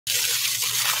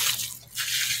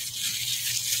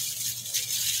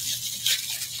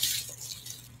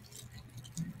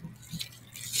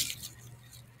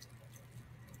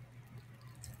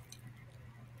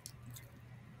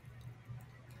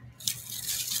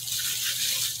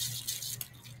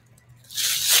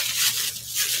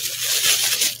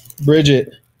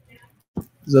Bridget,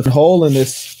 there's a hole in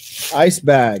this ice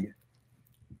bag.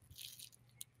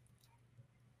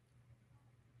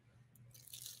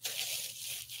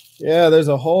 Yeah, there's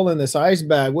a hole in this ice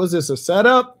bag. Was this a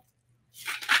setup?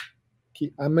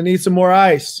 I'm gonna need some more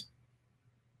ice.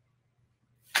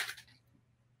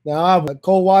 Now I have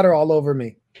cold water all over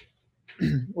me.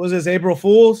 Was this April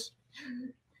Fool's?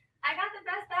 I got the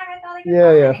best bag I thought I could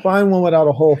Yeah. find. Find one without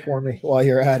a hole for me while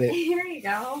you're at it. Here you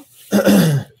go.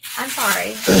 I'm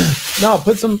sorry. No,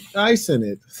 put some ice in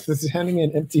it. This is handing me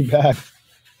an empty bag.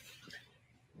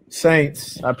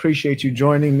 Saints, I appreciate you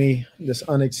joining me this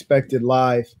unexpected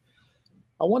live.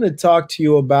 I want to talk to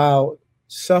you about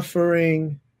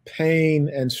suffering, pain,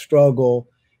 and struggle,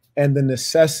 and the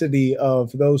necessity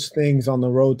of those things on the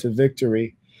road to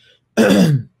victory.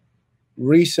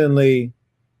 Recently,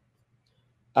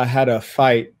 I had a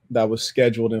fight that was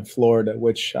scheduled in Florida,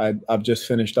 which I've just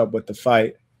finished up with the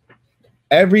fight.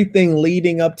 Everything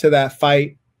leading up to that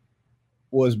fight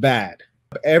was bad.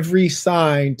 Every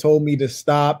sign told me to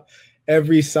stop.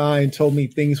 Every sign told me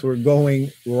things were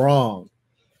going wrong.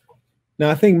 Now,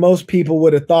 I think most people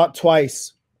would have thought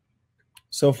twice.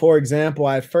 So, for example,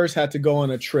 I first had to go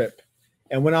on a trip.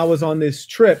 And when I was on this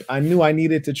trip, I knew I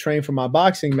needed to train for my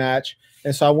boxing match.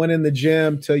 And so I went in the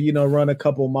gym to, run a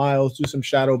couple miles, do some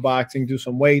shadow boxing, do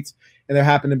some weights. And there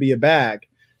happened to be a bag.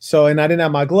 So, and I didn't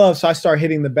have my gloves. So I started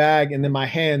hitting the bag and then my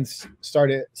hands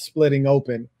started splitting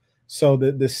open. So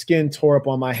the skin tore up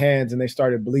on my hands and they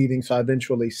started bleeding. So I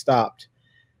eventually stopped.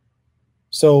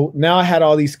 So now I had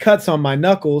all these cuts on my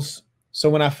knuckles. So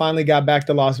when I finally got back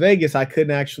to Las Vegas, I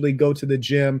couldn't actually go to the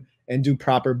gym and do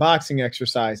proper boxing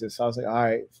exercises. So I was like, all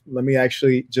right, let me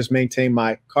actually just maintain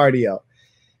my cardio.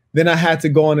 Then I had to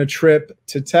go on a trip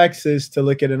to Texas to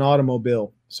look at an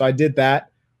automobile. So I did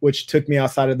that, which took me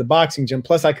outside of the boxing gym.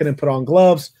 Plus I couldn't put on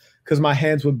gloves because my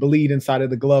hands would bleed inside of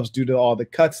the gloves due to all the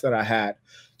cuts that I had.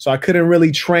 So I couldn't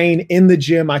really train in the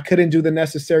gym. I couldn't do the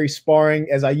necessary sparring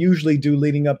as I usually do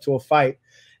leading up to a fight.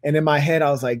 And in my head,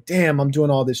 I was like, damn, I'm doing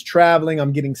all this traveling.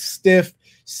 I'm getting stiff,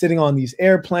 sitting on these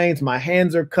airplanes. My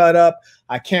hands are cut up.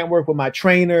 I can't work with my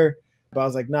trainer. But I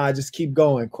was like, nah, just keep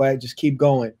going, Quet. Just keep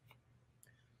going.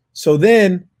 So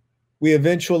then we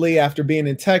eventually, after being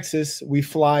in Texas, we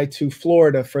fly to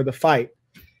Florida for the fight.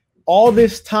 All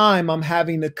this time, I'm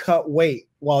having to cut weight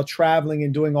while traveling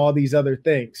and doing all these other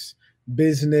things,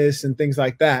 business and things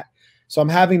like that. So I'm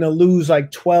having to lose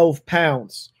like 12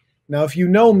 pounds. Now, if you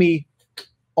know me,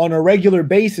 on a regular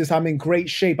basis, I'm in great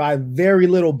shape. I have very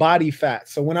little body fat.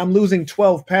 So when I'm losing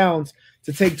 12 pounds,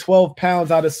 to take 12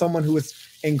 pounds out of someone who is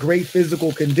in great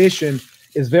physical condition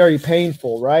is very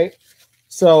painful, right?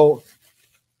 So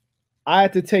I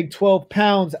had to take 12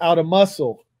 pounds out of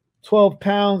muscle, 12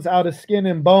 pounds out of skin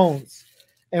and bones.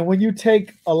 And when you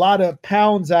take a lot of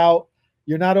pounds out,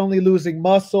 you're not only losing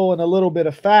muscle and a little bit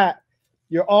of fat,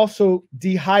 you're also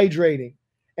dehydrating.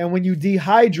 And when you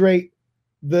dehydrate,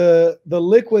 the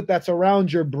liquid that's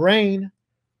around your brain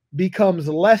becomes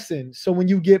lessened. So when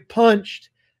you get punched,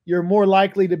 you're more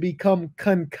likely to become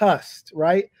concussed,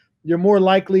 right? You're more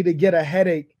likely to get a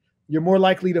headache. You're more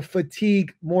likely to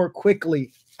fatigue more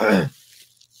quickly.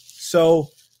 So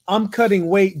I'm cutting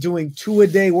weight, doing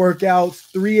 2-a-day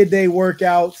workouts, 3-a-day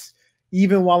workouts,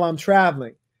 even while I'm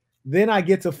traveling. Then I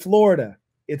get to Florida.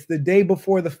 It's the day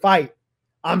before the fight.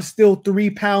 I'm still 3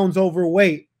 pounds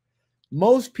overweight.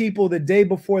 Most people the day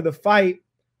before the fight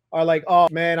are like, oh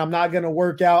man, I'm not going to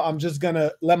work out. I'm just going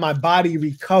to let my body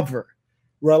recover,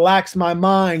 relax my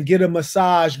mind, get a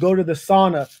massage, go to the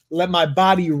sauna, let my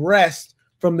body rest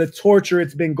from the torture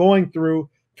it's been going through,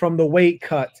 from the weight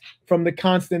cut, from the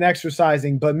constant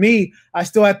exercising. But me, I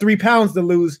still had 3 pounds to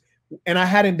lose and I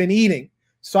hadn't been eating.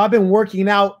 So I've been working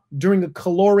out during a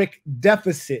caloric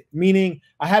deficit, meaning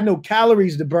I had no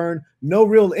calories to burn, no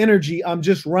real energy. I'm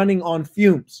just running on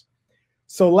fumes.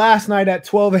 So last night at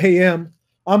 12 a.m.,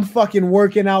 I'm fucking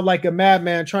working out like a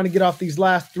madman trying to get off these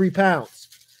last 3 pounds.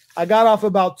 I got off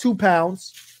about 2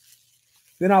 pounds.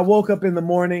 Then I woke up in the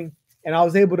morning and I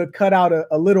was able to cut out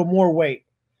a little more weight.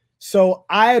 So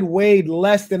I had weighed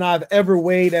less than I've ever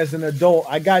weighed as an adult.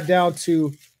 I got down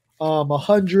to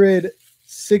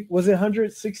 106, was it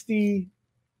 160?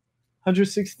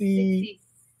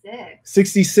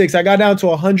 66. I got down to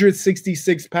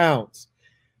 166 pounds.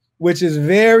 Which is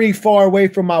very far away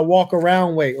from my walk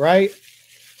around weight, right?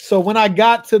 So when I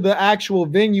got to the actual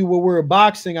venue where we were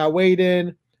boxing, I weighed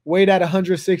at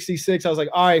 166. I was like,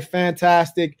 all right,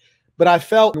 fantastic. But I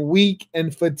felt weak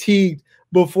and fatigued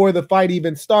before the fight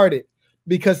even started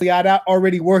because I had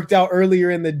already worked out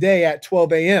earlier in the day at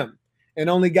 12 a.m.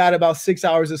 and only got about 6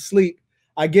 hours of sleep.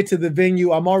 I get to the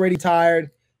venue. I'm already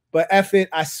tired, but F it,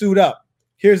 I suit up.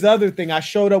 Here's the other thing. I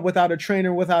showed up without a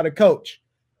trainer, without a coach.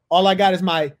 All I got is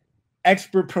my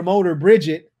expert promoter,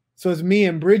 Bridget. So it's me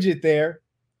and Bridget there.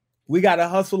 We got to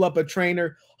hustle up a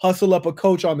trainer, hustle up a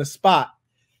coach on the spot.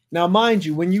 Now, mind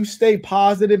you, when you stay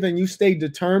positive and you stay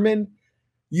determined,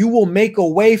 you will make a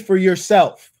way for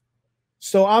yourself.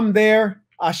 So I'm there.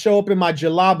 I show up in my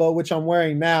jalaba, which I'm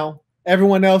wearing now.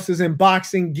 Everyone else is in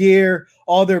boxing gear,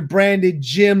 all their branded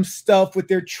gym stuff with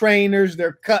their trainers,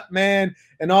 their cut man,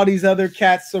 and all these other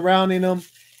cats surrounding them.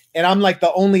 And I'm like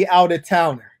the only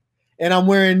out-of-towner. And I'm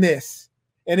wearing this.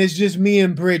 And it's just me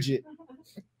and Bridget.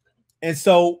 And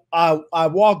so I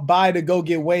walk by to go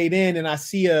get weighed in, and I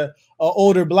see a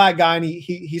older black guy, and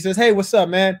he says, "Hey, what's up,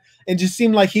 man?" And just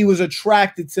seemed like he was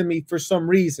attracted to me for some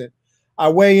reason. I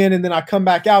weigh in, and then I come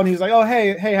back out, and he's like, "Oh,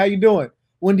 hey, how you doing?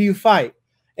 When do you fight?"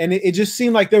 And it just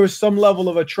seemed like there was some level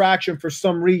of attraction for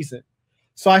some reason.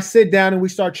 So I sit down, and we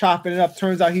start chopping it up.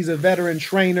 Turns out he's a veteran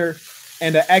trainer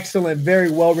and an excellent, very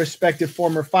well-respected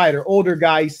former fighter. Older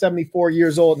guy, he's 74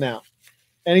 years old now.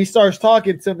 And he starts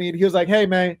talking to me, and he was like, "Hey,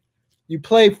 man, you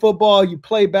play football, you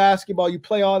play basketball, you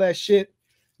play all that shit.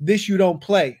 This you don't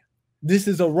play. This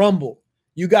is a rumble.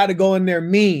 You got to go in there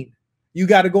mean. You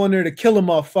got to go in there to kill a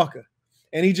motherfucker."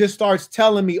 And he just starts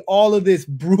telling me all of this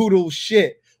brutal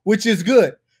shit, which is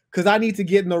good because I need to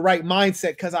get in the right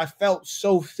mindset because I felt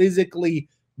so physically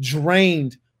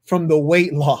drained from the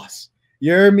weight loss.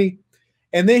 You hear me?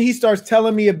 And then he starts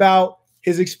telling me about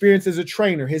his experience as a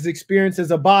trainer, his experience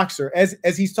as a boxer.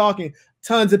 As he's talking,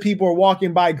 tons of people are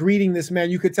walking by greeting this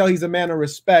man. You could tell he's a man of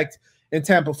respect in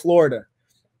Tampa, Florida.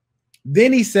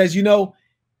 Then he says, he's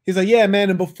like, "Yeah, man,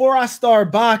 and before I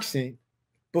start boxing,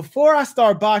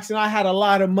 I had a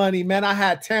lot of money, man. I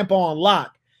had Tampa on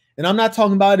lock. And I'm not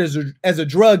talking about it as a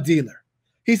drug dealer."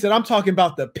 He said, "I'm talking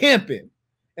about the pimping."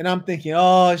 And I'm thinking,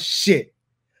 oh, shit,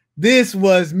 this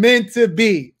was meant to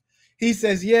be. He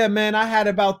says, "Yeah, man, I had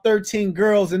about 13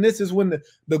 girls, and this is when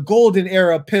the golden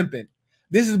era of pimping.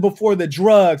 This is before the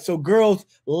drugs. So girls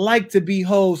like to be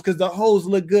hoes because the hoes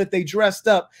look good. They dressed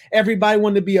up. Everybody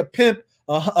wanted to be a pimp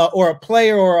or a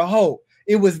player or a hoe.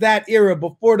 It was that era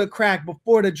before the crack,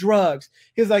 before the drugs."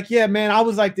 He's like, "Yeah, man, I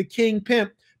was like the king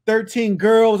pimp, 13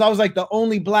 girls. I was like the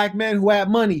only black man who had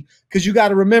money." Because you got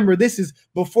to remember, this is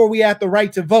before we had the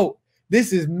right to vote.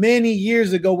 This is many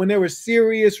years ago when there was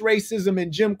serious racism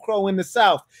and Jim Crow in the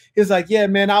South. He's like, "Yeah,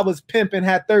 man, I was pimping,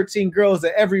 had 13 girls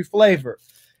of every flavor."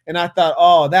 And I thought,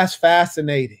 oh, that's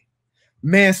fascinating.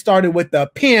 Man started with the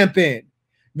pimping,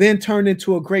 then turned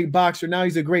into a great boxer. Now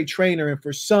he's a great trainer. And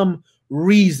for some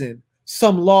reason,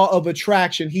 some law of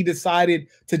attraction, he decided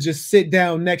to just sit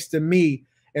down next to me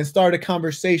and start a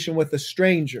conversation with a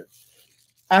stranger.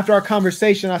 After our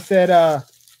conversation, I said,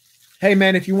 "Hey,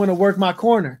 man, if you want to work my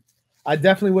corner, I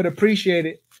definitely would appreciate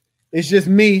it. It's just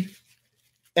me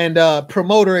and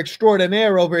promoter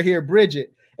extraordinaire over here,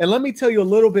 Bridget. And let me tell you a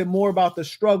little bit more about the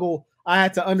struggle I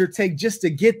had to undertake just to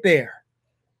get there.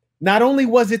 Not only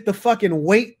was it the fucking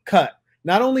weight cut,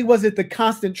 not only was it the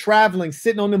constant traveling,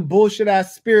 sitting on them bullshit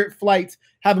ass Spirit flights,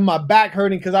 having my back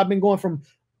hurting because I've been going from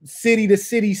city to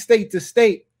city, state to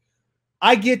state.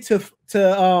 I get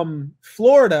to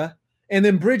Florida, and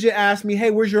then Bridget asked me,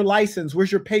 "Hey, where's your license?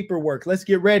 Where's your paperwork? Let's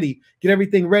get ready, get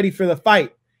everything ready for the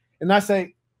fight." And I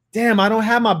say, "Damn, I don't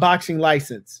have my boxing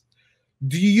license."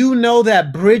 Do you know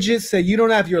that Bridget said, "You don't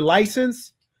have your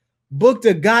license"? Booked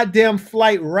a goddamn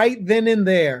flight right then and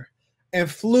there and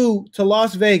flew to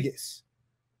Las Vegas,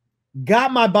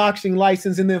 got my boxing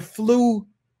license, and then flew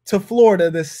to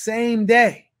Florida the same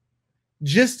day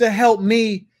just to help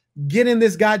me get in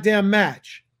this goddamn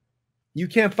match. You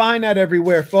can't find that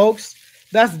everywhere, folks.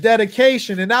 That's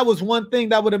dedication. And that was one thing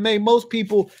that would have made most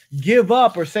people give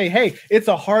up or say, "Hey, it's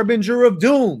a harbinger of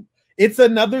doom. It's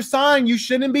another sign you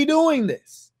shouldn't be doing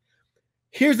this."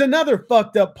 Here's another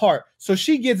fucked up part. So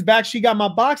she gets back, she got my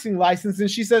boxing license, and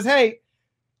she says, "Hey,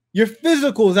 your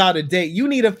physical's out of date. You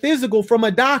need a physical from a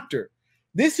doctor."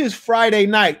 This is Friday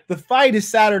night. The fight is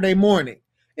Saturday morning.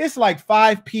 It's like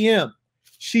 5 p.m.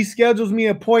 She schedules me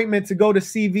an appointment to go to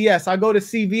CVS. I go to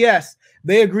CVS.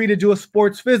 They agree to do a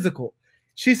sports physical.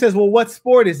 She says, "Well, what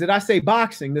sport is it?" I say,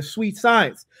 "Boxing, the sweet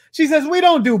science." She says, "We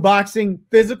don't do boxing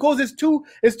physicals.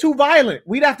 It's too violent.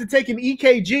 We'd have to take an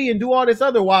EKG and do all this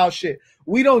other wild shit.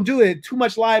 We don't do it. Too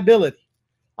much liability."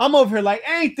 I'm over here like,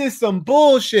 ain't this some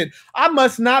bullshit? I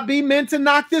must not be meant to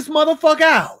knock this motherfucker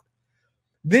out.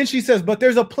 Then she says, "But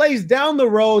there's a place down the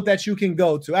road that you can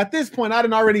go to." At this point, I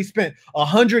done already spent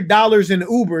 $100 in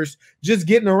Ubers just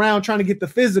getting around trying to get the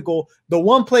physical. The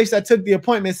one place that took the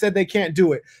appointment said they can't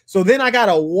do it. So then I got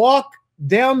to walk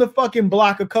down the fucking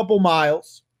block a couple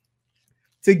miles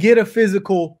to get a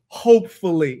physical,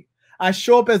 hopefully. I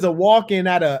show up as a walk-in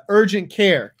at a urgent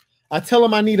care. I tell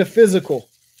them I need a physical.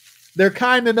 They're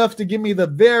kind enough to give me the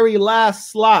very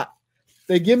last slot.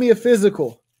 They give me a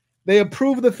physical. They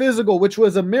approve the physical, which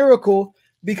was a miracle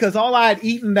because all I had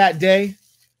eaten that day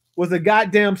was a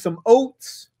goddamn some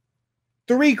oats,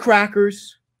 3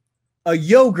 crackers, a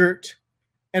yogurt,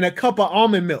 and a cup of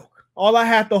almond milk. All I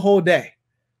had the whole day.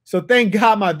 So thank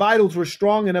God my vitals were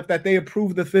strong enough that they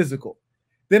approved the physical.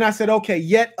 Then I said, okay,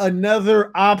 yet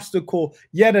another obstacle,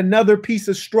 yet another piece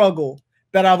of struggle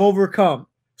that I've overcome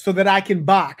so that I can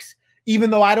box, even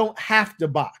though I don't have to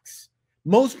box.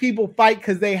 Most people fight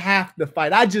because they have to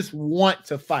fight. I just want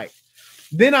to fight.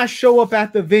 Then I show up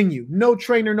at the venue. No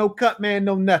trainer, no cut man,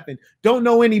 no nothing. Don't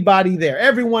know anybody there.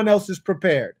 Everyone else is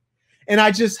prepared. And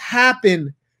I just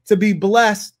happen to be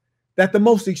blessed that the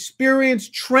most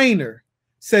experienced trainer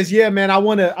says, yeah, man, I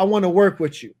want to work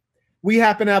with you. We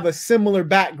happen to have a similar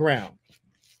background.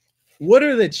 What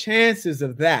are the chances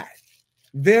of that?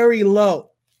 Very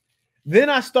low. Then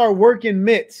I start working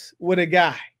mitts with a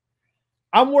guy.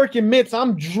 I'm working mitts.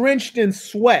 I'm drenched in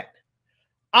sweat.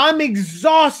 I'm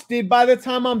exhausted by the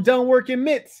time I'm done working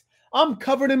mitts. I'm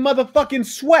covered in motherfucking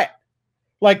sweat,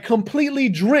 like completely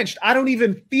drenched. I don't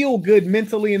even feel good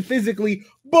mentally and physically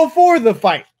before the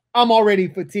fight. I'm already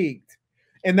fatigued.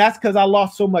 And that's because I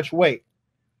lost so much weight.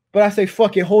 But I say,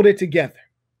 fuck it, hold it together.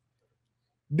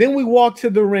 Then we walk to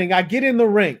the ring. I get in the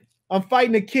ring. I'm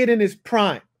fighting a kid in his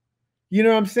prime. You know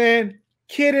what I'm saying?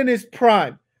 Kid in his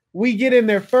prime. We get in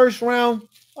there first round.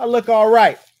 I look all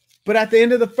right. But at the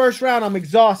end of the first round, I'm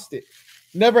exhausted.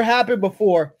 Never happened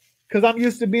before because I'm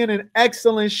used to being in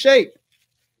excellent shape.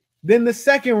 Then the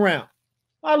second round,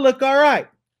 I look all right.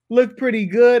 Look pretty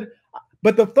good.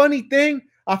 But the funny thing,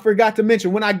 I forgot to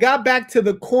mention, when I got back to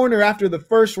the corner after the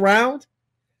first round,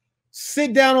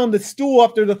 sit down on the stool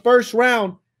after the first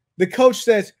round, the coach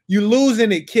says, you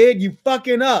losing it, kid. You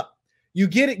fucking up. You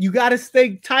get it. You got to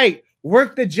stay tight.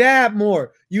 Work the jab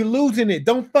more. You losing it.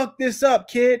 Don't fuck this up,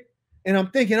 kid. And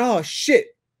I'm thinking, oh,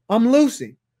 shit, I'm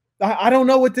losing. I don't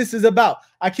know what this is about.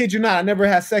 I kid you not. I never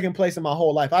had second place in my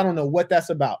whole life. I don't know what that's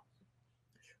about.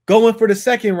 Going for the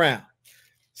second round.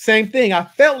 Same thing. I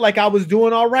felt like I was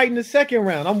doing all right in the second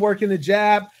round. I'm working the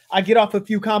jab. I get off a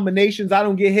few combinations. I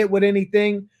don't get hit with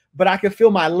anything, but I can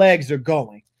feel my legs are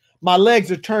going. My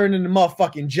legs are turning to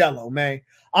motherfucking jello, man.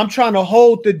 I'm trying to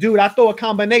hold the dude. I throw a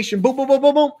combination, boom, boom, boom,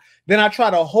 boom, boom. Then I try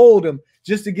to hold him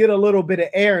just to get a little bit of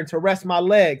air and to rest my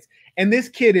legs. And this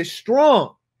kid is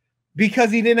strong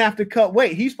because he didn't have to cut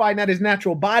weight. He's fighting at his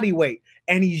natural body weight,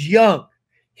 and he's young.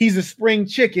 He's a spring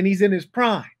chicken. He's in his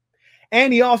prime.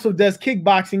 And he also does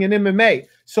kickboxing and MMA.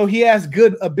 So he has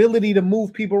good ability to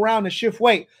move people around and shift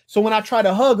weight. So when I try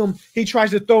to hug him, he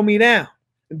tries to throw me down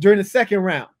during the second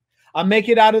round. I make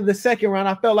it out of the second round.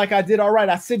 I felt like I did all right.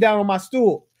 I sit down on my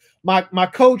stool. My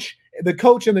coach, the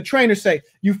coach and the trainer say,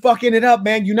 you fucking it up,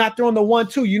 man. You're not throwing the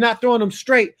 1-2. You're not throwing them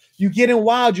straight. You getting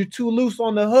wild. You're too loose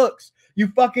on the hooks. You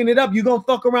fucking it up. You're going to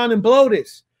fuck around and blow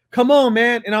this. Come on,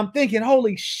 man. And I'm thinking,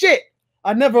 holy shit.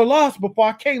 I never lost before.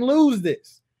 I can't lose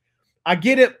this. I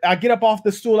get up off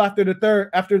the stool after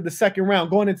the second round,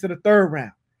 going into the third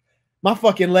round. My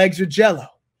fucking legs are jello.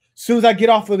 As soon as I get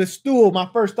off of the stool, my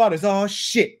first thought is, oh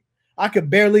shit. I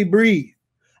could barely breathe.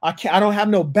 I don't have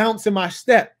no bounce in my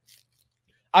step.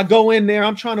 I go in there,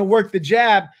 I'm trying to work the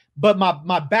jab, but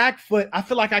my back foot, I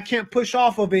feel like I can't push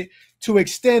off of it to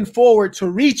extend forward to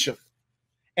reach them.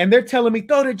 And they're telling me,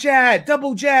 throw the jab,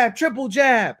 double jab, triple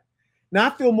jab. Now I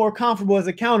feel more comfortable as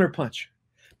a counter puncher,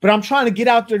 but I'm trying to get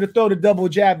out there to throw the double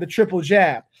jab, the triple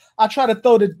jab. I try to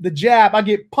throw the jab, I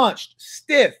get punched,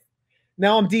 stiff.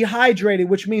 Now I'm dehydrated,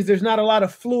 which means there's not a lot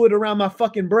of fluid around my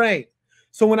fucking brain.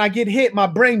 So when I get hit, my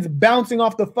brain's bouncing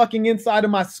off the fucking inside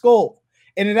of my skull,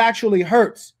 and it actually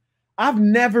hurts. I've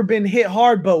never been hit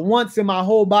hard but once in my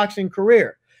whole boxing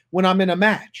career when I'm in a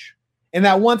match. And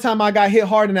that one time I got hit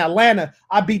hard in Atlanta,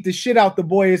 I beat the shit out the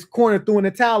boy. His corner threw in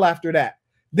the towel after that.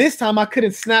 This time I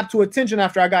couldn't snap to attention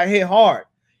after I got hit hard.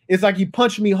 It's like he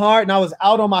punched me hard and I was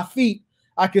out on my feet.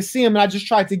 I could see him and I just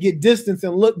tried to get distance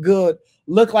and look good,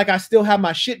 look like I still have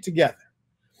my shit together.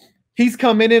 He's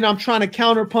coming in, I'm trying to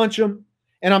counter punch him.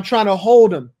 And I'm trying to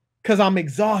hold him because I'm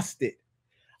exhausted.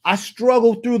 I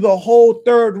struggled through the whole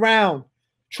third round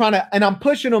and I'm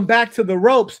pushing him back to the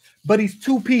ropes, but he's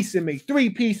 2-piecing me,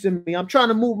 3-piecing me. I'm trying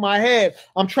to move my head.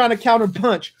 I'm trying to counter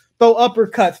punch, throw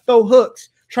uppercuts, throw hooks,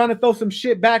 trying to throw some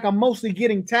shit back. I'm mostly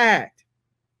getting tagged.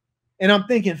 And I'm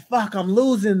thinking, fuck, I'm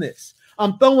losing this.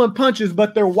 I'm throwing punches,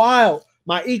 but they're wild.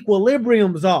 My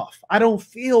equilibrium's off. I don't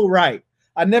feel right.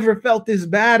 I never felt this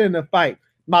bad in a fight.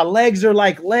 My legs are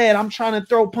like lead. I'm trying to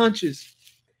throw punches.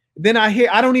 Then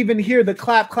I don't even hear the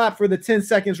clap for the 10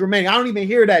 seconds remaining. I don't even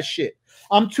hear that shit.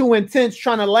 I'm too intense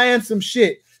trying to land some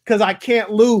shit because I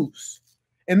can't lose.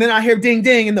 And then I hear ding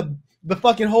ding and the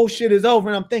fucking whole shit is over.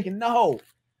 And I'm thinking, no,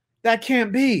 that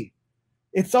can't be.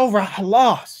 It's over. I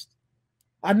lost.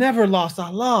 I never lost. I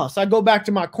lost. I go back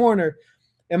to my corner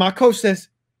and my coach says,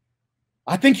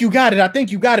 I think you got it. I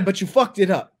think you got it, but you fucked it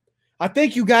up. I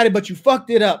think you got it, but you fucked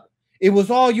it up. It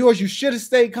was all yours. You should have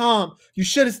stayed calm. You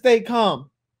should have stayed calm.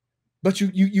 But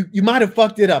you might have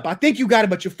fucked it up. I think you got it,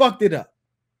 but you fucked it up.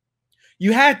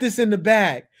 You had this in the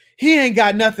bag. He ain't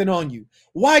got nothing on you.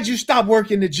 Why'd you stop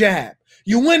working the jab?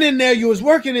 You went in there, you was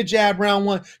working the jab round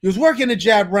 1. You was working the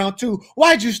jab round 2.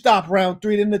 Why'd you stop round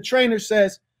 3? Then the trainer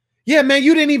says, yeah, man,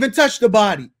 you didn't even touch the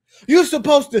body. You're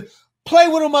supposed to play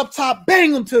with him up top,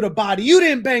 bang him to the body. You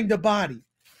didn't bang the body.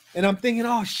 And I'm thinking,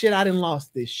 oh, shit, I done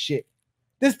lost this shit.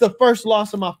 This is the first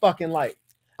loss of my fucking life.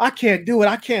 I can't do it.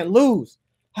 I can't lose.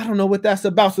 I don't know what that's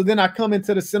about. So then I come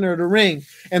into the center of the ring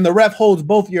and the ref holds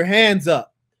both your hands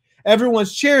up.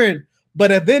 Everyone's cheering,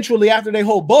 but eventually after they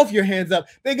hold both your hands up,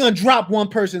 they're going to drop one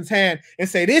person's hand and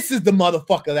say, this is the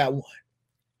motherfucker that won.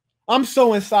 I'm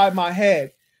so inside my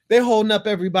head. They're holding up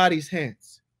everybody's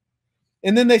hands.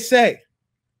 And then they say,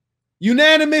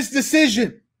 unanimous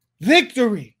decision,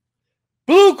 victory,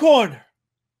 blue corner.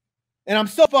 And I'm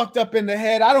so fucked up in the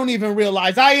head, I don't even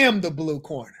realize I am the blue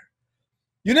corner.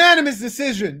 Unanimous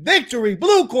decision, victory,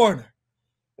 blue corner.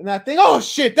 And I think, oh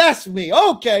shit, that's me.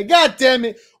 Okay, god damn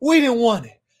it, we didn't want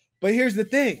it. But here's the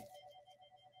thing.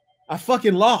 I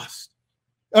fucking lost.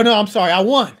 Oh no, I'm sorry, I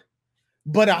won.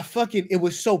 But it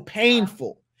was so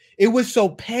painful. It was so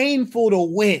painful to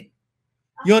win.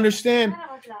 You understand?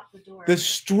 The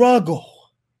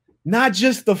struggle, not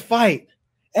just the fight,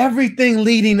 everything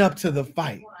leading up to the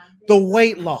fight, the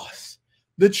weight loss,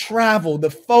 the travel,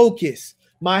 the focus,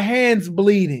 my hands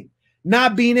bleeding,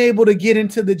 not being able to get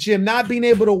into the gym, not being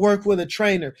able to work with a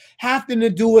trainer, having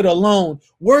to do it alone,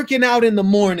 working out in the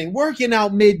morning, working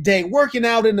out midday, working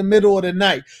out in the middle of the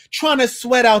night, trying to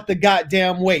sweat out the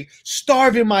goddamn weight,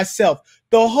 starving myself.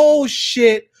 The whole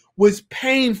shit was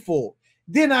painful.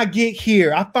 Then I get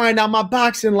here. I find out my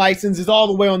boxing license is all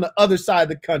the way on the other side of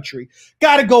the country.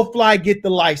 Gotta go fly, get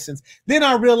the license. Then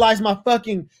I realize my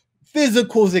fucking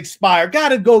physicals expire.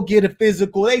 Gotta go get a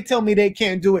physical. They tell me they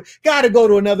can't do it. Gotta go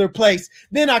to another place.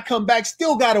 Then I come back,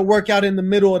 still gotta work out in the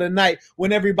middle of the night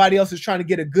when everybody else is trying to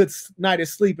get a good night of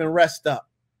sleep and rest up.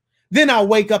 Then I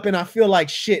wake up and I feel like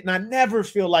shit, and I never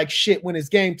feel like shit when it's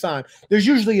game time. There's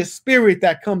usually a spirit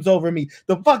that comes over me.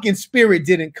 The fucking spirit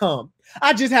didn't come.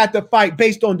 I just had to fight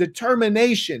based on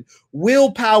determination,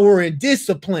 willpower, and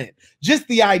discipline. Just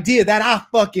the idea that I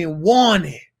fucking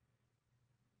wanted.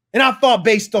 And I fought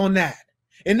based on that.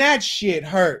 And that shit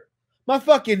hurt. My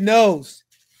fucking nose.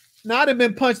 Now, I'd have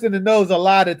been punched in the nose a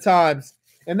lot of times.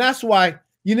 And that's why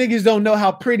you niggas don't know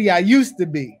how pretty I used to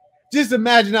be. Just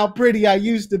imagine how pretty I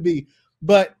used to be.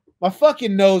 But my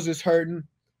fucking nose is hurting.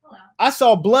 I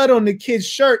saw blood on the kid's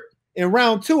shirt in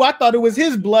round 2. I thought it was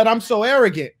his blood. I'm so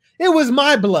arrogant. It was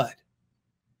my blood.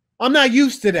 I'm not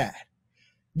used to that.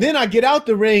 Then I get out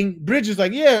the ring. Bridget's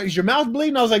like, yeah, is your mouth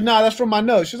bleeding? I was like, nah, that's from my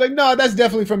nose. She's like, no, that's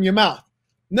definitely from your mouth.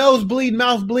 Nose bleeding,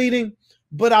 mouth bleeding.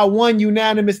 But I won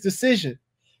unanimous decision.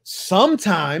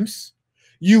 Sometimes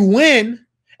you win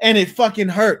and it fucking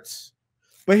hurts.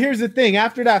 But here's the thing.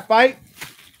 After that fight,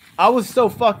 I was so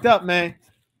fucked up, man.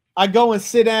 I go and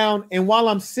sit down, and while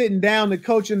I'm sitting down, the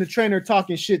coach and the trainer are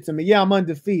talking shit to me. Yeah, I'm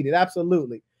undefeated.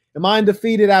 Absolutely. Am I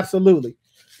undefeated? Absolutely.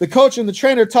 The coach and the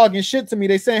trainer talking shit to me.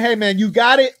 They saying, hey, man, you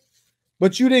got it,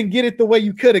 but you didn't get it the way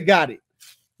you could have got it.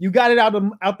 You got it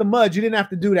out the mud. You didn't have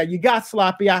to do that. You got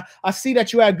sloppy. I see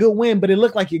that you had a good win, but it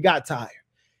looked like you got tired.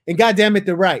 And goddamn it,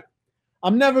 they're right.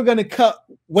 I'm never going to cut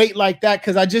weight like that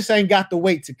because I just ain't got the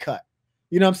weight to cut.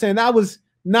 You know what I'm saying? That was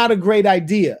not a great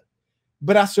idea.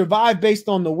 But I survived based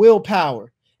on the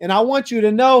willpower. And I want you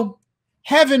to know,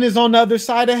 heaven is on the other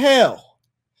side of hell.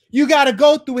 You got to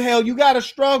go through hell. You got to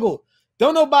struggle.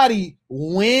 Don't nobody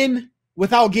win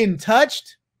without getting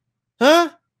touched. Huh?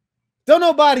 Don't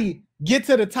nobody get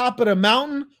to the top of the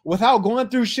mountain without going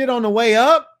through shit on the way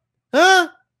up. Huh?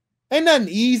 Ain't nothing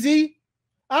easy.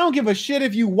 I don't give a shit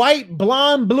if you white,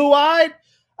 blonde, blue-eyed.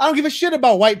 I don't give a shit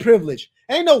about white privilege.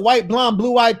 Ain't no white, blonde,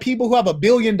 blue-eyed people who have $1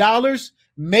 billion,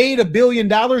 made $1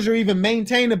 billion, or even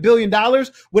maintain $1 billion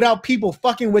without people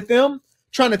fucking with them,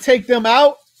 trying to take them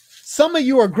out. Some of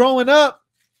you are growing up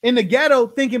in the ghetto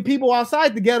thinking people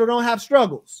outside the ghetto don't have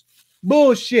struggles.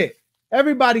 Bullshit.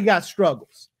 Everybody got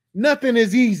struggles. Nothing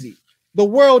is easy. The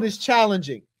world is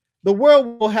challenging. The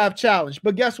world will have challenge.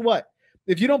 But guess what?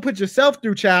 If you don't put yourself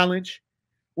through challenge,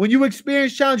 when you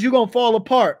experience challenge, you're going to fall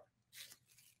apart.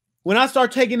 When I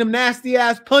start taking them nasty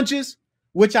ass punches,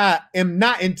 which I am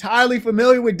not entirely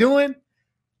familiar with doing,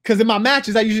 because in my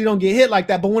matches, I usually don't get hit like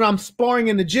that. But when I'm sparring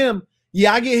in the gym,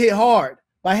 yeah, I get hit hard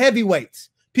by heavyweights,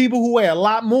 people who weigh a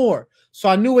lot more. So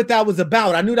I knew what that was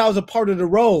about. I knew that was a part of the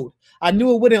road. I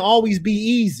knew it wouldn't always be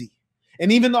easy.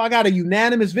 And even though I got a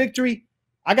unanimous victory,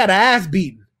 I got an ass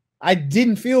beaten. I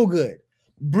didn't feel good.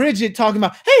 Bridget talking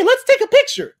about, hey, let's take a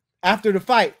picture after the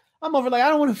fight. I'm over like, I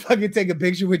don't want to fucking take a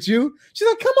picture with you. She's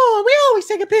like, come on, we always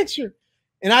take a picture.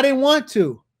 And I didn't want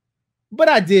to, but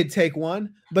I did take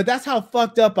one. But that's how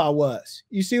fucked up I was.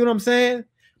 You see what I'm saying?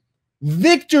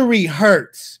 Victory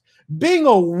hurts. Being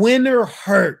a winner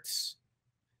hurts.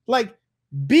 Like,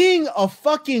 being a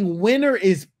fucking winner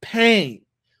is pain.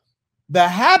 The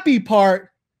happy part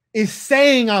is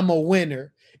saying I'm a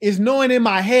winner, is knowing in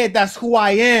my head that's who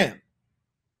I am.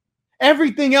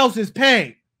 Everything else is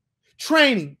pain.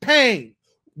 Training, pain.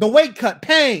 The weight cut,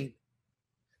 pain.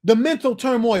 The mental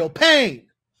turmoil, pain.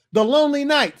 The lonely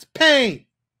nights, pain.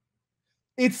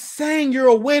 It's saying you're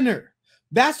a winner.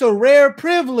 That's a rare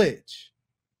privilege.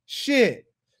 Shit.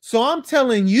 So I'm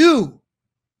telling you,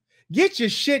 get your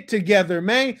shit together,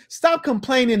 man. Stop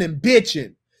complaining and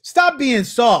bitching. Stop being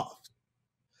soft.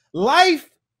 Life,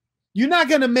 you're not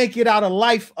going to make it out of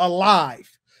life alive.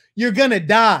 You're going to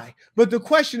die. But the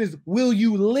question is, will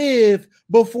you live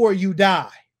before you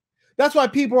die? That's why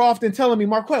people are often telling me,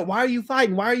 Marquette, why are you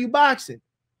fighting? Why are you boxing?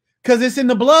 Because it's in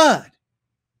the blood.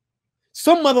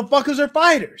 Some motherfuckers are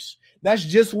fighters. That's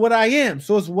just what I am.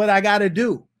 So it's what I got to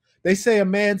do. They say a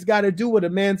man's got to do what a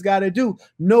man's got to do.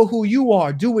 Know who you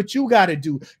are. Do what you got to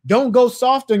do. Don't go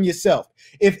soft on yourself.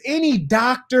 If any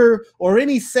doctor or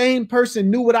any sane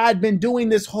person knew what I'd been doing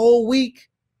this whole week,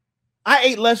 I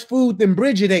ate less food than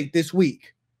Bridget ate this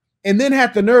week and then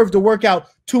had the nerve to work out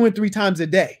 2 and 3 times a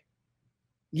day.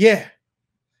 Yeah.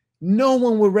 No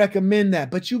one would recommend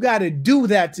that, but you got to do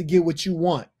that to get what you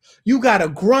want. You got to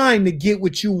grind to get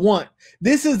what you want.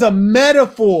 This is a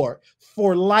metaphor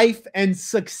for life and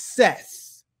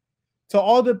success. To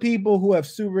all the people who have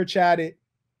super chatted,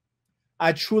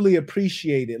 I truly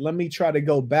appreciate it. Let me try to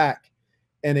go back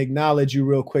and acknowledge you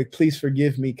real quick. Please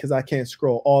forgive me because I can't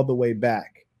scroll all the way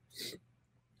back.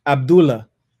 Abdullah,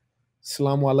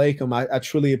 assalamu alaikum. I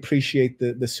truly appreciate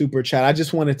the super chat. I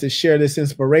just wanted to share this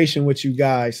inspiration with you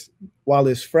guys while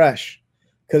it's fresh,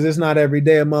 because it's not every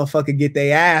day a motherfucker get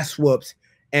their ass whooped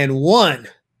and won.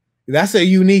 That's a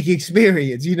unique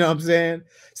experience. You know what I'm saying?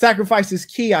 Sacrifice is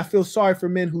key. I feel sorry for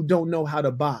men who don't know how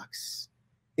to box.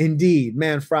 Indeed,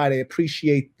 Man Friday,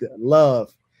 appreciate the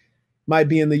love. Might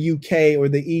be in the UK or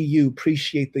the EU.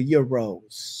 Appreciate the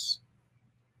euros.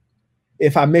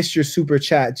 If I missed your super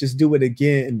chat, just do it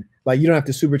again. Like, you don't have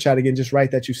to super chat again. Just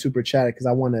write that you super chatted because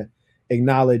I want to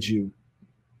acknowledge you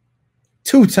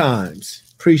 2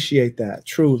 times. Appreciate that.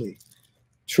 Truly.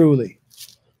 Truly.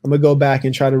 I'm going to go back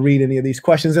and try to read any of these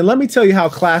questions. And let me tell you how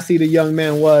classy the young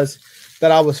man was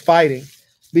that I was fighting,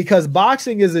 because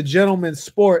boxing is a gentleman's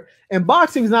sport and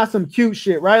boxing is not some cute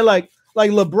shit, right? Like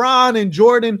LeBron and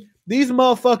Jordan, these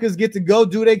motherfuckers get to go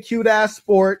do their cute ass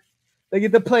sport. They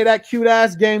get to play that cute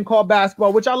ass game called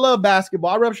basketball, which I love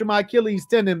basketball. I ruptured my Achilles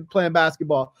tendon playing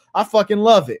basketball. I fucking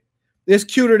love it. It's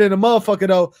cuter than a motherfucker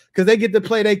though, because they get to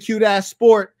play their cute ass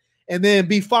sport and then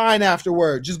be fine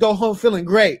afterward. Just go home feeling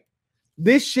great.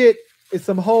 This shit is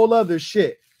some whole other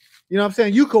shit. You know what I'm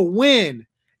saying? You could win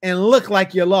and look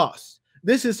like you lost.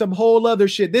 This is some whole other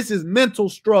shit. This is mental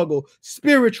struggle,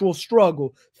 spiritual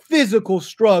struggle, physical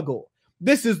struggle.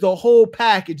 This is the whole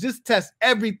package. This tests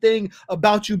everything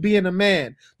about you being a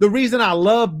man. The reason I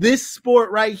love this sport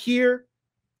right here,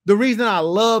 the reason I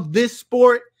love this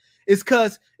sport is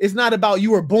because it's not about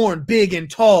you were born big and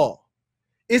tall.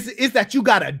 It's that you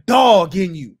got a dog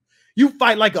in you. You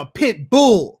fight like a pit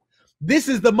bull. This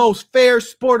is the most fair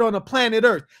sport on the planet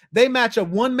Earth. They match up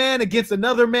one man against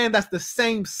another man that's the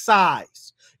same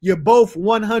size. You're both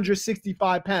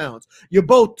 165 pounds. You're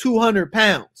both 200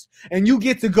 pounds. And you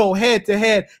get to go head to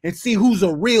head and see who's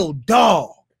a real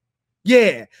dog.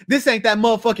 Yeah, this ain't that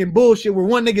motherfucking bullshit where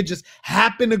one nigga just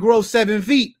happened to grow 7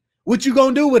 feet. What you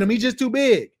gonna do with him? He's just too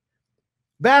big.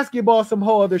 Basketball, some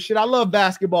whole other shit. I love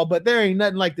basketball, but there ain't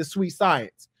nothing like the sweet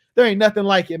science. There ain't nothing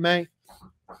like it, man.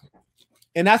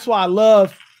 And that's why I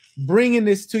love bringing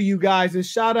this to you guys. And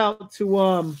shout out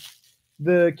to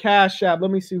the Cash App.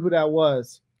 Let me see who that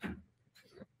was.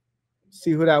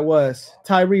 See who that was.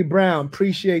 Tyree Brown.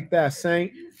 Appreciate that,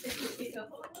 Saint.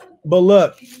 But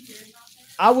look,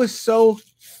 I was so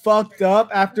fucked up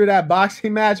after that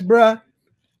boxing match, bruh.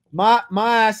 My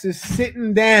ass is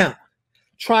sitting down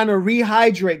trying to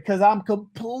rehydrate because I'm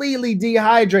completely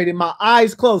dehydrated. My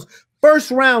eyes closed.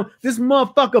 First round, this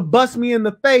motherfucker bust me in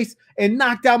the face and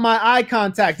knocked out my eye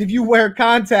contact. If you wear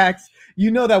contacts,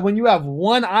 you know that when you have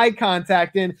one eye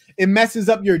contact in, it messes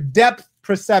up your depth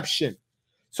perception.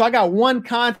 So I got one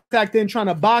contact in trying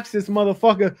to box this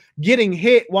motherfucker, getting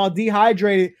hit while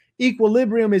dehydrated.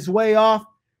 Equilibrium is way off,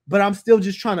 but I'm still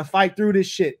just trying to fight through this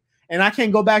shit. And I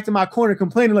can't go back to my corner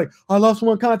complaining like, I lost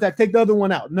one contact, take the other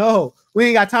one out. No, we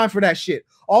ain't got time for that shit.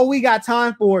 All we got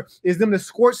time for is them to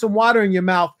squirt some water in your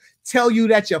mouth, tell you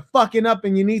that you're fucking up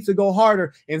and you need to go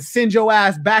harder, and send your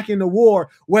ass back into war,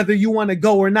 whether you want to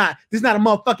go or not. This is not a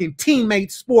motherfucking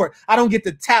teammate sport. I don't get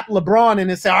to tap LeBron in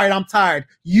and say, all right, I'm tired.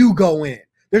 You go in.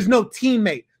 There's no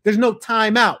teammate. There's no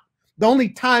timeout. The only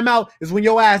timeout is when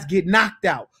your ass get knocked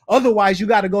out. Otherwise, you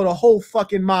got to go the whole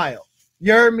fucking mile.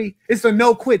 You heard me? It's a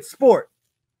no-quit sport.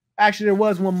 Actually, there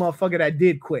was one motherfucker that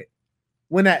did quit.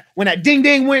 When that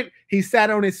ding-ding went, he sat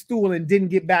on his stool and didn't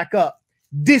get back up.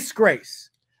 Disgrace.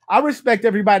 I respect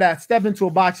everybody that step into a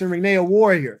boxing ring. They a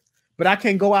warrior. But I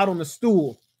can't go out on the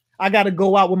stool. I got to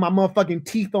go out with my motherfucking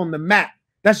teeth on the mat.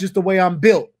 That's just the way I'm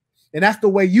built. And that's the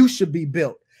way you should be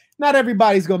built. Not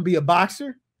everybody's going to be a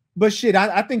boxer. But shit,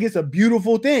 I think it's a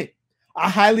beautiful thing. I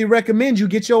highly recommend you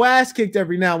get your ass kicked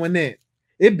every now and then.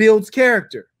 It builds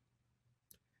character.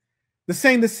 The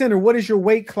Same the Center, what is your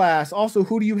weight class? Also,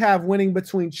 who do you have winning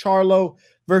between Charlo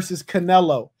versus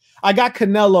Canelo? I got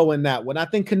Canelo in that one. I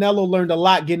think Canelo learned a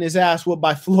lot getting his ass whooped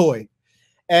by Floyd.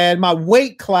 And my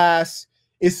weight class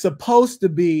is supposed to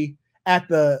be at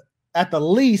the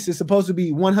least, it's supposed to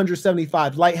be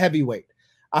 175, light heavyweight.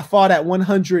 I fought at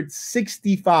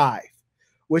 165,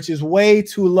 which is way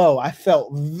too low. I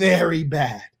felt very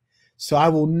bad. So I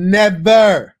will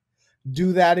never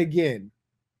do that again.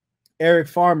 Eric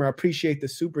Farmer, I appreciate the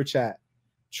super chat.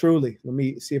 Truly. Let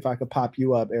me see if I could pop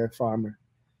you up, Eric Farmer.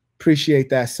 Appreciate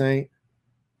that, Saint.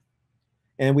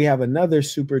 And we have another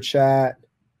super chat.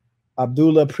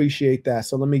 Abdullah, appreciate that.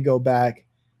 So let me go back,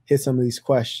 hit some of these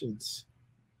questions.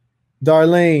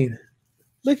 Darlene,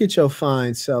 look at your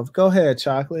fine self. Go ahead,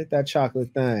 chocolate. That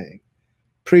chocolate thing.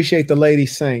 Appreciate the lady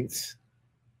saints.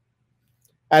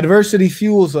 Adversity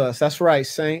fuels us. That's right,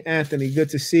 Saint Anthony. Good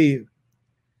to see you.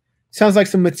 Sounds like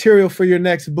some material for your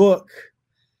next book.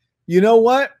 You know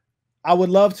what? I would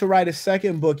love to write a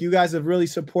second book. You guys have really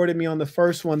supported me on the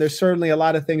first one. There's certainly a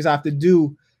lot of things I have to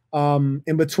do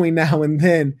in between now and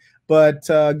then. But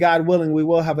God willing, we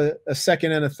will have a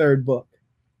second and a third book.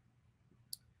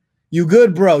 You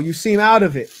good, bro? You seem out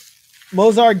of it.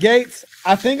 Mozart Gates,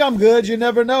 I think I'm good. You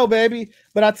never know, baby.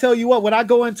 But I tell you what, when I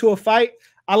go into a fight,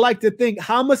 I like to think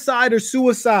homicide or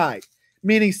suicide,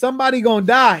 meaning somebody gonna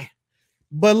die.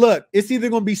 But look, it's either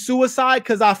going to be suicide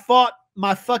because I fought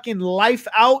my fucking life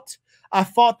out. I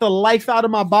fought the life out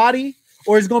of my body,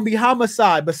 or it's going to be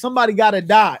homicide, but somebody got to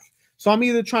die. So I'm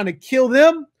either trying to kill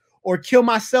them or kill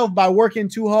myself by working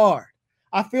too hard.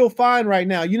 I feel fine right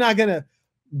now. You're not going to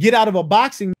get out of a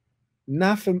boxing.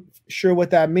 Not sure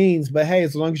what that means, but hey,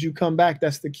 as long as you come back,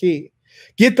 that's the key.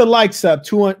 Get the likes up.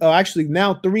 200, actually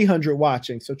now 300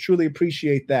 watching. So truly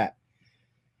appreciate that.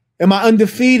 Am I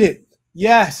undefeated?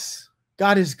 Yes.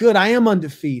 God is good. I am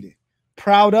undefeated.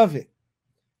 Proud of it.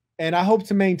 And I hope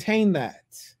to maintain that.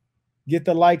 Get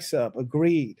the likes up.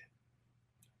 Agreed.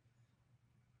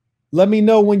 Let me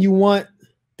know when you want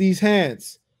these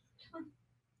hands.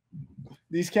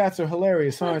 These cats are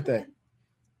hilarious, aren't they?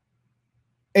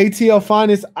 ATL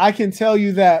Finest, I can tell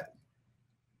you that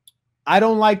I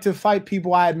don't like to fight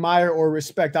people I admire or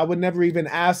respect. I would never even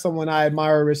ask someone I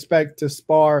admire or respect to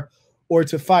spar or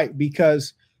to fight,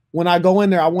 because when I go in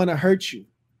there, I want to hurt you.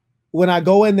 When I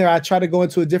go in there, I try to go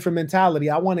into a different mentality.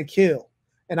 I want to kill.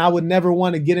 And I would never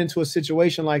want to get into a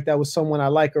situation like that with someone I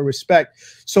like or respect.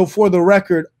 So for the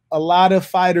record, a lot of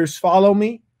fighters follow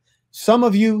me. Some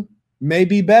of you may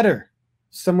be better.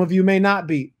 Some of you may not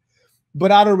be.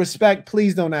 But out of respect,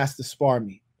 please don't ask to spar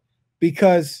me.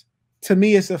 Because to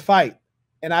me, it's a fight.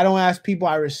 And I don't ask people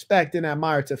I respect and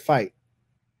admire to fight.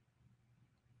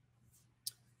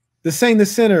 The Same the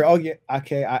Center. Oh, yeah.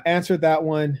 Okay, I answered that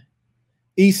one.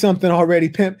 Eat something already,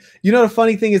 pimp. You know, the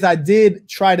funny thing is I did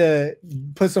try to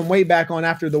put some weight back on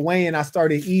after the weigh-in. I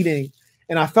started eating,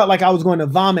 and I felt like I was going to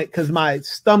vomit because my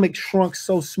stomach shrunk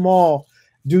so small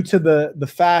due to the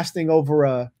fasting over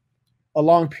a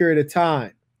long period of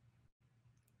time.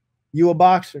 You a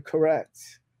boxer,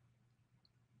 correct.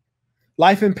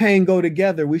 Life and pain go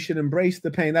together. We should embrace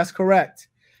the pain. That's correct.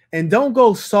 And don't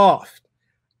go soft.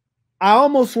 I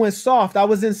almost went soft. I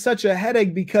was in such a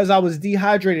headache because I was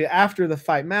dehydrated after the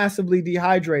fight, massively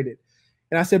dehydrated.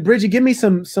 And I said, Bridget, give me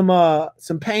some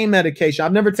pain medication.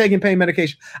 I've never taken pain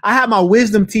medication. I had my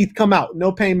wisdom teeth come out,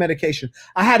 no pain medication.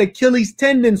 I had Achilles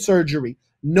tendon surgery,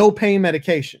 no pain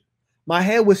medication. My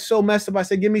head was so messed up. I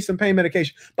said, give me some pain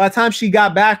medication. By the time she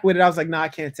got back with it, I was like, nah, I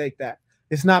can't take that.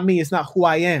 It's not me. It's not who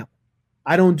I am.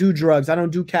 I don't do drugs. I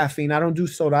don't do caffeine. I don't do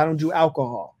soda. I don't do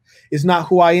alcohol. It's not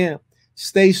who I am.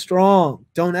 Stay strong.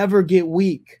 Don't ever get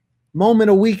weak. Moment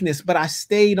of weakness, but I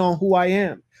stayed on who I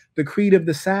am. The creed of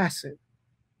the assassin.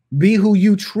 Be who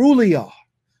you truly are.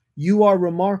 You are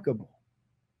remarkable.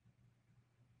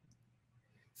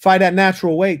 Fight at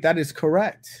natural weight. That is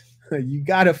correct. You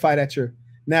got to fight at your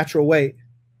natural weight.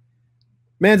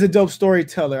 Man's a dope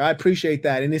storyteller. I appreciate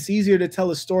that. And it's easier to tell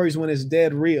the stories when it's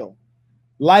dead real.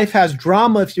 Life has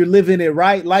drama if you're living it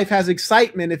right. Life has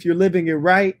excitement if you're living it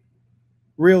right.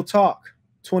 Real talk,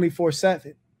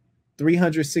 24/7,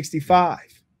 365.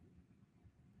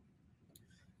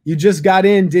 You just got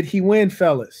in. Did he win,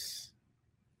 fellas?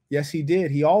 Yes, he did.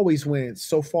 He always wins.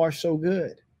 So far, so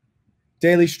good.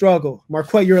 Daily struggle.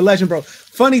 Marquette, you're a legend, bro.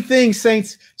 Funny thing,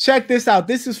 Saints. Check this out.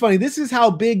 This is funny. This is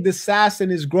how big the assassin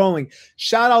is growing.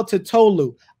 Shout out to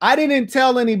Tolu. I didn't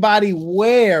tell anybody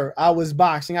where I was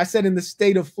boxing. I said in the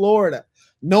state of Florida.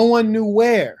 No one knew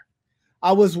where.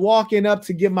 I was walking up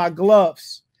to get my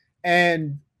gloves,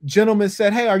 and gentleman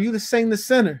said, hey, are you the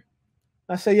center?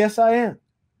 I said, yes, I am.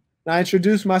 And I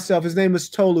introduced myself. His name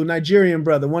is Tolu, Nigerian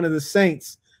brother, one of the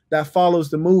Saints that follows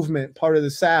the movement, part of the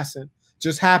assassin.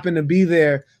 Just happened to be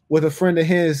there with a friend of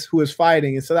his who is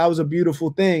fighting. And so that was a beautiful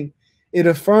thing. It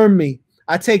affirmed me.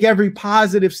 I take every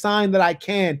positive sign that I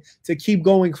can to keep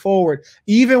going forward,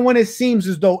 even when it seems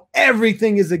as though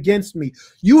everything is against me.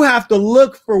 You have to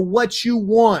look for what you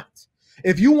want.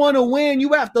 If you want to win,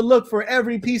 you have to look for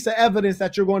every piece of evidence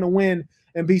that you're going to win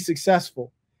and be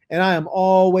successful. And I am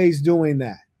always doing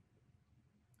that.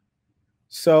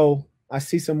 So I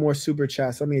see some more super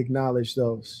chats. Let me acknowledge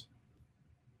those.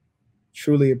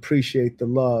 Truly appreciate the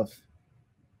love.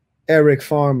 Eric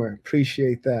Farmer,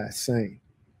 appreciate that. Same.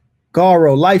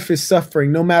 Garo, life is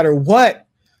suffering no matter what.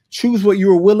 Choose what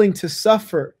you are willing to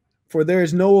suffer, for there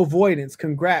is no avoidance.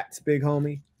 Congrats, big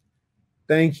homie.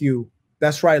 Thank you.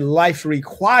 That's right. Life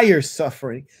requires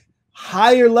suffering.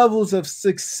 Higher levels of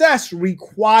success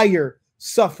require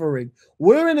suffering.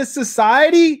 We're in a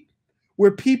society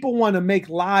where people want to make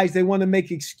lies. They want to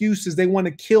make excuses. They want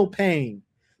to kill pain.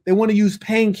 They want to use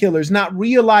painkillers, not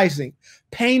realizing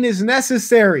pain is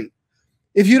necessary.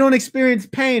 If you don't experience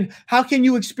pain, how can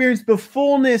you experience the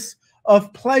fullness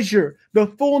of pleasure, the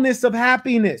fullness of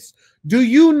happiness? Do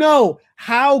you know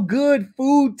how good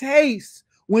food tastes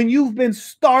when you've been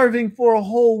starving for a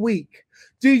whole week?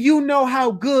 Do you know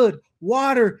how good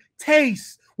water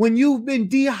tastes when you've been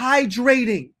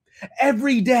dehydrating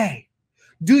every day?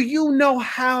 Do you know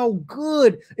how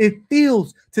good it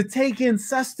feels to take in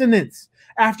sustenance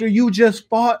after you just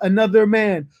fought another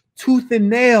man tooth and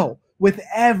nail with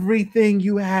everything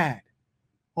you had?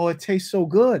 Oh, it tastes so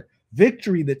good.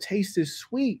 Victory, the taste is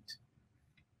sweet.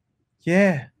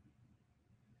 Yeah.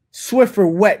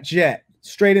 Swiffer, wet jet.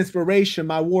 Straight inspiration.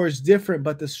 My war is different,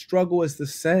 but the struggle is the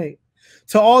same.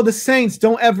 To all the Saints,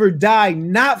 don't ever die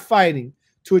not fighting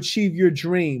to achieve your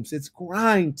dreams. It's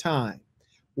grind time.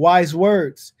 Wise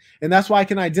words. And that's why I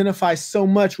can identify so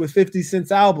much with 50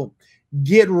 Cent's album.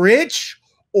 Get rich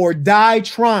or die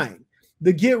trying.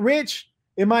 The get rich,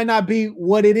 it might not be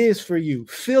what it is for you.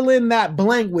 Fill in that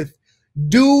blank with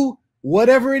do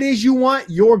whatever it is you want,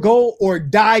 your goal, or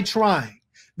die trying.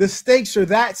 The stakes are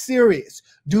that serious.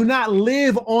 Do not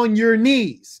live on your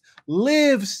knees.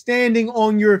 Live standing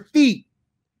on your feet.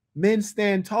 Men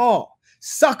stand tall.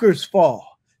 Suckers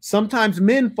fall. Sometimes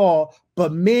men fall,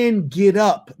 but men get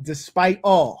up despite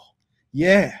all.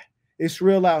 Yeah, it's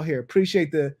real out here.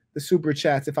 Appreciate the super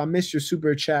chats. If I missed your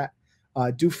super chat,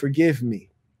 do forgive me.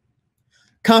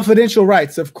 Confidential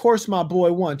rights. Of course, my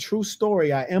boy won. True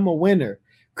story. I am a winner.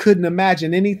 Couldn't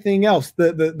imagine anything else.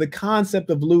 The concept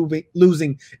of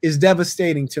losing is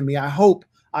devastating to me. I hope,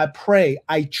 I pray,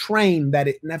 I train that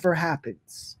it never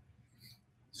happens.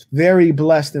 It's very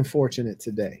blessed and fortunate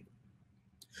today.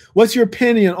 What's your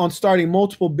opinion on starting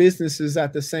multiple businesses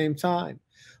at the same time?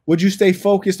 Would you stay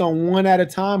focused on one at a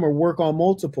time or work on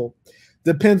multiple?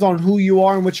 Depends on who you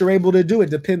are and what you're able to do. It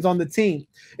depends on the team.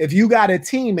 If you got a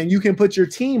team and you can put your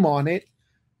team on it,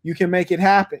 you can make it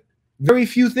happen. Very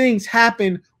few things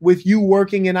happen with you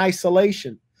working in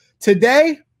isolation.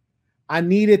 Today, I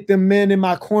needed the men in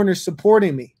my corner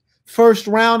supporting me. First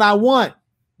round, I won.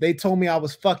 They told me I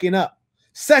was fucking up.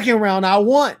 Second round, I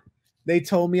won. They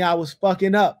told me I was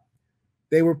fucking up.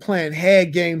 They were playing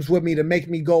head games with me to make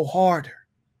me go harder.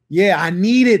 Yeah, I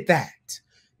needed that.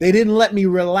 They didn't let me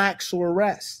relax or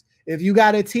rest. If you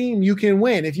got a team, you can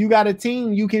win. If you got a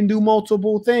team, you can do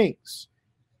multiple things.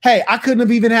 Hey, I couldn't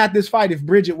have even had this fight if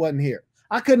Bridget wasn't here.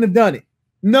 I couldn't have done it.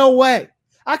 No way.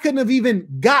 I couldn't have even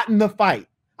gotten the fight.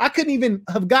 I couldn't even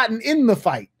have gotten in the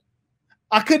fight.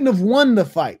 I couldn't have won the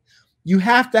fight. You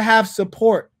have to have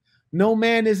support. No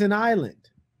man is an island.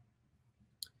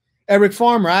 Eric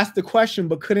Farmer asked the question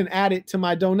but couldn't add it to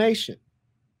my donation.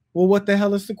 Well, what the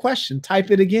hell is the question?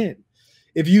 Type it again.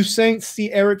 If you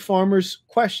see Eric Farmer's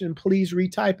question, please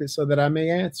retype it so that I may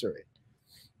answer it.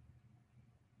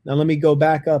 Now let me go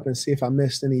back up and see if I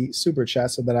missed any super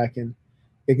chats so that I can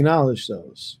acknowledge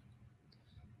those.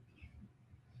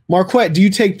 Marquette, do you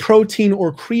take protein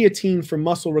or creatine for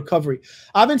muscle recovery?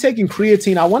 I've been taking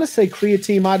creatine. I want to say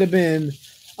creatine might have been,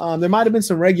 there might have been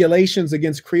some regulations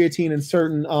against creatine in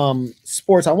certain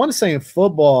sports. I want to say in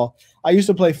football. I used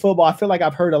to play football. I feel like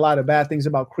I've heard a lot of bad things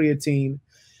about creatine.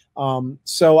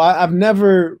 So I've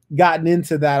never gotten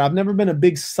into that. I've never been a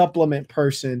big supplement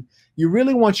person. You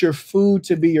really want your food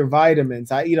to be your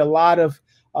vitamins. I eat a lot of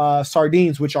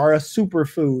sardines, which are a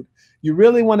superfood. You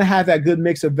really want to have that good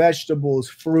mix of vegetables,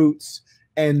 fruits,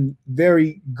 and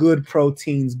very good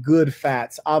proteins, good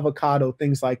fats, avocado,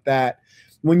 things like that.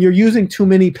 When you're using too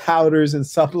many powders and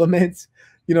supplements,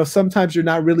 you know, sometimes you're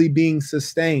not really being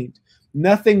sustained.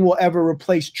 Nothing will ever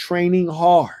replace training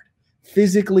hard,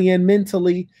 physically and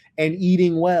mentally, and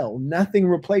eating well. Nothing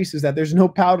replaces that. There's no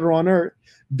powder on earth.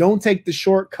 Don't take the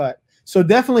shortcut. So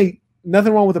definitely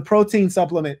nothing wrong with a protein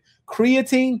supplement.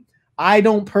 Creatine, I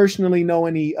don't personally know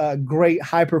any great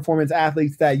high-performance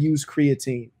athletes that use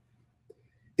creatine.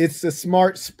 It's a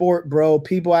smart sport, bro.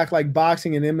 People act like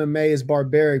boxing and MMA is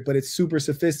barbaric, but it's super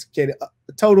sophisticated.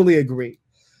 Totally agree.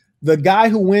 The guy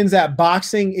who wins at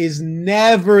boxing is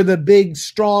never the big,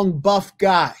 strong, buff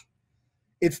guy.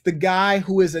 It's the guy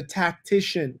who is a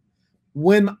tactician.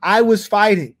 When I was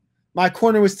fighting, my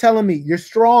corner was telling me, you're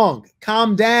strong,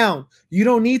 calm down. You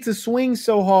don't need to swing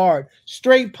so hard.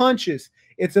 Straight punches.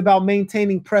 It's about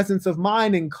maintaining presence of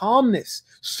mind and calmness,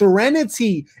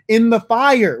 serenity in the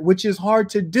fire, which is hard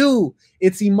to do.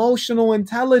 It's emotional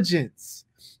intelligence.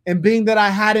 And being that I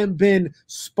hadn't been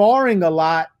sparring a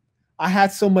lot, I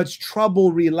had so much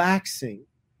trouble relaxing.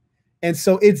 And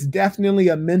so it's definitely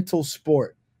a mental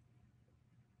sport.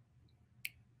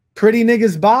 Pretty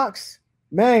niggas box.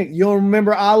 Man, you don't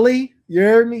remember Ali? You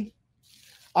heard me?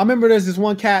 I remember there's this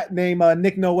one cat named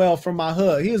Nick Noel from my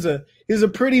hood. He was a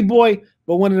pretty boy,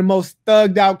 but one of the most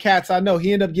thugged out cats I know.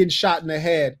 He ended up getting shot in the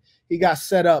head. He got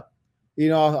set up, you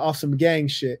know, off some gang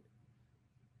shit.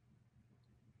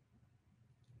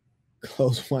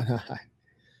 Close one eye.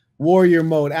 Warrior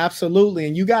mode, absolutely.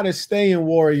 And you got to stay in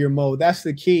warrior mode. That's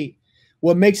the key.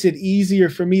 What makes it easier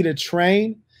for me to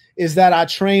train is that I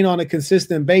train on a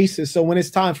consistent basis. So when it's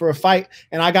time for a fight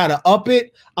and I got to up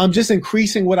it, I'm just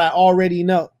increasing what I already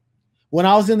know. When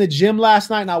I was in the gym last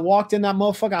night and I walked in that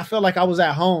motherfucker, I felt like I was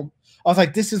at home. I was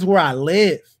like, this is where I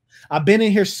live. I've been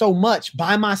in here so much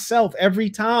by myself every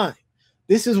time.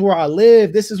 This is where I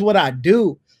live. This is what I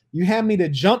do. You hand me the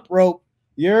jump rope.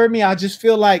 You heard me? I just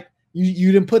feel like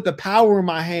you didn't put the power in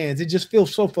my hands. It just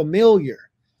feels so familiar.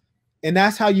 And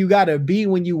that's how you got to be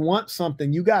when you want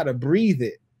something. You got to breathe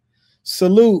it.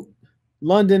 Salute.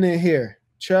 London in here.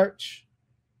 Church.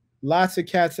 Lots of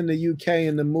cats in the UK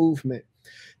in the movement.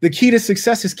 The key to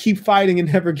success is keep fighting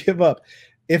and never give up.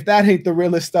 If that ain't the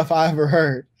realest stuff I ever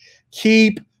heard.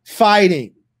 Keep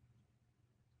fighting.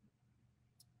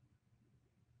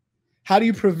 How do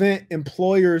you prevent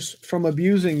employers from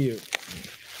abusing you?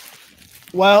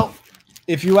 Well,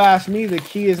 if you ask me, the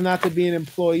key is not to be an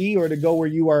employee or to go where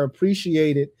you are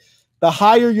appreciated. The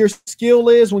higher your skill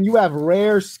is, when you have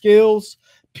rare skills,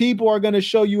 people are going to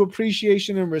show you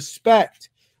appreciation and respect.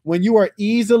 When you are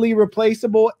easily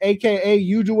replaceable, aka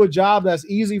you do a job that's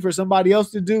easy for somebody else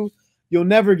to do, you'll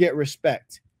never get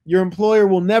respect. Your employer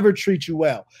will never treat you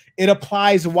well. It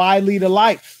applies widely to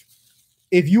life.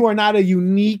 If you are not a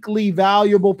uniquely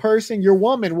valuable person, your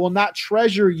woman will not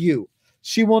treasure you.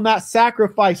 She will not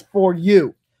sacrifice for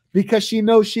you because she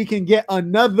knows she can get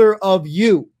another of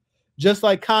you. Just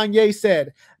like Kanye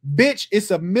said, bitch,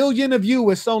 it's a million of you.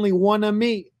 It's only one of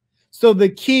me. So the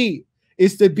key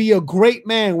is to be a great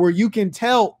man where you can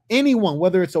tell anyone,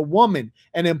 whether it's a woman,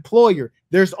 an employer,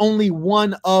 there's only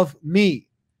one of me.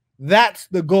 That's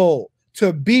the goal,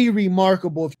 to be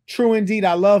remarkable. True indeed.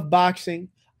 I love boxing.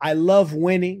 I love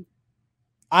winning.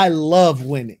 I love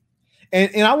winning.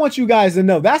 And I want you guys to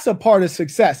know that's a part of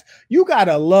success. You got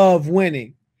to love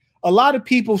winning. A lot of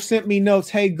people sent me notes.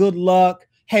 Hey, good luck.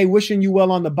 Hey, wishing you well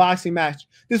on the boxing match.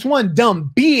 This one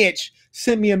dumb bitch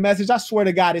sent me a message. I swear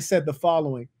to God, it said the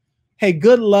following. Hey,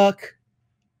 good luck.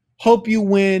 Hope you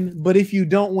win. But if you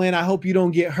don't win, I hope you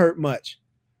don't get hurt much.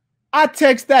 I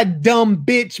text that dumb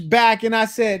bitch back and I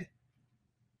said,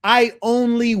 I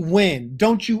only win.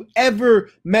 Don't you ever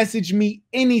message me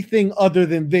anything other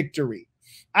than victory.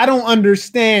 I don't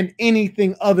understand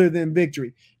anything other than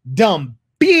victory. Dumb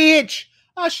bitch.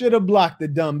 I should have blocked the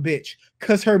dumb bitch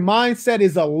because her mindset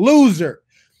is a loser.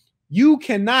 You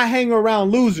cannot hang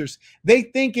around losers. They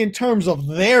think in terms of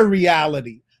their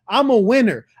reality. I'm a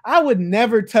winner. I would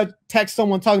never text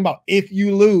someone talking about if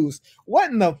you lose.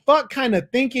 What in the fuck kind of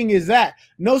thinking is that?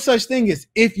 No such thing as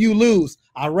if you lose.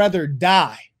 I'd rather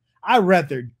die. I'd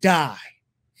rather die.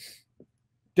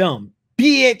 Dumb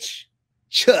bitch.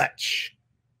 Chutch.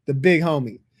 The big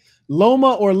homie.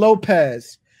 Loma or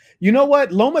Lopez? You know what?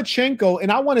 Lomachenko,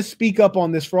 and I want to speak up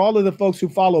on this for all of the folks who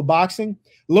follow boxing.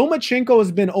 Lomachenko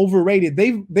has been overrated.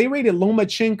 They rated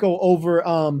Lomachenko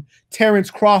over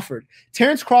Terrence Crawford.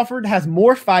 Terrence Crawford has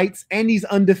more fights and he's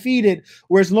undefeated,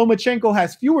 whereas Lomachenko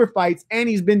has fewer fights and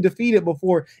he's been defeated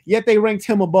before, yet they ranked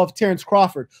him above Terrence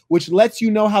Crawford, which lets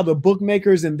you know how the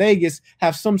bookmakers in Vegas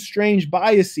have some strange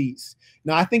biases.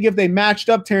 Now, I think if they matched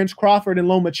up Terrence Crawford and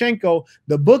Lomachenko,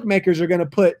 the bookmakers are going to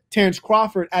put Terrence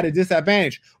Crawford at a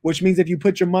disadvantage, which means if you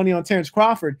put your money on Terrence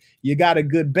Crawford, you got a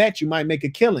good bet you might make a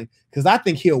killing because I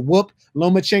think he'll whoop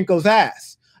Lomachenko's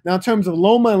ass. Now, in terms of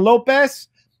Loma and Lopez,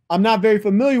 I'm not very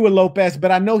familiar with Lopez,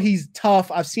 but I know he's tough.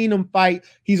 I've seen him fight.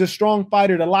 He's a strong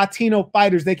fighter. The Latino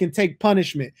fighters, they can take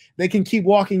punishment. They can keep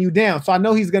walking you down. So I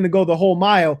know he's going to go the whole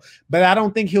mile, but I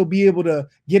don't think he'll be able to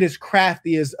get as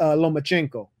crafty as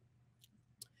Lomachenko.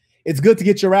 It's good to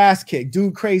get your ass kicked.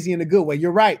 Dude crazy in a good way.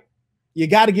 You're right. You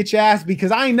got to get your ass beat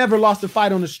because I ain't never lost a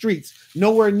fight on the streets.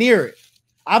 Nowhere near it.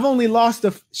 I've only lost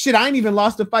a shit. I ain't even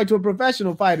lost a fight to a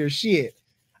professional fighter. Shit.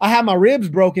 I had my ribs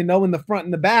broken though in the front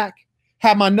and the back.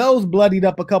 Had my nose bloodied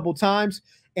up a couple times.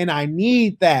 And I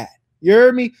need that. You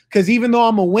heard me? Because even though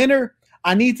I'm a winner,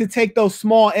 I need to take those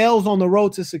small L's on the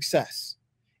road to success.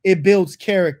 It builds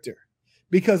character.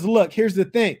 Because look, here's the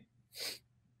thing.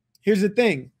 Here's the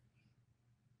thing.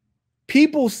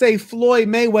 People say Floyd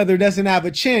Mayweather doesn't have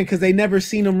a chin because they never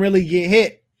seen him really get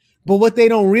hit. But what they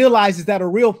don't realize is that a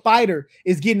real fighter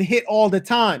is getting hit all the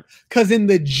time. Because in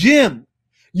the gym,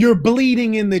 you're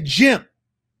bleeding in the gym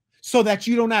so that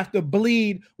you don't have to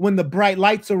bleed when the bright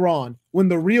lights are on, when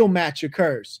the real match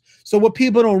occurs. So what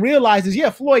people don't realize is, yeah,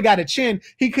 Floyd got a chin.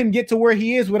 He couldn't get to where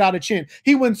he is without a chin.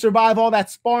 He wouldn't survive all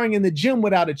that sparring in the gym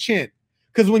without a chin.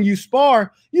 Because when you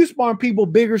spar people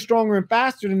bigger, stronger, and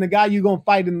faster than the guy you're going to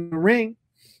fight in the ring.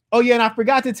 Oh, yeah, and I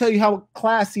forgot to tell you how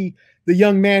classy the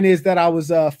young man is that I was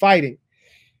fighting.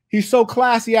 He's so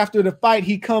classy after the fight,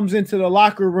 he comes into the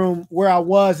locker room where I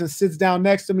was and sits down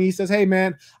next to me. He says, hey,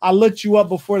 man, I looked you up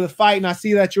before the fight, and I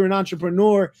see that you're an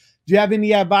entrepreneur. Do you have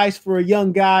any advice for a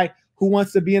young guy who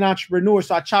wants to be an entrepreneur?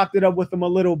 So I chopped it up with him a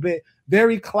little bit.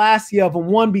 Very classy of him,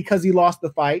 one, because he lost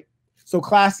the fight. So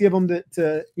classy of him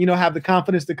to have the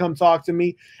confidence to come talk to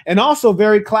me. And also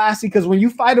very classy because when you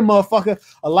fight a motherfucker,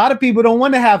 a lot of people don't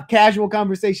want to have casual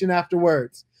conversation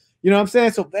afterwards. You know what I'm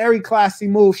saying? So very classy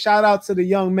move. Shout out to the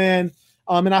young man.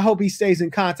 And I hope he stays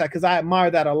in contact because I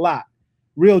admire that a lot.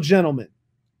 Real gentleman.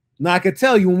 Now I could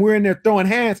tell you when we're in there throwing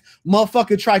hands,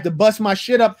 motherfucker tried to bust my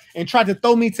shit up and tried to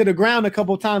throw me to the ground a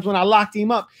couple of times when I locked him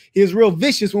up. He was real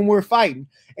vicious when we're fighting.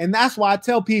 And that's why I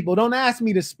tell people, don't ask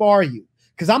me to spar you.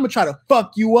 Because I'm going to try to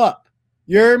fuck you up.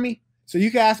 You heard me? So you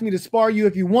can ask me to spar you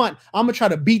if you want. I'm going to try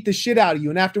to beat the shit out of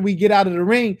you. And after we get out of the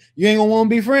ring, you ain't going to want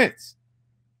to be friends.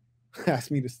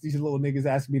 These little niggas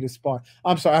ask me to spar.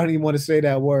 I'm sorry. I don't even want to say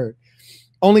that word.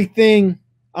 Only thing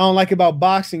I don't like about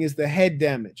boxing is the head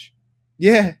damage.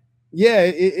 Yeah. Yeah.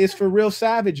 It's for real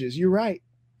savages. You're right.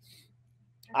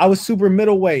 I was super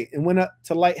middleweight and went up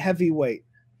to light heavyweight.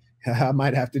 I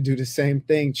might have to do the same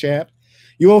thing, champ.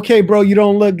 You okay, bro? You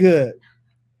don't look good.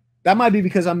 That might be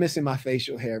because I'm missing my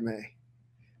facial hair, man.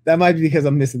 That might be because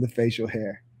I'm missing the facial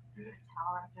hair.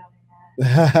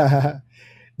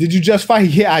 Did you just fight?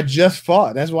 Yeah, I just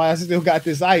fought. That's why I still got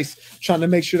this ice, trying to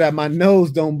make sure that my nose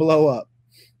don't blow up.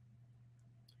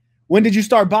 When did you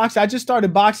start boxing? I just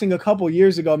started boxing a couple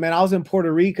years ago, man. I was in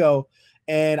Puerto Rico,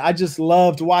 and I just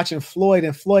loved watching Floyd,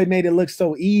 and Floyd made it look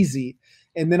so easy.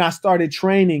 And then I started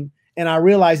training, and I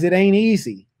realized it ain't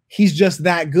easy. He's just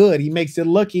that good. He makes it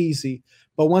look easy.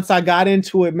 But once I got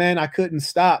into it, man, I couldn't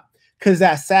stop because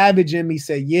that savage in me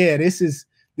said, yeah, this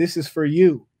is for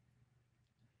you.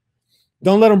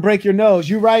 Don't let them break your nose.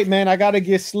 You're right, man. I got to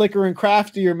get slicker and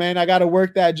craftier, man. I got to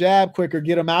work that jab quicker,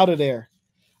 get them out of there.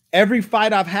 Every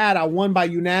fight I've had, I won by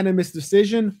unanimous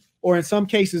decision, or in some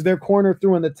cases, their corner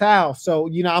threw in the towel. So,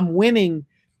 I'm winning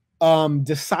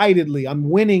decidedly. I'm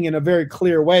winning in a very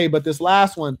clear way. But this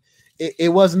last one,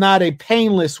 it was not a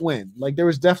painless win. Like there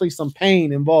was definitely some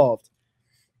pain involved.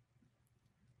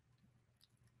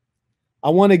 I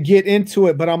want to get into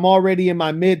it, but I'm already in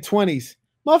my mid-20s.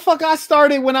 Motherfucker, I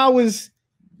started when I was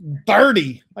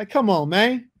 30. Like, come on,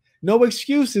 man. No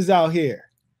excuses out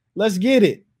here. Let's get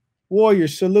it.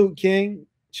 Warriors, salute, King.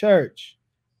 Church.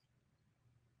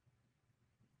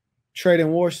 Trading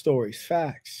war stories.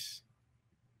 Facts.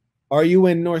 Are you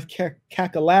in North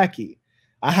Kakalaki?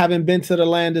 I haven't been to the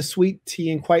land of sweet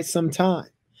tea in quite some time.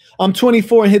 I'm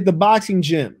 24 and hit the boxing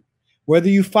gym. Whether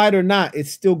you fight or not,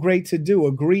 it's still great to do.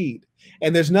 Agreed.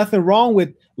 And there's nothing wrong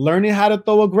with learning how to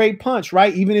throw a great punch,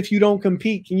 right? Even if you don't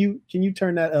compete. Can you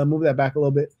turn that, move that back a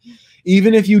little bit?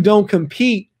 Even if you don't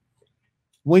compete,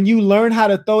 when you learn how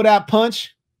to throw that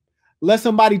punch, let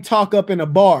somebody talk up in a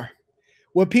bar.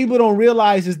 What people don't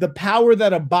realize is the power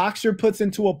that a boxer puts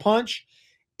into a punch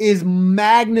is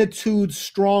magnitude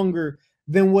stronger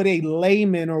than what a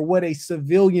layman or what a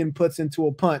civilian puts into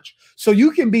a punch. So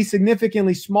you can be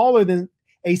significantly smaller than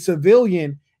a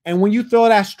civilian, and when you throw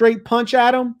that straight punch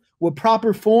at them with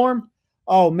proper form,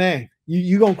 oh man,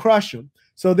 you're going to crush them.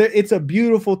 So it's a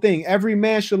beautiful thing. Every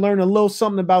man should learn a little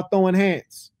something about throwing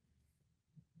hands.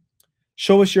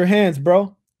 Show us your hands,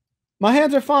 bro. My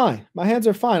hands are fine. My hands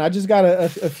are fine. I just got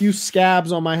a few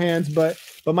scabs on my hands, but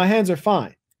my hands are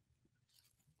fine.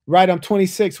 Right, I'm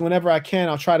 26. Whenever I can,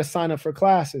 I'll try to sign up for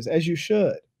classes, as you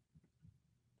should.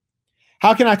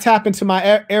 How can I tap into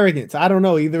my arrogance? I don't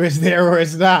know. Either it's there or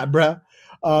it's not, bro.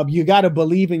 You got to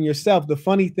believe in yourself. The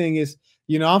funny thing is,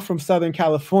 you know, I'm from Southern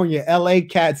California. LA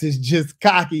cats is just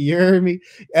cocky. You heard me?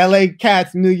 LA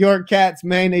cats, New York cats,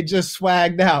 man, they just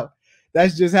swagged out.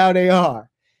 That's just how they are.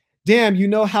 Damn, you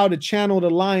know how to channel the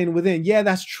lion within. Yeah,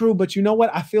 that's true. But you know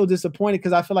what? I feel disappointed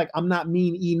because I feel like I'm not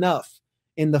mean enough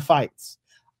in the fights.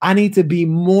 I need to be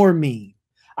more mean.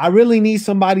 I really need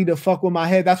somebody to fuck with my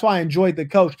head. That's why I enjoyed the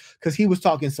coach, because he was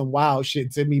talking some wild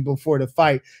shit to me before the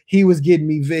fight. He was getting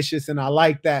me vicious, and I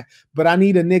like that. But I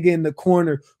need a nigga in the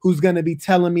corner who's going to be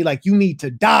telling me, like, you need to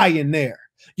die in there.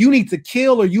 You need to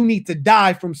kill, or you need to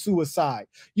die from suicide.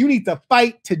 You need to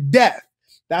fight to death.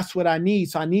 That's what I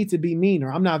need. So I need to be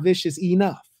meaner. I'm not vicious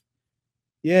enough.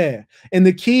 Yeah. And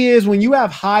the key is, when you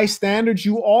have high standards,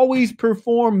 you always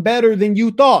perform better than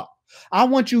you thought. I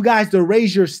want you guys to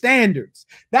raise your standards.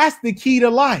 That's the key to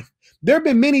life. There have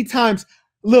been many times,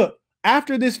 look,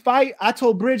 after this fight, I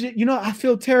told Bridget, you know, I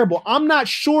feel terrible. I'm not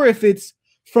sure if it's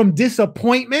from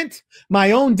disappointment,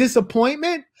 my own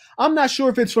disappointment. I'm not sure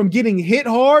if it's from getting hit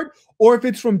hard, or if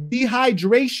it's from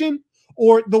dehydration,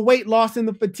 or the weight loss and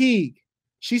the fatigue.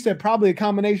 She said probably a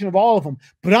combination of all of them,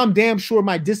 but I'm damn sure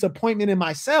my disappointment in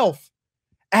myself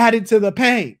added to the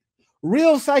pain.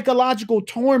 Real psychological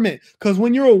torment, because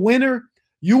when you're a winner,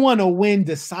 you want to win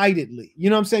decidedly. You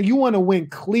know what I'm saying? You want to win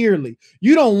clearly.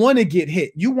 You don't want to get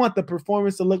hit. You want the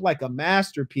performance to look like a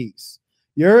masterpiece.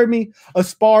 You heard me? A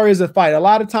spar is a fight. A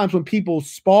lot of times when people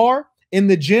spar in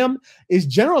the gym, is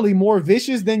generally more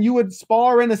vicious than you would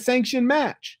spar in a sanctioned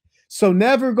match. So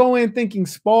never go in thinking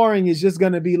sparring is just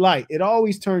going to be light. It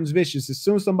always turns vicious as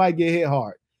soon as somebody get hit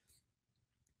hard.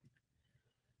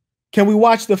 Can we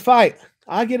watch the fight?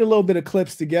 I'll get a little bit of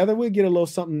clips together. We'll get a little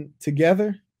something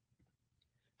together.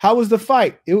 How was the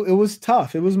fight? It was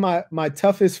tough. It was my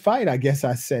toughest fight, I guess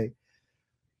I say.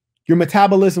 Your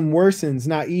metabolism worsens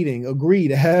not eating.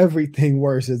 Agreed. Everything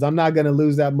worsens. I'm not going to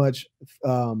lose that much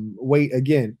weight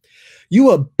again.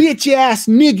 You a bitch ass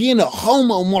nigga in a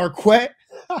homo, Marquette.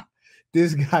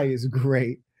 This guy is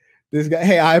great. This guy.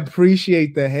 Hey, I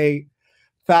appreciate the hate.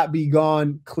 Thought be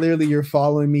gone. Clearly you're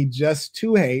following me just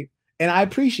to hate. And I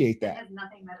appreciate that. It has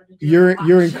nothing better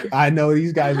to do. I know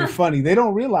these guys are funny. They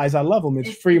don't realize I love them.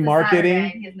 It's free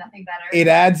marketing. Has nothing better. It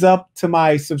adds up to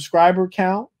my subscriber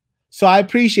count. So I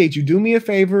appreciate you. Do me a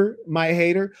favor, my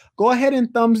hater. Go ahead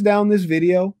and thumbs down this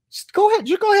video. Just go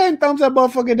ahead and thumbs that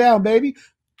motherfucker down, baby.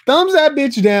 Thumbs that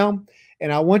bitch down.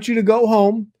 And I want you to go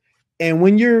home. And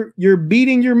when you're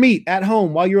beating your meat at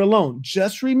home while you're alone,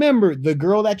 just remember the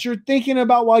girl that you're thinking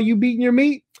about while you beating your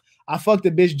meat. I fucked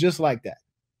a bitch just like that.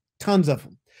 Tons of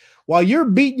them. While you're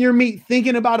beating your meat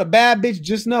thinking about a bad bitch,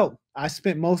 just know I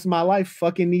spent most of my life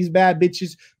fucking these bad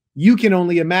bitches. You can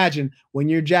only imagine when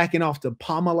you're jacking off to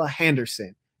Pamela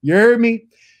Henderson. You heard me?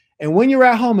 And when you're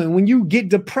at home and when you get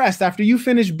depressed after you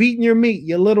finish beating your meat,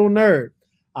 you little nerd,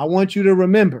 I want you to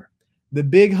remember the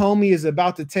big homie is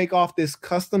about to take off this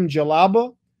custom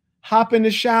jalaba. Hop in the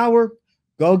shower,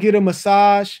 go get a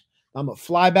massage. I'm going to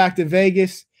fly back to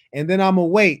Vegas, and then I'm going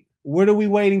to wait. What are we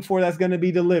waiting for that's going to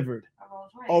be delivered?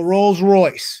 A Rolls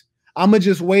Royce. I'm going to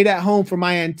just wait at home for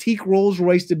my antique Rolls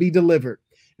Royce to be delivered.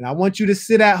 And I want you to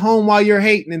sit at home while you're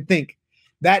hating and think,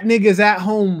 that nigga's at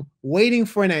home waiting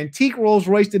for an antique Rolls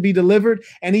Royce to be delivered,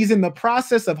 and he's in the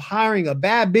process of hiring a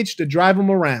bad bitch to drive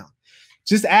him around.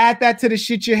 Just add that to the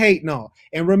shit you're hating on.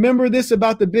 And remember this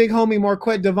about the big homie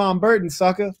Marquette Devon Burton,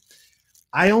 sucker.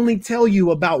 I only tell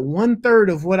you about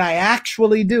 1/3 of what I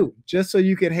actually do, just so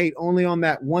you can hate only on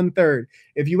that 1/3.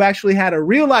 If you actually had a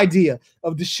real idea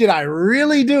of the shit I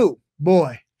really do,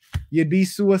 boy, you'd be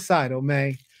suicidal,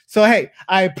 man. So, hey,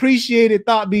 I appreciate it.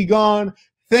 Thought be gone.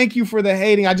 Thank you for the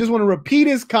hating. I just want to repeat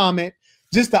his comment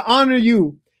just to honor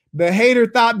you. The hater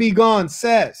Thought be gone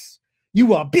says,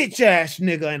 you a bitch ass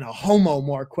nigga and a homo,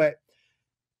 Marquette.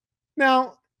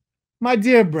 Now, my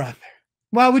dear brother,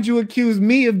 why would you accuse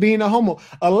me of being a homo?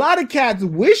 A lot of cats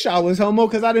wish I was homo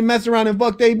because I didn't mess around and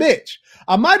fuck they bitch.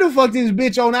 I might have fucked this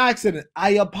bitch on accident.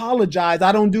 I apologize.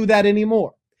 I don't do that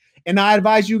anymore. And I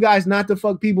advise you guys not to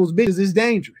fuck people's bitches. It's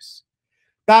dangerous.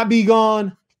 Thought be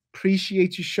gone.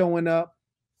 Appreciate you showing up.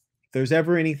 If there's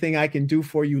ever anything I can do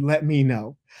for you, let me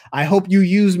know. I hope you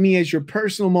use me as your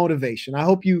personal motivation. I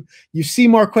hope you see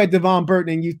Marquette Devon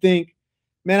Burton and you think,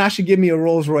 man, I should give me a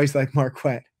Rolls Royce like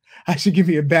Marquette. I should give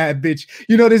me a bad bitch.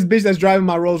 You know, this bitch that's driving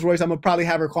my Rolls Royce, I'm going to probably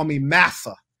have her call me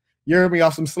Massa. You heard me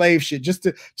off some slave shit,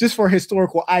 just for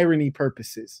historical irony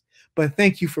purposes. But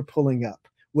thank you for pulling up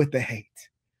with the hate.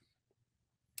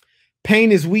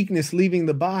 Pain is weakness leaving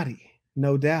the body,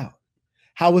 no doubt.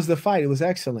 How was the fight? It was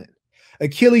excellent.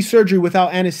 Achilles surgery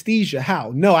without anesthesia.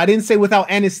 How? No, I didn't say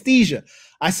without anesthesia.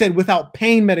 I said without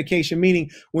pain medication, meaning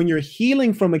when you're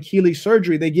healing from Achilles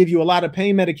surgery, they give you a lot of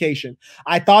pain medication.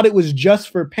 I thought it was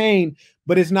just for pain,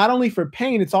 but it's not only for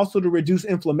pain, it's also to reduce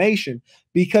inflammation.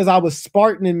 Because I was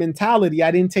Spartan in mentality,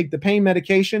 I didn't take the pain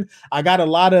medication. I got a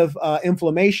lot of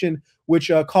inflammation,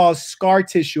 which caused scar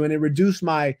tissue, and it reduced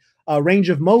my range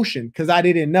of motion because I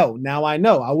didn't know. Now I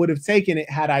know. I would have taken it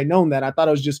had I known that. I thought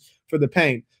it was just for the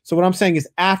pain. So what I'm saying is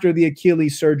after the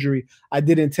Achilles surgery, I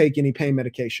didn't take any pain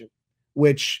medication,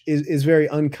 which is very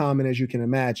uncommon, as you can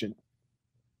imagine.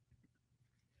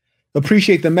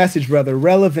 Appreciate the message, brother.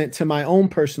 Relevant to my own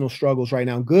personal struggles right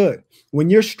now. Good. When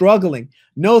you're struggling,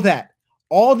 know that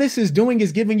all this is doing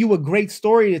is giving you a great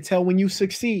story to tell when you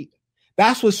succeed.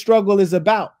 That's what struggle is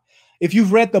about. If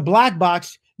you've read The Black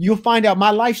Box, you'll find out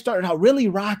my life started out really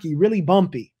rocky, really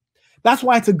bumpy. That's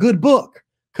why it's a good book,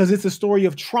 because it's a story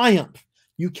of triumph.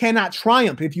 You cannot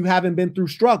triumph if you haven't been through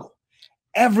struggle.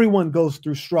 Everyone goes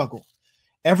through struggle.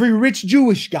 Every rich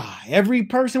Jewish guy, every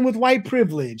person with white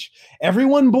privilege,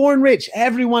 everyone born rich,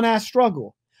 everyone has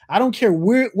struggle. I don't care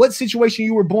what situation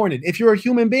you were born in. If you're a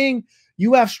human being,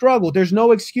 you have struggle. There's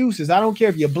no excuses. I don't care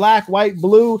if you're black, white,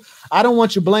 blue. I don't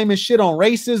want you blaming shit on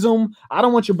racism. I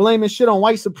don't want you blaming shit on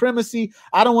white supremacy.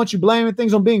 I don't want you blaming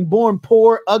things on being born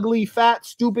poor, ugly, fat,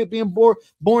 stupid, being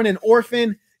born an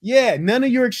orphan. Yeah, none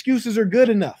of your excuses are good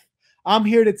enough. I'm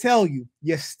here to tell you,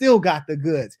 you still got the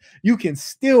goods. You can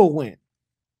still win.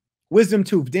 Wisdom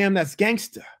tooth, damn, that's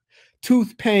gangster.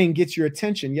 Tooth pain gets your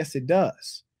attention. Yes, it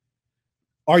does.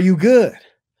 Are you good?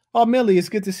 Oh, Millie, it's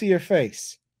good to see your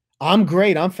face. I'm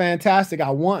great. I'm fantastic. I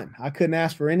won. I couldn't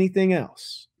ask for anything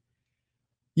else.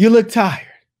 You look tired.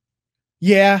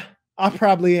 Yeah, I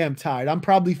probably am tired. I'm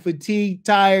probably fatigued,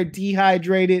 tired,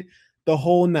 dehydrated, the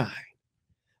whole nine.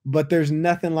 But there's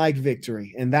nothing like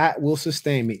victory, and that will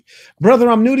sustain me. Brother,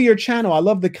 I'm new to your channel. I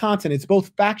love the content. It's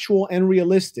both factual and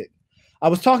realistic. I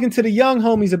was talking to the young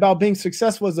homies about being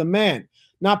successful as a man,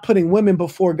 not putting women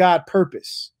before God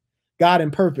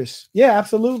and purpose. Yeah,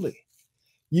 absolutely.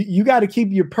 You got to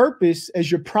keep your purpose as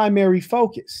your primary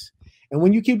focus. And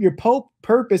when you keep your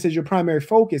purpose as your primary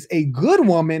focus, a good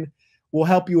woman will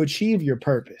help you achieve your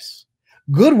purpose.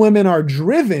 Good women are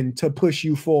driven to push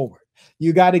you forward.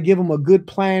 You got to give them a good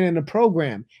plan and a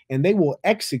program, and they will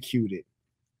execute it.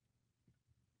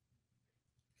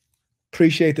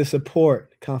 Appreciate the support.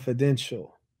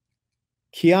 Confidential.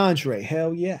 Keandre,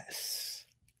 hell yes.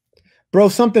 Bro,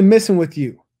 something missing with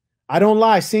you. I don't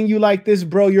lie. Seeing you like this,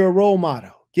 bro, you're a role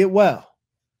model. Get well.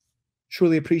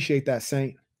 Truly appreciate that,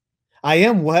 Saint. I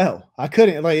am well. I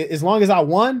couldn't, like, as long as I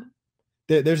won,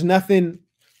 there's nothing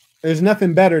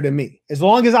better than me. As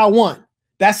long as I won,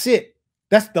 that's it.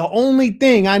 That's the only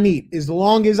thing I need. As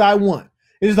long as I won.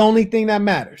 It is the only thing that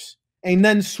matters. Ain't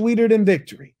nothing sweeter than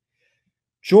victory.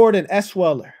 Jordan S.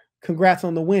 Weller, congrats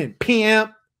on the win.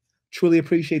 PM, truly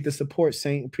appreciate the support,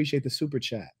 Saint. Appreciate the super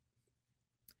chat.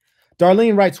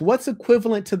 Darlene writes, what's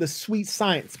equivalent to the sweet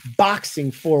science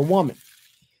boxing for a woman?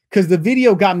 Because the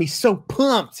video got me so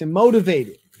pumped and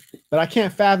motivated, but I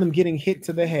can't fathom getting hit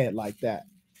to the head like that.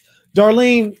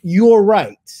 Darlene, you're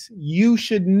right. You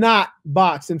should not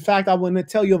box. In fact, I want to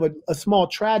tell you of a small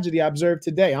tragedy I observed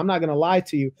today. I'm not going to lie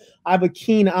to you. I have a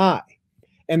keen eye.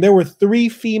 And there were 3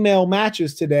 female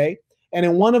matches today. And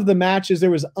in one of the matches,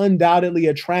 there was undoubtedly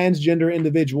a transgender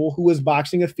individual who was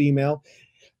boxing a female.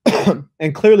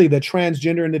 And clearly the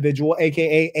transgender individual,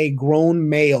 aka a grown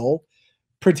male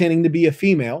pretending to be a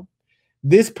female,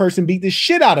 this person beat the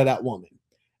shit out of that woman.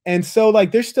 And so,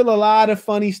 like, there's still a lot of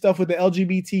funny stuff with the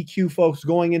LGBTQ folks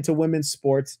going into women's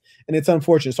sports, and it's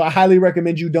unfortunate. So I highly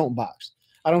recommend you don't box.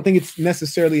 I don't think it's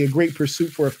necessarily a great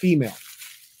pursuit for a female.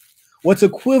 What's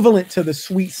equivalent to the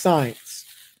sweet science?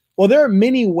 Well, there are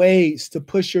many ways to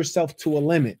push yourself to a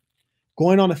limit.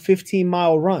 Going on a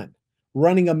 15-mile run,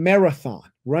 running a marathon,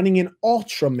 running an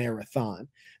ultra marathon.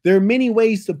 There are many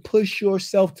ways to push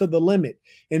yourself to the limit.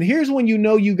 And here's when you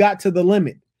know you got to the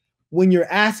limit. When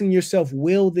you're asking yourself,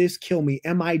 will this kill me?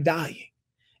 Am I dying?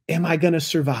 Am I going to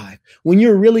survive? When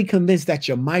you're really convinced that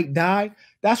you might die,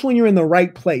 that's when you're in the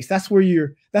right place. That's where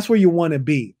you want to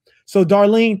be. So,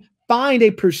 Darlene, find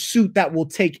a pursuit that will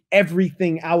take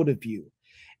everything out of you.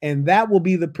 And that will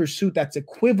be the pursuit that's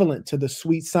equivalent to the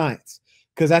sweet science.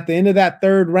 Because at the end of that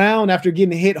third round, after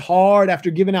getting hit hard,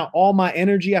 after giving out all my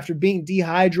energy, after being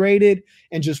dehydrated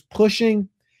and just pushing,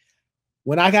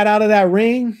 when I got out of that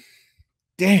ring,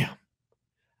 damn,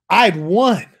 I'd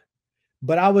won.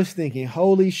 But I was thinking,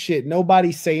 holy shit,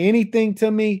 nobody say anything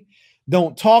to me.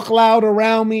 Don't talk loud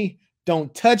around me.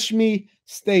 Don't touch me.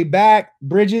 Stay back.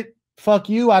 Bridget, fuck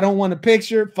you. I don't want a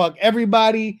picture. Fuck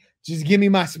everybody. Just give me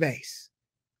my space.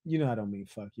 You know I don't mean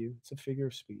fuck you. It's a figure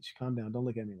of speech. Calm down. Don't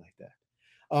look at me like that.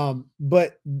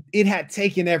 But it had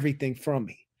taken everything from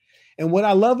me. And what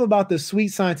I love about the sweet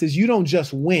science is you don't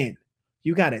just win.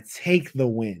 You got to take the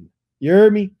win. You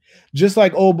heard me? Just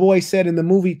like old boy said in the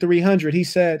movie 300, he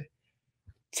said,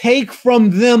 take from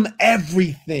them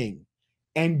everything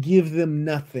and give them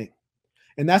nothing.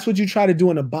 And that's what you try to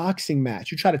do in a boxing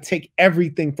match. You try to take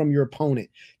everything from your opponent,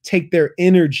 take their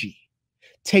energy,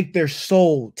 take their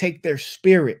soul, take their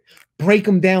spirit, break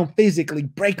them down physically,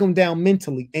 break them down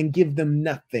mentally, and give them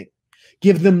nothing.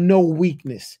 Give them no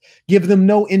weakness. Give them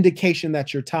no indication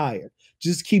that you're tired.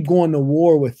 Just keep going to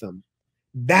war with them.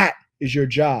 That is your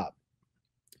job.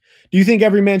 Do you think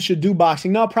every man should do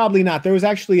boxing? No, probably not. There was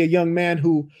actually a young man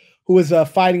who was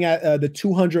fighting at the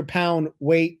 200-pound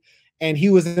weight, and he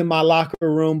was in my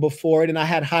locker room before it, and I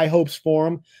had high hopes for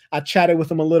him. I chatted with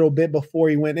him a little bit before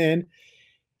he went in.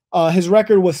 His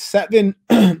record was 7.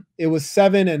 It was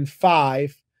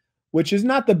 7-5, which is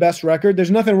not the best record.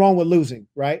 There's nothing wrong with losing,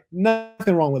 right?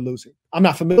 Nothing wrong with losing. I'm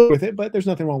not familiar with it, but there's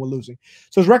nothing wrong with losing.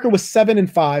 So his record was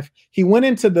 7-5. He went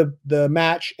into the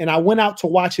match, and I went out to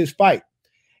watch his fight.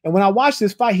 And when I watched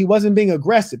this fight, he wasn't being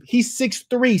aggressive. He's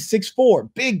 6'3", 6'4",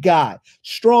 big guy,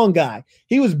 strong guy.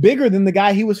 He was bigger than the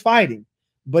guy he was fighting,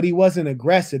 but he wasn't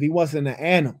aggressive. He wasn't an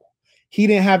animal. He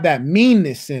didn't have that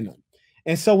meanness in him.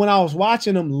 And so when I was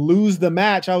watching him lose the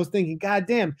match, I was thinking, God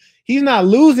damn, he's not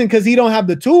losing because he don't have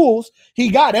the tools.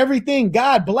 He got everything.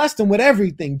 God blessed him with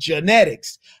everything,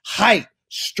 genetics, height,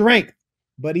 strength,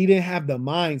 but he didn't have the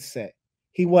mindset.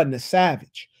 He wasn't a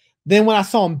savage. Then when I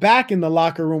saw him back in the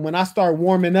locker room, when I started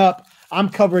warming up, I'm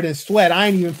covered in sweat. I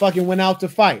ain't even fucking went out to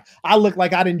fight. I look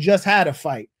like I didn't just had a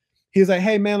fight. He's like,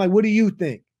 hey man, like, what do you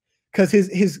think? Because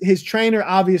his trainer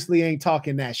obviously ain't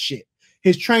talking that shit.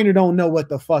 His trainer don't know what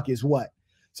the fuck is what.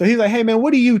 So he's like, hey man,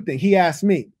 what do you think? He asked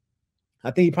me. I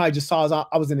think he probably just saw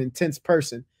I was an intense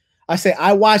person. I say,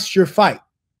 I watched your fight.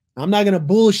 I'm not gonna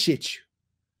bullshit you.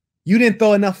 You didn't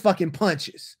throw enough fucking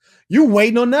punches. You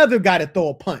waiting on another guy to throw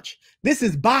a punch. This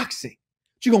is boxing.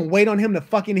 You gonna wait on him to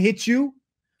fucking hit you?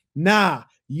 Nah,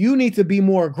 you need to be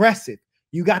more aggressive.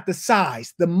 You got the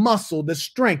size, the muscle, the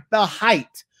strength, the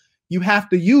height. You have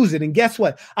to use it. And guess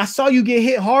what? I saw you get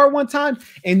hit hard one time,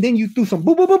 and then you threw some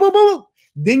boop, boop, boop, boop, boop.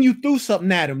 Then you threw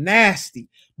something at him nasty.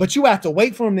 But you have to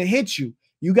wait for him to hit you.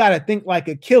 You got to think like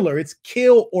a killer. It's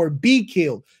kill or be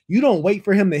killed. You don't wait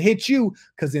for him to hit you,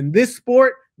 because in this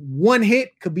sport, one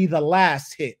hit could be the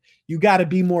last hit. You got to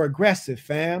be more aggressive,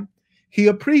 fam. He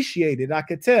appreciated it. I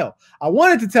could tell. I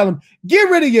wanted to tell him, get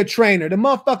rid of your trainer. The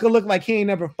motherfucker looked like he ain't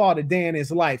never fought a day in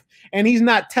his life. And he's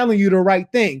not telling you the right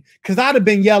thing. Because I'd have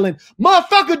been yelling,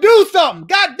 motherfucker, do something.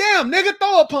 Goddamn, nigga,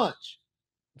 throw a punch.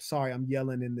 Sorry, I'm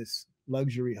yelling in this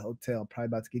luxury hotel. Probably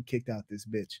about to get kicked out this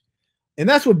bitch. And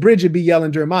that's what Bridget be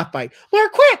yelling during my fight.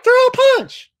 Mark, quick, throw a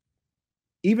punch.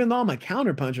 Even though I'm a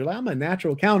counter puncher, like I'm a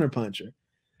natural counter puncher.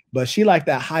 But she like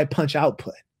that high punch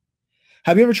output.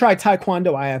 Have you ever tried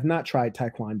Taekwondo? I have not tried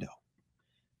Taekwondo.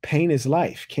 Pain is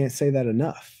life. Can't say that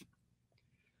enough.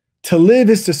 To live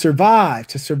is to survive.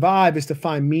 To survive is to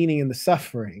find meaning in the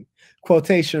suffering.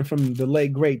 Quotation from the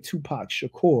late, great Tupac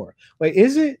Shakur. Wait,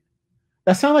 is it?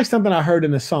 That sounds like something I heard in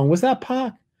the song. Was that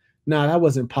Pac? No, that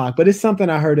wasn't Pac, but it's something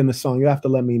I heard in the song. You have to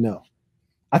let me know.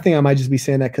 I think I might just be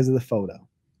saying that because of the photo.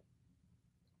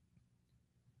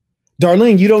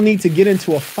 Darlene, you don't need to get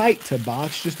into a fight to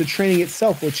box. Just the training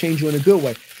itself will change you in a good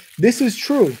way. This is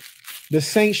true. The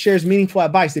Saint shares meaningful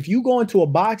advice. If you go into a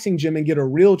boxing gym and get a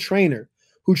real trainer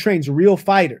who trains real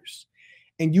fighters,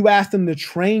 and you ask them to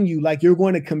train you like you're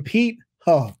going to compete,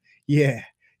 oh, yeah,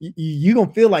 you're going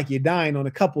to feel like you're dying on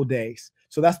a couple days.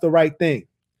 So that's the right thing.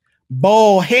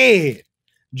 Bald head.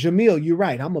 Jamil, you're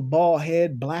right. I'm a bald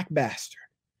head black bastard.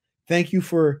 Thank you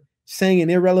for saying an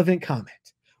irrelevant comment.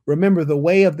 Remember, the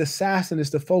way of the assassin is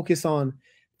to focus on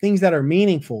things that are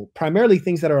meaningful, primarily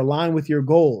things that are aligned with your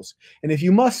goals. And if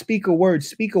you must speak a word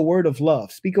of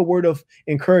love, speak a word of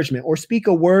encouragement, or speak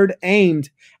a word aimed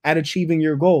at achieving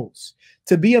your goals.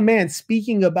 To be a man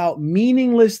speaking about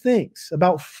meaningless things,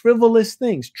 about frivolous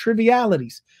things,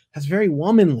 trivialities, that's very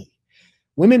womanly.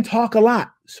 Women talk a lot,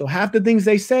 so half the things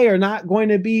they say are not going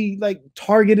to be like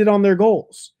targeted on their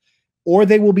goals, or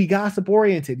they will be gossip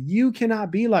oriented. You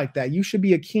cannot be like that. You should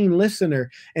be a keen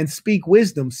listener and speak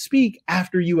wisdom. Speak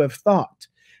after you have thought.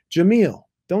 Jamil,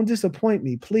 don't disappoint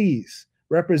me, please.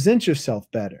 Represent yourself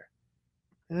better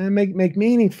and make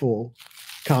meaningful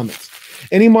comments.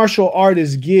 Any martial art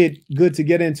is good to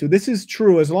get into. This is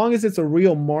true as long as it's a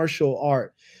real martial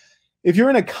art. If you're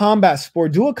in a combat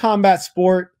sport, do a combat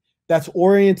sport that's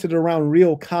oriented around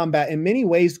real combat. In many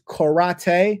ways,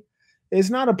 karate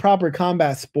is not a proper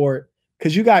combat sport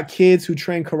because you got kids who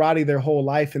train karate their whole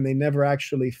life and they never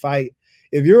actually fight.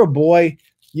 If you're a boy,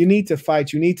 you need to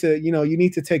fight. You need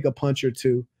to take a punch or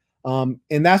two. And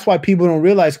that's why people don't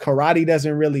realize karate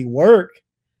doesn't really work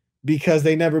because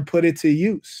they never put it to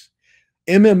use.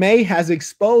 MMA has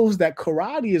exposed that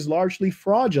karate is largely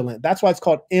fraudulent. That's why it's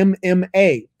called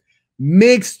MMA,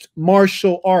 mixed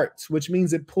martial arts, which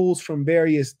means it pulls from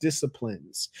various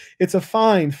disciplines. It's a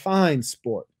fine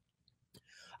sport.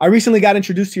 I recently got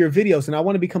introduced to your videos and I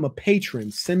want to become a patron.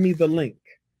 Send me the link.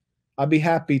 I'll be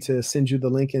happy to send you the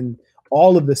link, and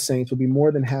all of the saints will be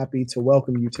more than happy to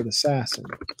welcome you to the Assassin.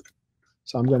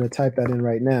 So I'm going to type that in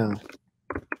right now.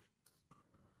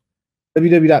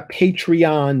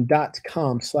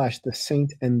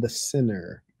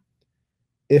 www.patreon.com/thesaintandthesinner.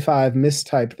 If I've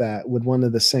mistyped that with one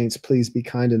of the saints, please be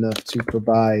kind enough to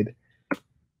provide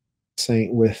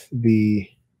saint with the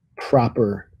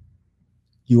proper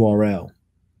URL.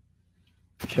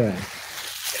 Okay,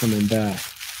 coming back.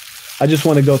 I just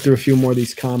want to go through a few more of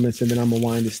these comments and then I'm going to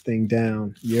wind this thing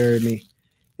down. You heard me?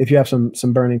 If you have some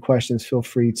burning questions, feel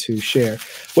free to share.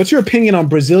 What's your opinion on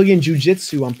Brazilian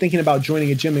Jiu-Jitsu? I'm thinking about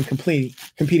joining a gym and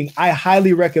competing. I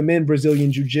highly recommend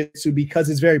Brazilian Jiu-Jitsu because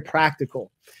it's very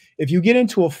practical. If you get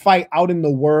into a fight out in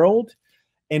the world,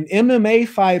 an MMA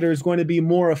fighter is going to be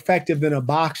more effective than a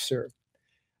boxer,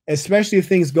 especially if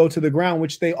things go to the ground,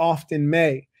 which they often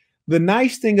may. The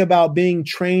nice thing about being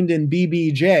trained in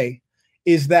BBJ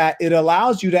is that it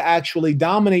allows you to actually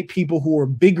dominate people who are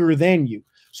bigger than you.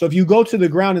 So if you go to the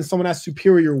ground and someone has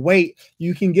superior weight,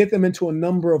 you can get them into a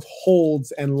number of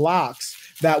holds and locks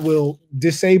that will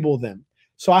disable them.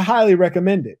 So I highly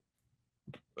recommend it.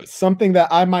 Something that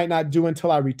I might not do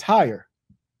until I retire.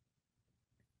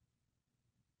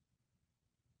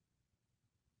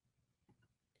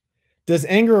 Does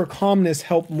anger or calmness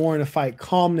help more in a fight?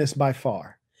 Calmness by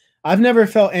far. I've never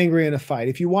felt angry in a fight.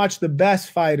 If you watch the best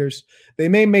fighters, they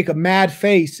may make a mad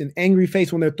face, an angry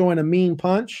face when they're throwing a mean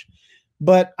punch,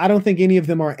 but I don't think any of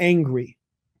them are angry.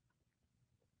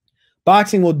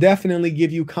 Boxing will definitely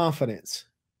give you confidence.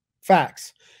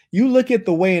 Facts. You look at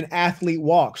the way an athlete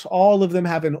walks. All of them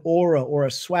have an aura or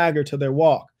a swagger to their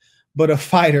walk. But a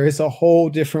fighter is a whole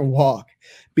different walk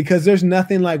because there's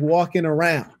nothing like walking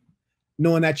around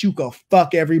knowing that you can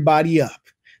fuck everybody up.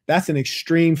 That's an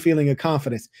extreme feeling of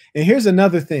confidence. And here's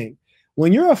another thing.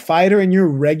 When you're a fighter and you're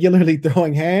regularly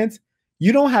throwing hands,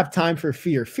 you don't have time for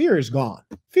fear. Fear is gone.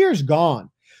 Fear is gone.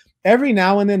 Every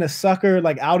now and then a sucker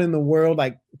like out in the world,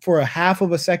 like for a half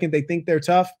of a second, they think they're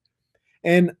tough.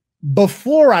 And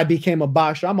before I became a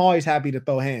boxer, I'm always happy to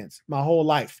throw hands my whole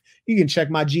life. You can check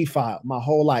my G file my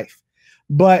whole life.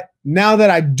 But now that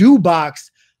I do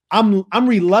box, I'm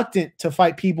reluctant to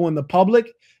fight people in the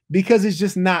public because it's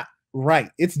just not right.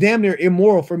 It's damn near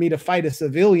immoral for me to fight a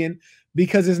civilian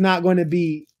because it's not going to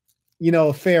be,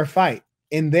 a fair fight.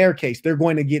 In their case, they're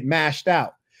going to get mashed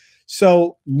out.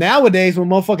 So nowadays, when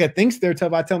motherfucker thinks they're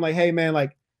tough, I tell them like, hey man,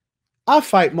 like I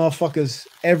fight motherfuckers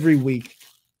every week.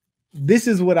 This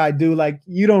is what I do. Like,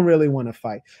 you don't really want to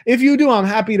fight. If you do, I'm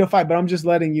happy to fight, but I'm just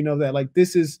letting you know that like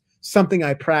this is something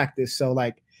I practice. So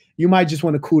like you might just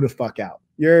want to cool the fuck out.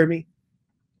 You heard me?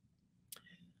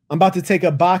 I'm about to take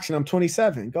up boxing. I'm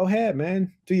 27. Go ahead,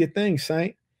 man. Do your thing,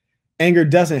 Saint. Anger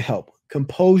doesn't help.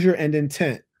 Composure and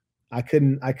intent. I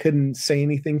couldn't say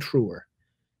anything truer.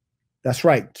 That's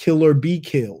right. Kill or be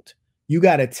killed. You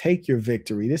got to take your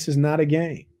victory. This is not a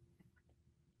game.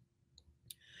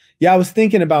 Yeah, I was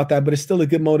thinking about that, but it's still a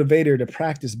good motivator to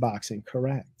practice boxing.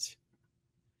 Correct.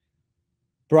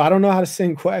 Bro, I don't know how to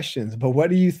send questions, but what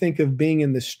do you think of being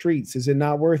in the streets? Is it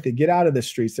not worth it? Get out of the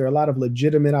streets. There are a lot of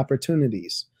legitimate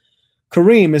opportunities.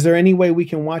 Kareem, is there any way we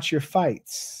can watch your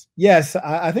fights? Yes,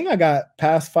 I think I got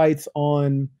past fights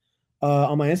on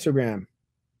my Instagram.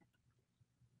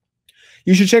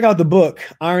 You should check out the book,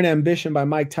 Iron Ambition by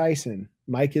Mike Tyson.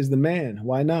 Mike is the man.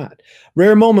 Why not?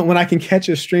 Rare moment when I can catch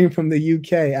a stream from the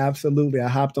UK. Absolutely. I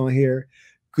hopped on here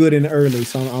good and early.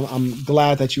 So I'm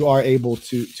glad that you are able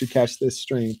to catch this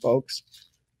stream, folks.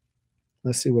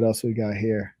 Let's see what else we got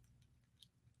here.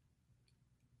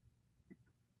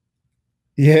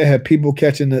 Yeah, people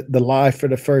catching the live for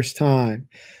the first time.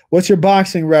 What's your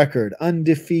boxing record?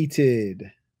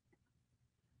 Undefeated.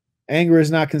 Anger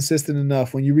is not consistent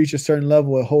enough. When you reach a certain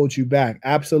level, it holds you back.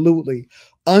 Absolutely.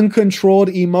 Uncontrolled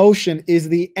emotion is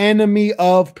the enemy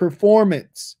of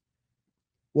performance.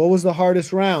 What was the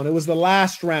hardest round? It was the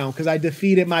last round because I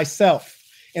defeated myself.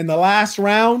 In the last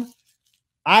round,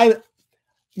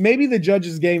 maybe the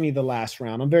judges gave me the last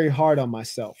round. I'm very hard on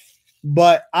myself.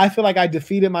 But I feel like I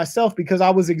defeated myself because I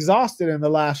was exhausted in the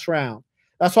last round.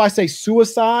 That's why I say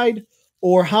suicide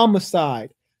or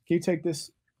homicide. Can you take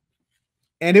this?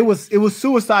 And it was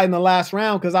suicide in the last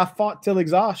round because I fought till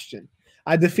exhaustion.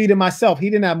 I defeated myself. He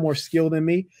didn't have more skill than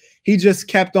me. He just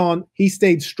kept on. He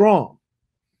stayed strong.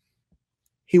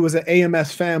 He was an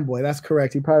AMS fanboy. That's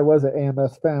correct. He probably was an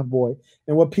AMS fanboy.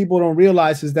 And what people don't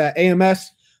realize is that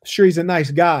AMS, sure, he's a nice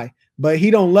guy, but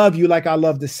he don't love you like I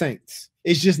love the Saints.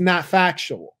 It's just not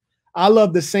factual. I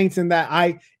love the Saints in that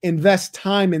I invest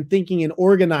time in thinking and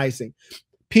organizing.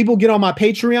 People get on my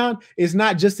Patreon. It's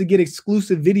not just to get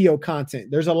exclusive video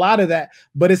content. There's a lot of that,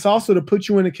 but it's also to put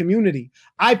you in a community.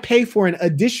 I pay for an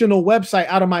additional website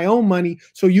out of my own money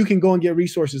so you can go and get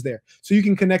resources there, so you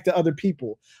can connect to other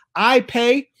people. I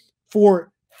pay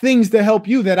for things to help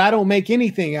you that I don't make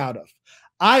anything out of.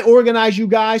 I organize you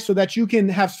guys so that you can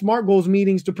have SMART goals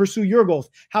meetings to pursue your goals.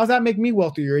 How does that make me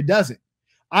wealthier? It doesn't.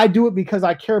 I do it because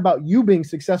I care about you being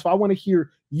successful. I want to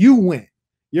hear you win.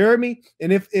 You heard me?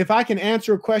 And if I can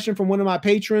answer a question from one of my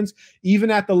patrons, even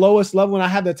at the lowest level, when I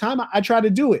have the time, I try to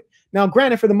do it. Now,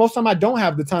 granted, for the most time, I don't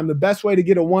have the time. The best way to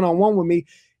get a one-on-one with me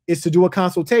is to do a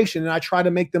consultation, and I try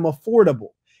to make them affordable.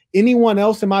 Anyone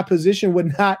else in my position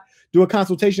would not do a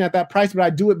consultation at that price, but I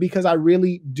do it because I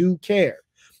really do care.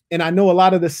 And I know a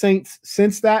lot of the Saints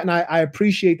sense that, and I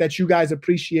appreciate that you guys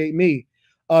appreciate me.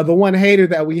 The one hater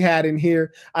that we had in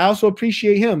here, I also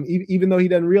appreciate him, even though he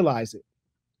doesn't realize it.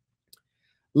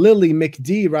 Lily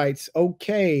McD writes,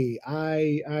 okay,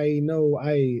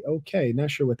 okay,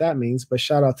 not sure what that means, but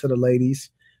shout out to the ladies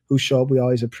who show up. We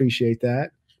always appreciate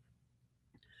that.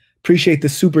 Appreciate the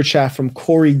super chat from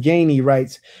Corey Gainey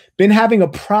writes, been having a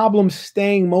problem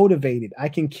staying motivated. I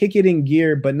can kick it in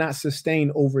gear, but not sustain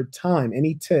over time.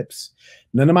 Any tips?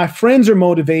 None of my friends are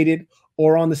motivated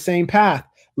or on the same path.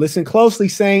 Listen closely,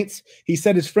 Saints. He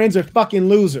said his friends are fucking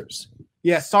losers.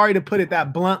 Yeah, sorry to put it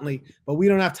that bluntly, but we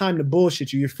don't have time to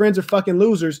bullshit you. Your friends are fucking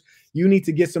losers. You need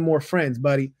to get some more friends,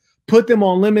 buddy. Put them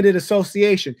on limited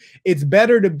association. It's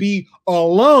better to be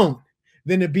alone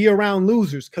than to be around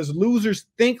losers, because losers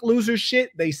think loser shit.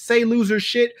 They say loser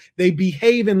shit. They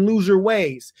behave in loser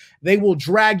ways. They will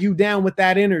drag you down with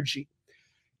that energy.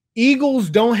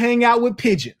 Eagles don't hang out with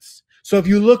pigeons. So if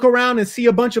you look around and see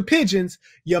a bunch of pigeons,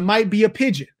 you might be a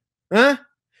pigeon. Huh?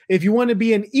 If you want to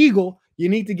be an eagle, you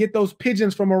need to get those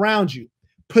pigeons from around you.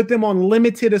 Put them on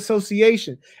limited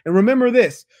association. And remember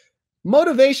this,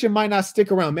 motivation might not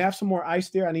stick around. May I have some more ice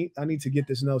there? I need to get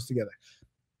this nose together.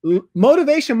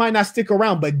 Motivation might not stick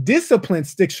around, but discipline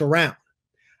sticks around.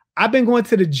 I've been going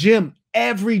to the gym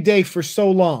every day for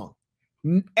so long.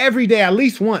 Every day, at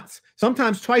least once,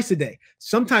 sometimes twice a day,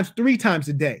 sometimes 3 times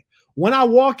a day. When I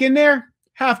walk in there,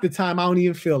 half the time I don't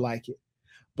even feel like it.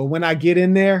 But when I get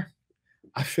in there,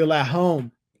 I feel at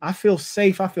home. I feel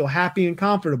safe. I feel happy and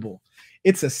comfortable.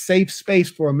 It's a safe space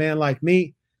for a man like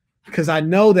me because I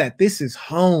know that this is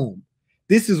home.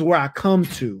 This is where I come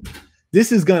to.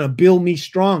 This is going to build me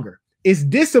stronger. It's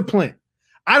discipline.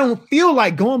 I don't feel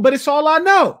like going, but it's all I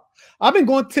know. I've been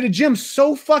going to the gym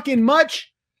so fucking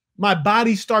much, my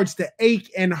body starts to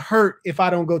ache and hurt if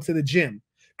I don't go to the gym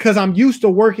because I'm used to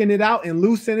working it out and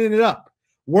loosening it up,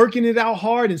 working it out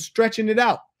hard and stretching it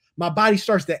out. My body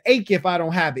starts to ache if I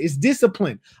don't have it. It's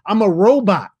discipline. I'm a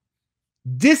robot.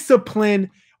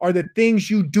 Discipline are the things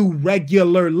you do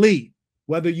regularly,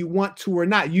 whether you want to or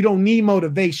not. You don't need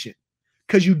motivation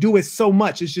because you do it so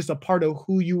much. It's just a part of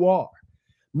who you are.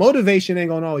 Motivation ain't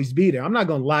going to always be there. I'm not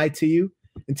going to lie to you.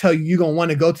 and tell you you're going to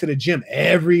want to go to the gym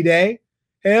every day.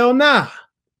 Hell nah.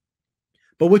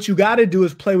 But what you got to do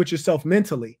is play with yourself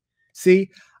mentally.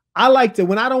 See, I like to,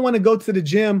 when I don't want to go to the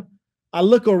gym, I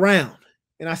look around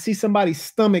and I see somebody's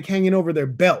stomach hanging over their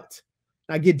belt.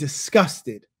 I get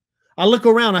disgusted. I look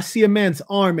around, I see a man's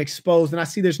arm exposed, and I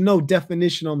see there's no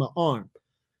definition on the arm.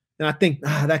 And I think,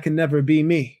 that can never be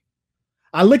me.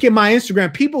 I look at my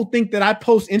Instagram. People think that I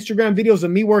post Instagram videos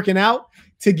of me working out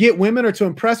to get women or to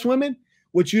impress women.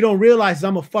 What you don't realize is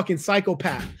I'm a fucking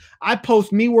psychopath. I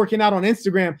post me working out on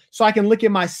Instagram so I can look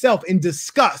at myself in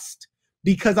disgust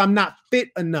because I'm not fit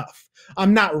enough.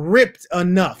 I'm not ripped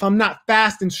enough. I'm not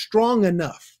fast and strong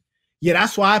enough. Yeah,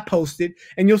 that's why I post it.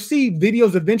 And you'll see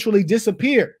videos eventually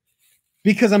disappear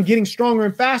because I'm getting stronger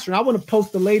and faster. And I want to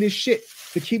post the latest shit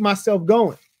to keep myself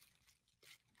going.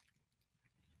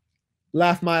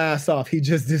 Laugh my ass off. He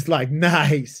just like,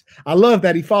 nice. I love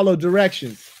that he followed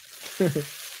directions.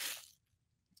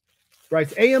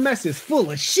 Writes, AMS is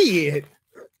full of shit.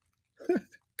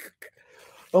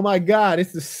 Oh my God,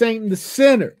 it's the saint in the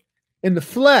sinner, in the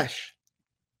flesh.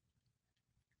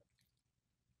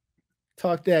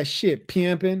 Talk that shit,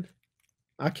 pimping.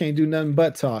 I can't do nothing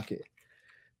but talk it.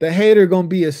 The hater gonna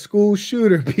be a school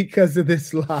shooter because of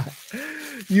this lie.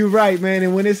 You're right, man.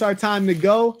 And when it's our time to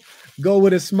go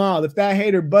with a smile. If that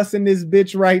hater busting this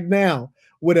bitch right now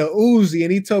with a Uzi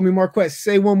and he told me, Marquette,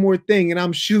 say one more thing and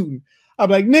I'm shooting, I'm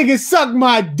like, nigga, suck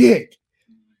my dick.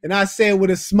 And I say it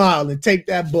with a smile and take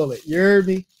that bullet. You heard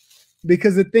me?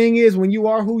 Because the thing is, when you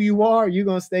are who you are, you're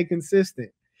going to stay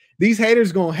consistent. These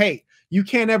haters going to hate. You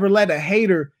can't ever let a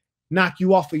hater knock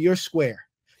you off of your square.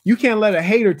 You can't let a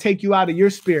hater take you out of your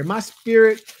spirit. My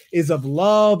spirit is of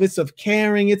love. It's of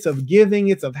caring. It's of giving.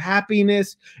 It's of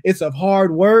happiness. It's of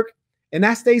hard work. And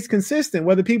that stays consistent,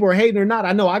 whether people are hating or not.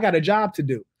 I know I got a job to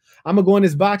do. I'm going to go in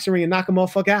this boxing ring and knock a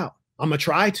motherfucker out. I'm going to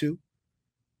try to.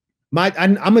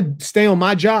 I'm going to stay on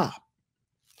my job.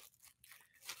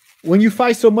 When you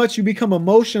fight so much, you become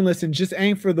emotionless and just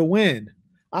aim for the win.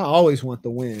 I always want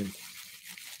the win.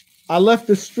 I left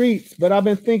the streets, but I've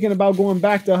been thinking about going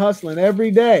back to hustling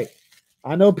every day.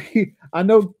 I know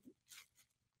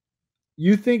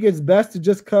you think it's best to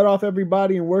just cut off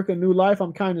everybody and work a new life.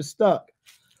 I'm kind of stuck.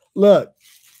 Look,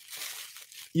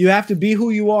 you have to be who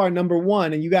you are, number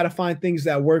one, and you got to find things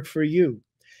that work for you.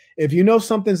 If you know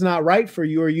something's not right for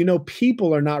you, or you know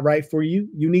people are not right for you,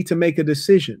 you need to make a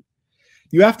decision.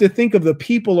 You have to think of the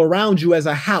people around you as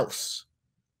a house.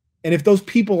 And if those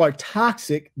people are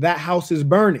toxic, that house is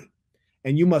burning.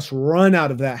 And you must run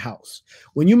out of that house.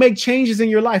 When you make changes in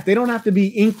your life, they don't have to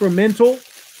be incremental.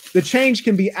 The change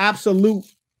can be absolute.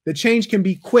 The change can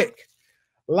be quick.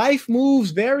 Life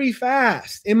moves very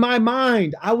fast. In my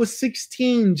mind, I was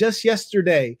 16 just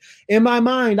yesterday. In my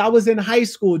mind, I was in high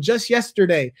school just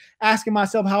yesterday, asking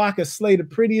myself how I could slay the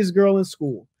prettiest girl in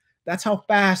school. That's how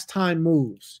fast time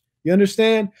moves. You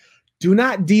understand? Do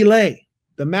not delay.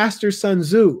 The master Sun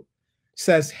Tzu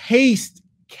says haste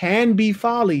can be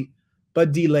folly,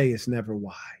 but delay is never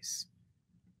wise.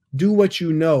 Do what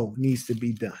you know needs to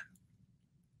be done.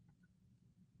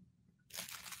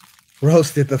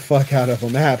 Roasted the fuck out of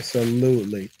him.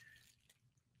 Absolutely.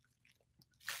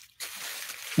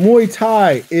 Muay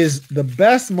Thai is the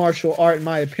best martial art, in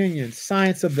my opinion.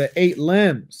 Science of the 8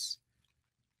 limbs.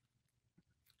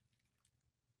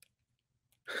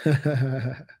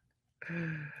 The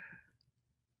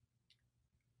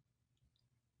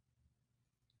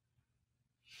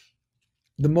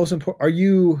most important, are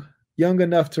you young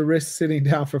enough to risk sitting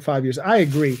down for 5 years? I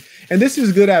agree. And this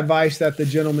is good advice that the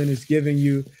gentleman is giving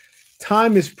you.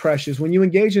 Time is precious. When you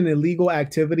engage in illegal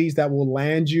activities that will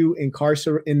land you in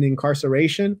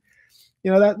incarceration,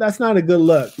 you know, that's not a good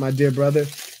look, my dear brother.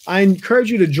 I encourage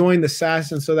you to join the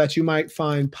Assassin so that you might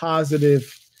find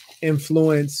positive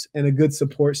influence and a good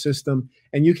support system.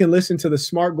 And you can listen to the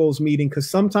SMART Goals meeting, because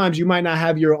sometimes you might not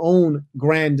have your own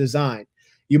grand design.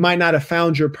 You might not have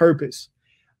found your purpose.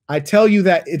 I tell you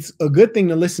that it's a good thing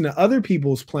to listen to other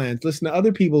people's plans, listen to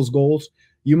other people's goals.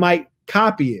 You might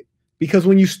copy it, because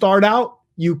when you start out,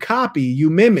 you copy, you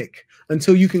mimic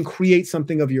until you can create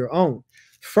something of your own.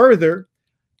 Further,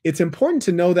 it's important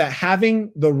to know that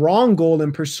having the wrong goal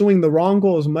and pursuing the wrong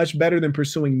goal is much better than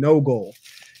pursuing no goal.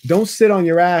 Don't sit on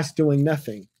your ass doing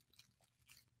nothing.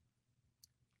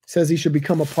 Says he should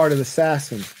become a part of the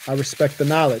Assassin. I respect the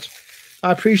knowledge.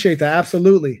 I appreciate that.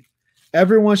 Absolutely.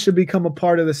 Everyone should become a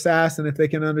part of the Assassin if they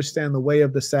can understand the way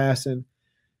of the Assassin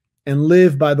and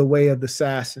live by the way of the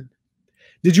Assassin.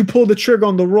 Did you pull the trigger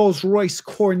on the Rolls-Royce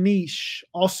Corniche?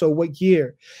 Also, what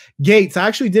year? Gates, I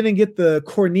actually didn't get the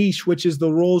Corniche, which is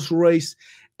the Rolls-Royce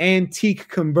antique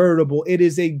convertible. It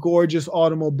is a gorgeous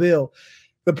automobile.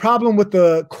 The problem with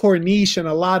the Corniche and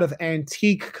a lot of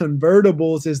antique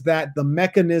convertibles is that the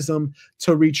mechanism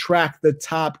to retract the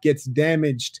top gets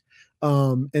damaged.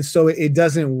 And so it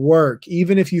doesn't work.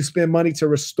 Even if you spend money to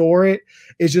restore it,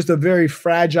 it's just a very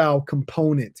fragile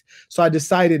component. So I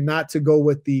decided not to go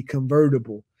with the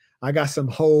convertible. I got some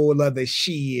whole other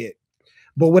shit.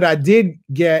 But what I did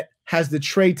get has the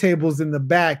tray tables in the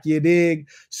back, you dig?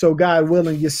 So God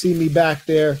willing, you see me back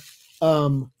there,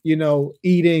 you know,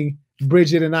 eating,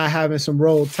 Bridget and I having some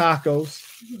rolled tacos.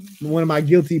 One of my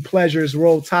guilty pleasures,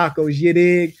 rolled tacos, you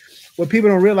dig? What people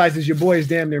don't realize is your boy is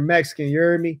damn near Mexican, you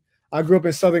heard me? I grew up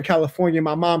in Southern California.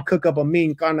 My mom cook up a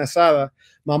mean carne asada.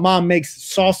 My mom makes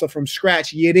salsa from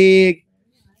scratch, you dig?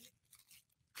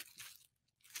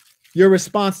 Your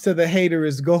response to the hater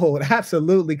is gold.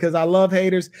 Absolutely, because I love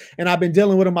haters, and I've been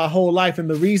dealing with them my whole life. And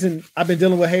the reason I've been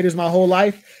dealing with haters my whole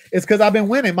life is because I've been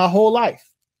winning my whole life.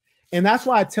 And that's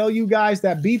why I tell you guys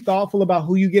that be thoughtful about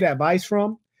who you get advice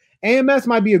from. AMS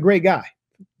might be a great guy,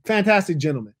 fantastic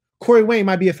gentleman. Corey Wayne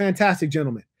might be a fantastic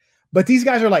gentleman. But these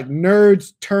guys are like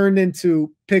nerds turned into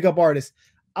pickup artists.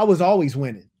 I was always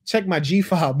winning. Check my G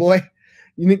file, boy.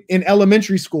 In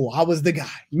elementary school, I was the guy.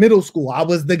 Middle school, I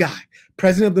was the guy.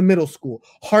 President of the middle school.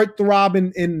 Heartthrob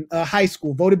in high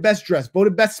school. Voted best dressed.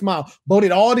 Voted best smile.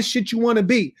 Voted all the shit you want to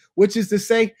be. Which is to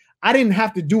say, I didn't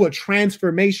have to do a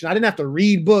transformation. I didn't have to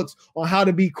read books on how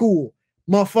to be cool.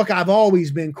 Motherfucker, I've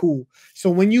always been cool. So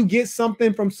when you get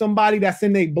something from somebody that's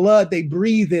in their blood, they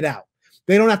breathe it out.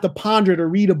 They don't have to ponder it or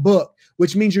read a book,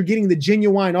 which means you're getting the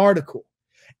genuine article.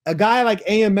 A guy like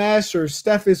AMS or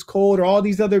Steph is Cold or all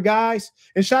these other guys,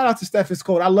 and shout out to Steph is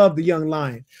Cold. I love the young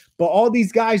lion. But all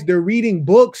these guys, they're reading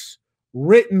books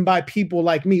written by people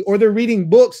like me, or they're reading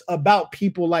books about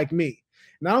people like me.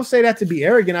 And I don't say that to be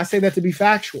arrogant. I say that to be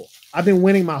factual. I've been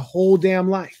winning my whole damn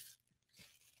life.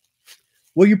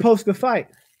 Will you post the fight?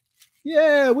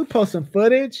 Yeah, we post some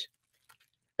footage.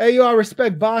 Hey, yo, I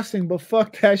respect boxing, but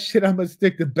fuck that shit. I'm going to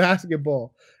stick to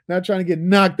basketball. Not trying to get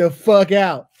knocked the fuck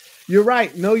out. You're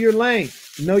right. Know your lane.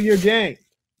 Know your game.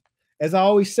 As I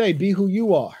always say, be who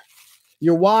you are.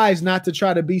 You're wise not to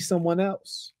try to be someone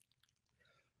else.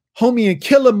 Homie in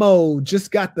killer mode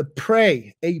just got the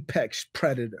prey, apex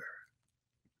predator.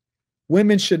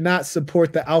 Women should not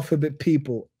support the alphabet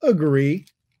people. Agree.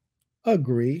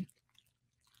 Agree.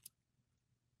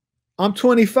 I'm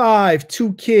 25,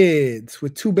 2 kids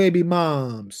with 2 baby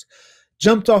moms.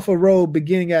 Jumped off a road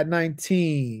beginning at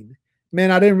 19.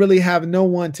 Man, I didn't really have no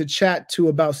one to chat to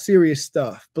about serious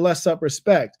stuff. Bless up,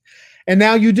 respect. And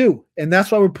now you do. And that's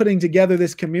why we're putting together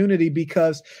this community,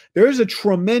 because there is a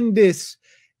tremendous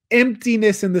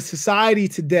emptiness in the society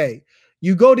today.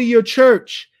 You go to your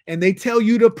church and they tell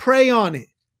you to pray on it,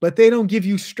 but they don't give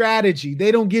you strategy.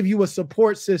 They don't give you a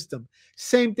support system.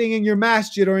 Same thing in your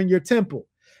masjid or in your temple.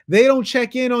 They don't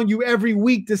check in on you every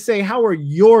week to say, how are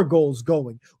your goals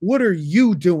going? What are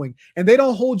you doing? And they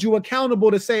don't hold you accountable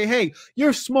to say, hey,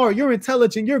 you're smart, you're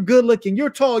intelligent, you're good looking, you're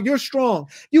tall, you're strong.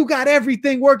 You got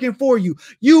everything working for you.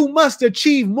 You must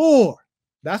achieve more.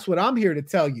 That's what I'm here to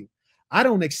tell you. I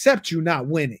don't accept you not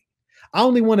winning. I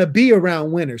only want to be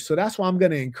around winners. So that's why I'm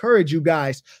going to encourage you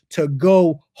guys to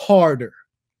go harder.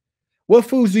 What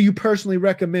foods do you personally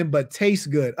recommend but taste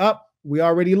good? We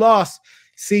already lost.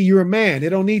 See, you're a man. It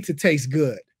don't need to taste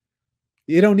good.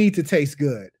 It don't need to taste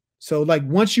good. So like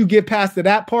once you get past to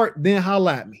that part, then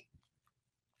holla at me.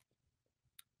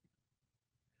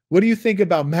 What do you think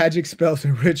about magic spells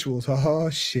and rituals? Oh,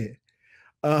 shit.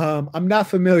 I'm not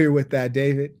familiar with that,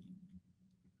 David.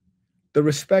 The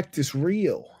respect is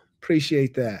real.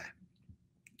 Appreciate that.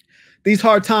 These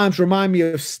hard times remind me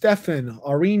of Stefan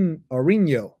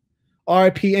Arinho.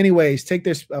 RIP anyways. Take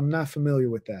this. I'm not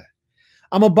familiar with that.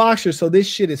 I'm a boxer, so this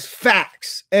shit is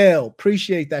facts.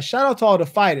 Appreciate that. Shout out to all the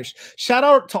fighters. Shout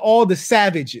out to all the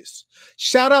savages.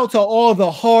 Shout out to all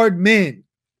the hard men.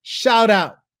 Shout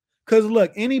out. Because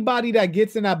look, anybody that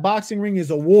gets in that boxing ring is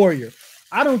a warrior.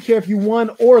 I don't care if you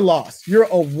won or lost. You're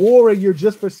a warrior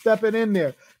just for stepping in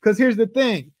there. Because here's the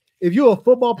thing. If you're a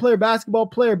football player, basketball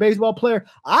player, baseball player,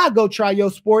 I'll go try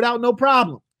your sport out, no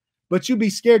problem. But you be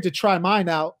scared to try mine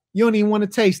out. You don't even want a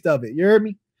taste of it. You heard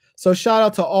me? So shout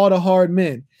out to all the hard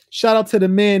men. Shout out to the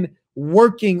men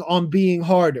working on being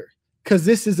harder, because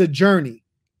this is a journey.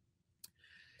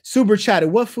 Super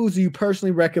chatted. What foods do you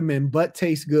personally recommend but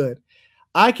taste good?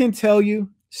 I can tell you,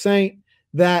 Saint,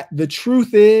 that the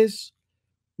truth is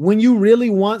when you really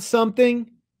want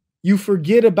something, you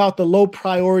forget about the low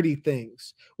priority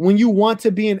things. When you want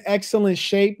to be in excellent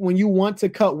shape, when you want to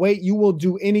cut weight, you will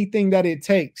do anything that it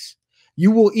takes. You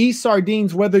will eat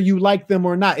sardines whether you like them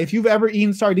or not. If you've ever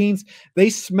eaten sardines, they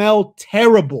smell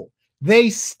terrible. They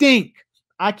stink.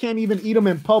 I can't even eat them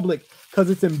in public because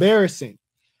it's embarrassing.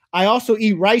 I also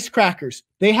eat rice crackers.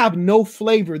 They have no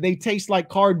flavor. They taste like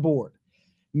cardboard.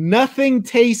 Nothing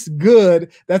tastes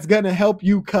good that's going to help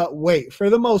you cut weight for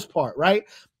the most part, right?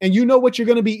 And you know what you're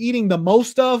going to be eating the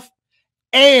most of?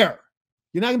 Air.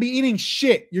 You're not going to be eating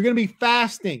shit. You're going to be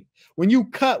fasting. When you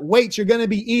cut weight, you're going to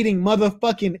be eating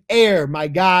motherfucking air, my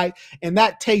guy. And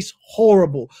that tastes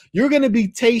horrible. You're going to be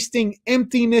tasting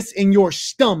emptiness in your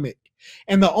stomach.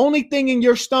 And the only thing in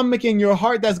your stomach and your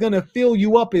heart that's going to fill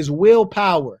you up is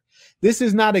willpower. This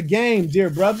is not a game, dear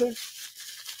brother.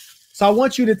 So I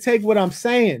want you to take what I'm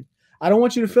saying. I don't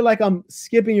want you to feel like I'm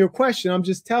skipping your question. I'm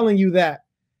just telling you that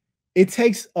it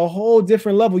takes a whole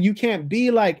different level. You can't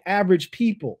be like average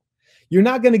people. You're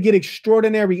not going to get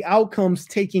extraordinary outcomes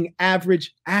taking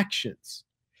average actions.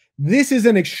 This is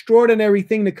an extraordinary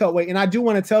thing to cut weight. And I do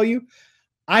want to tell you,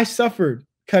 I suffered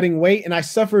cutting weight, and I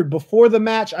suffered before the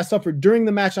match. I suffered during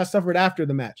the match. I suffered after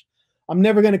the match. I'm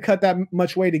never going to cut that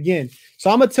much weight again. So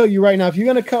I'm going to tell you right now, if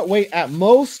you're going to cut weight, at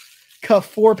most, cut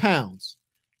 4 pounds.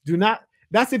 Do not.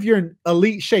 That's if you're in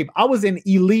elite shape. I was in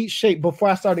elite shape before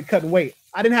I started cutting weight.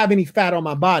 I didn't have any fat on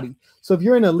my body. So if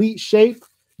you're in elite shape,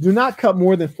 do not cut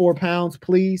more than 4 pounds,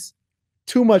 please.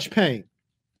 Too much pain.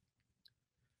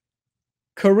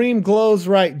 Kareem Glows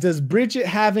right. Does Bridget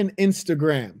have an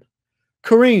Instagram?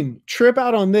 Kareem, trip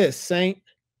out on this, Saint.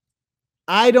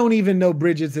 I don't even know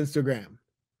Bridget's Instagram.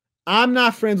 I'm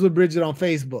not friends with Bridget on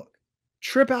Facebook.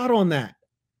 Trip out on that.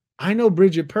 I know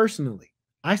Bridget personally.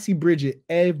 I see Bridget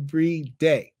every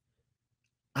day.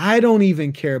 I don't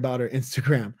even care about her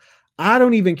Instagram. I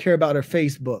don't even care about her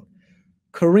Facebook.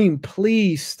 Kareem,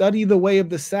 please study the way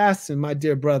of the assassin, my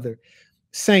dear brother.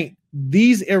 Saint,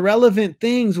 these irrelevant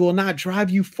things will not drive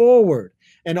you forward.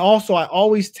 And also, I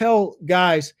always tell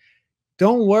guys,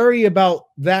 don't worry about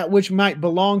that which might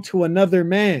belong to another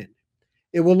man.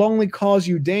 It will only cause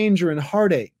you danger and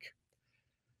heartache.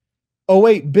 Oh,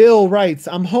 wait, Bill writes,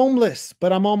 I'm homeless,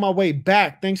 but I'm on my way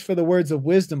back. Thanks for the words of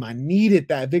wisdom. I needed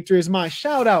that. Victory is mine.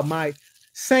 Shout out, my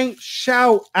Saint.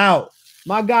 Shout out.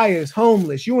 My guy is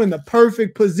homeless. You in the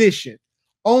perfect position.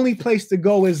 Only place to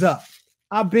go is up.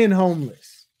 I've been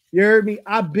homeless. You heard me?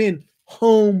 I've been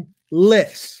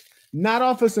homeless. Not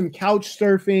off of some couch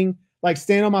surfing, like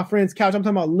staying on my friend's couch. I'm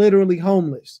talking about literally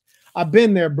homeless. I've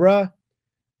been there, bruh.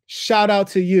 Shout out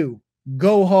to you.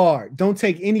 Go hard. Don't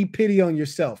take any pity on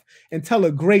yourself and tell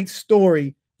a great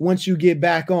story once you get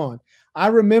back on. I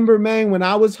remember, man, when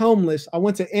I was homeless, I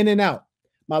went to In-N-Out.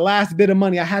 My last bit of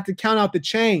money, I had to count out the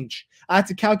change. I had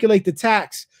to calculate the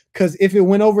tax because if it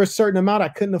went over a certain amount, I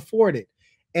couldn't afford it.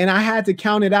 And I had to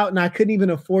count it out, and I couldn't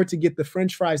even afford to get the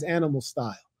French fries animal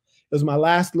style. It was my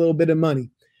last little bit of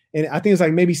money. And I think it's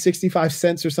like maybe 65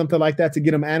 cents or something like that to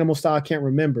get them animal style. I can't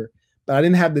remember. But I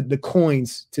didn't have the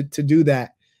coins to do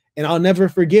that. And I'll never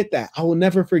forget that. I will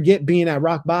never forget being at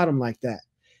rock bottom like that.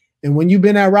 And when you've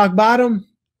been at rock bottom,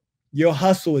 your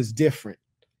hustle is different.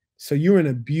 So you're in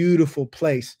a beautiful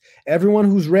place. Everyone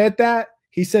who's read that,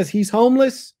 he says he's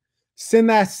homeless, send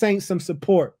that Saint some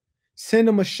support. Send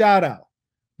him a shout out.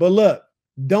 But look,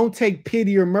 don't take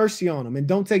pity or mercy on him, and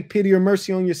don't take pity or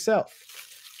mercy on yourself.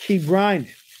 Keep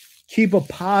grinding. Keep a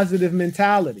positive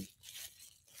mentality.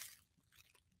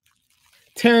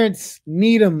 Terrence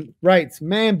Needham writes,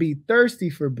 man, be thirsty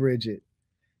for Bridget.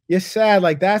 You're sad.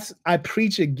 Like I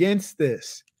preach against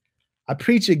this. I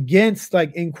preach against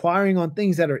like inquiring on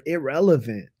things that are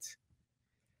irrelevant.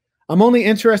 I'm only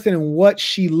interested in what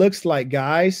she looks like,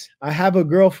 guys. I have a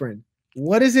girlfriend.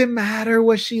 What does it matter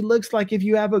what she looks like if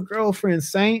you have a girlfriend,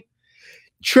 Saint?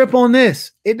 Trip on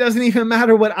this. It doesn't even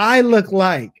matter what I look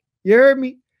like. You heard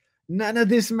me? None of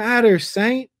this matters,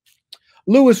 Saint.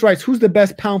 Lewis writes, who's the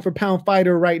best pound for pound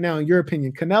fighter right now, in your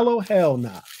opinion? Canelo? Hell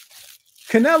nah.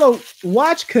 Canelo,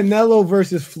 watch Canelo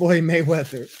versus Floyd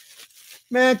Mayweather.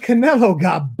 Man, Canelo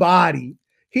got body.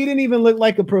 He didn't even look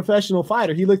like a professional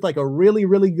fighter. He looked like a really,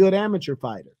 really good amateur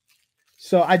fighter.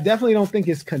 So I definitely don't think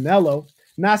it's Canelo.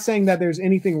 Not saying that there's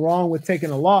anything wrong with taking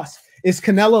a loss. Is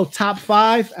Canelo top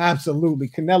 5? Absolutely.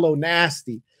 Canelo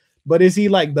nasty. But is he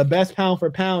like the best pound for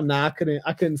pound? Nah,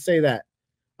 I couldn't say that.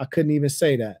 I couldn't even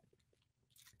say that.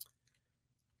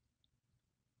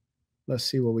 Let's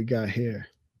see what we got here.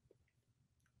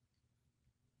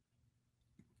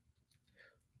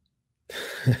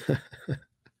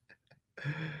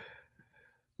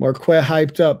 Marquette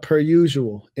hyped up per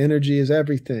usual. Energy is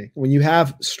everything. When you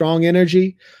have strong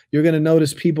energy, you're going to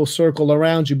notice people circle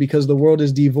around you because the world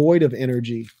is devoid of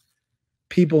energy.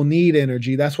 People need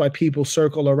energy. That's why people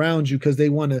circle around you, because they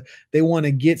want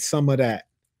to get some of that.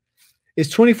 It's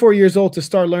 24 years old to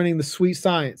start learning the sweet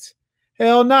science.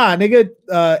 Hell nah, nigga.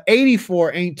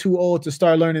 84 ain't too old to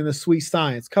start learning the sweet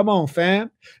science. Come on,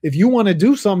 fam. If you want to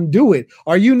do something, do it.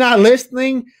 Are you not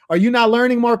listening? Are you not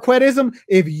learning Marquettism?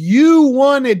 If you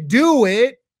want to do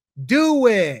it, do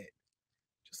it.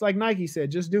 Just like Nike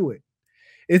said, just do it.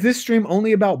 Is this stream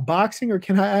only about boxing or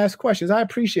can I ask questions? I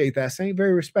appreciate that, Saint.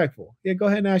 Very respectful. Yeah, go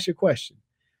ahead and ask your question.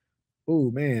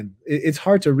 Oh, man. It's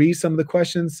hard to read some of the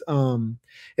questions.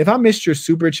 If I missed your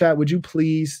super chat, would you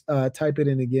please type it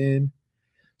in again?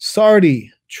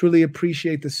 Sardi, truly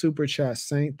appreciate the super chat,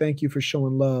 Saint. Thank you for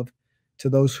showing love to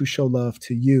those who show love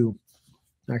to you.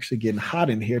 I'm actually getting hot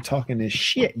in here talking this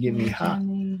shit. Get me hot.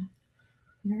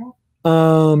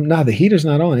 Nah, the heater's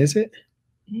not on, is it?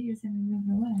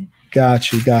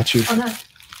 Got you. Oh, no.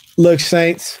 Look,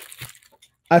 Saints,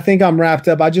 I think I'm wrapped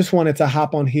up. I just wanted to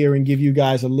hop on here and give you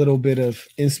guys a little bit of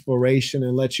inspiration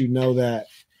and let you know that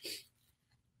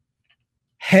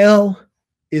hell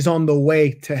is on the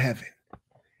way to heaven.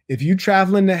 If you're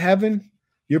traveling to heaven,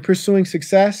 you're pursuing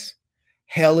success,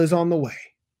 hell is on the way.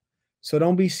 So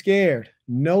don't be scared.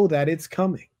 Know that it's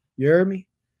coming. You heard me?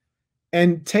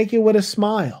 And take it with a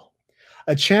smile.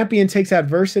 A champion takes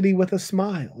adversity with a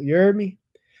smile. You heard me?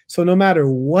 So no matter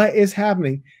what is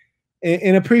happening,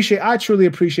 I truly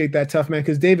appreciate that, tough man,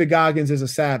 because David Goggins is a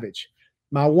savage.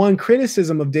 My one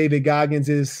criticism of David Goggins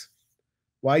is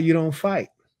why you don't fight.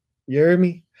 You heard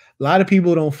me? A lot of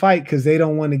people don't fight because they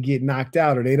don't want to get knocked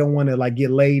out or they don't want to like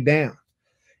get laid down.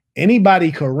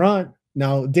 Anybody could run.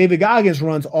 Now, David Goggins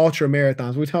runs ultra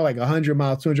marathons. We're talking like 100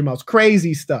 miles, 200 miles,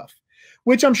 crazy stuff,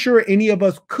 which I'm sure any of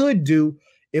us could do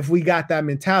if we got that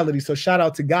mentality. So shout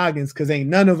out to Goggins because ain't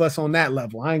none of us on that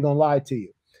level. I ain't going to lie to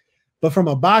you. But from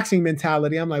a boxing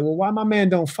mentality, I'm like, well, why my man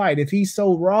don't fight? If he's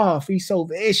so raw, if he's so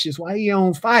vicious, why he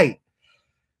don't fight?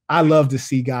 I love to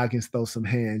see Goggins throw some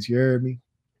hands. You heard me?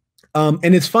 And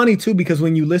it's funny, too, because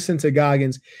when you listen to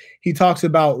Goggins, he talks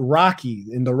about Rocky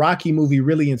and the Rocky movie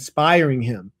really inspiring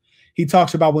him. He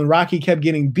talks about when Rocky kept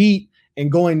getting beat and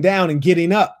going down and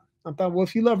getting up. I thought, well,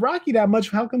 if you love Rocky that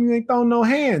much, how come you ain't throwing no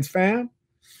hands, fam?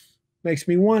 Makes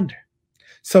me wonder.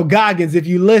 So Goggins, if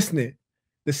you listening,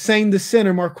 the same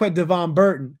center, Marquette Devon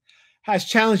Burton, has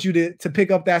challenged you to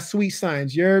pick up that sweet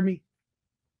science. You heard me?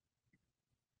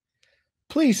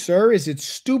 Please, sir, is it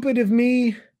stupid of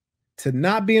me to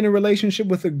not be in a relationship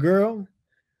with a girl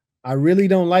I really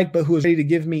don't like, but who is ready to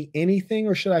give me anything,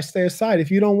 or should I stay aside?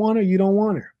 If you don't want her, you don't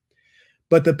want her.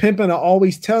 But the pimpin' will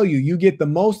always tell you, you get the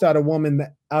most out of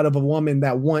a woman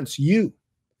that wants you.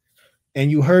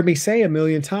 And you heard me say a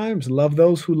million times, love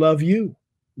those who love you.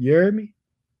 You heard me?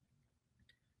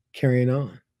 Carrying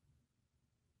on.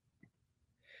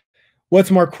 What's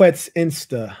Marquette's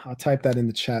Insta? I'll type that in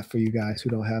the chat for you guys who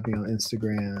don't have me on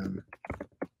Instagram.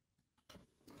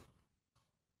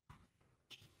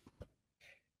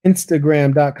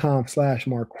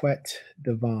 Instagram.com/Marquette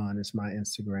Devon is my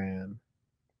Instagram.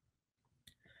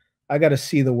 I got to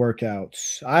see the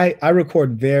workouts. I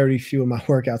record very few of my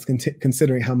workouts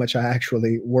considering how much I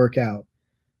actually work out.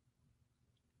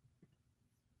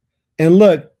 And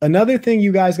look, another thing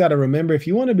you guys got to remember, if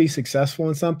you want to be successful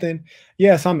in something,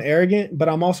 yes, I'm arrogant, but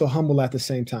I'm also humble at the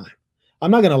same time.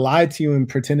 I'm not going to lie to you and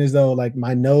pretend as though like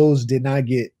my nose did not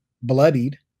get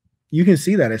bloodied. You can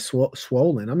see that it's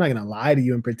swollen. I'm not going to lie to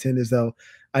you and pretend as though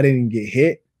I didn't get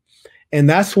hit. And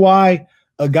that's why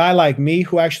a guy like me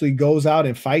who actually goes out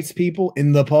and fights people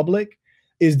in the public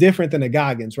is different than a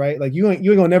Goggins, right? Like you ain't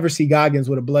gonna never see Goggins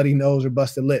with a bloody nose or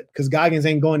busted lip because Goggins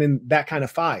ain't going in that kind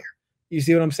of fire. You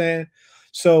see what I'm saying?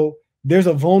 So there's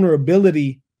a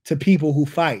vulnerability to people who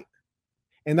fight.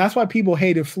 And that's why people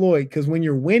hated Floyd, because when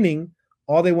you're winning,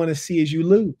 all they want to see is you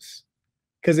lose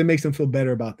because it makes them feel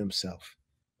better about themselves.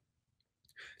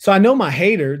 So I know my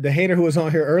hater, the hater who was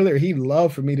on here earlier, he'd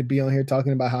love for me to be on here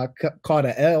talking about how I caught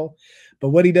an L. But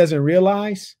what he doesn't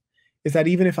realize is that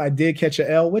even if I did catch an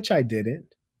L, which I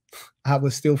didn't, I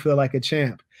would still feel like a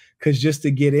champ. Because just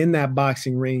to get in that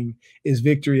boxing ring is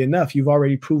victory enough. You've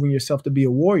already proven yourself to be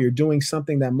a warrior, doing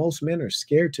something that most men are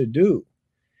scared to do.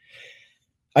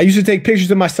 I used to take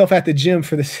pictures of myself at the gym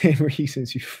for the same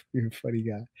reasons. You're a funny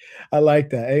guy. I like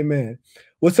that. Amen.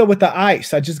 What's up with the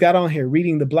ice? I just got on here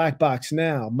reading the black box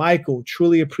now. Michael,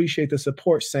 truly appreciate the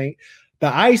support, Saint.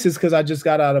 The ice is because I just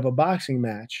got out of a boxing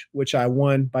match, which I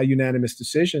won by unanimous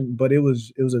decision, but it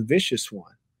was a vicious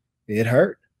one. It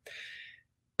hurt.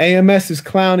 AMS is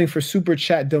clowning for super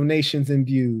chat donations and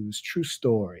views. True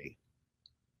story.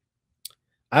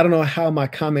 I don't know how my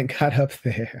comment got up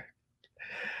there.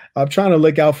 I'm trying to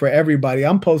look out for everybody.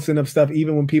 I'm posting up stuff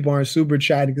even when people aren't super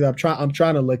chatting because I'm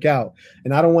trying to look out.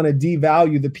 And I don't want to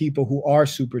devalue the people who are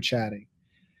super chatting.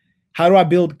 How do I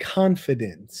build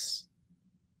confidence?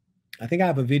 I think I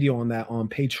have a video on that on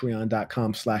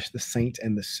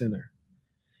patreon.com/the-saint-and-the-sinner.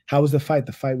 How was the fight?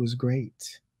 The fight was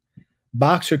great.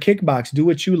 Box or kickbox, do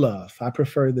what you love. I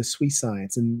prefer the sweet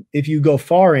science. And if you go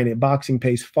far in it, boxing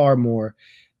pays far more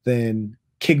than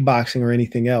kickboxing or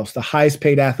anything else. The highest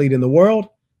paid athlete in the world,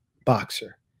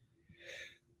 boxer.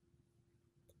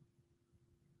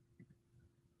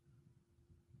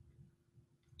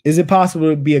 Is it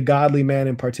possible to be a godly man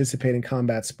and participate in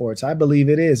combat sports? I believe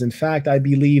it is. In fact, I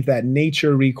believe that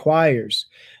nature requires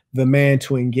the man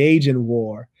to engage in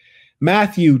war.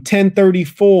 Matthew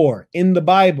 10:34 in the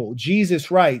Bible,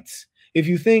 Jesus writes, if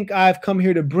you think I've come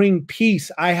here to bring peace,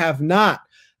 I have not.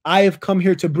 I have come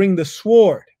here to bring the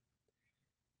sword.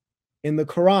 In the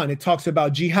Quran, it talks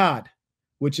about jihad,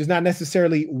 which is not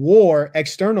necessarily war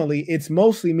externally. It's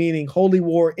mostly meaning holy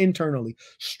war internally,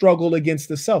 struggle against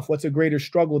the self. What's a greater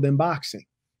struggle than boxing?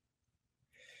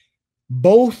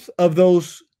 Both of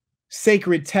those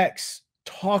sacred texts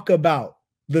talk about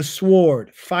the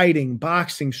sword, fighting,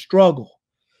 boxing, struggle.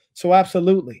 So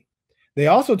absolutely. They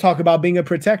also talk about being a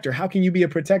protector. How can you be a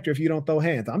protector if you don't throw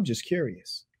hands? I'm just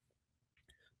curious.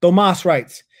 Tomas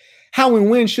writes, how and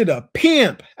when should a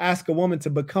pimp ask a woman to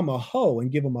become a hoe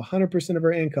and give them 100% of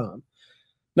her income?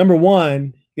 Number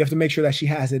one, you have to make sure that she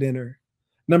has it in her.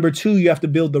 Number two, you have to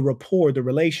build the rapport, the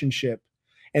relationship,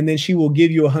 and then she will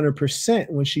give you 100%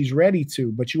 when she's ready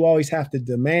to, but you always have to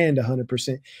demand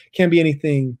 100%. Can't be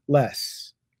anything less.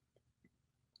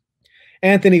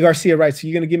 Anthony Garcia writes, so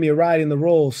you're going to give me a ride in the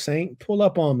Rolls, Saint? Pull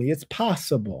up on me. It's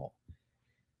possible.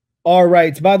 All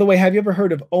right. By the way, have you ever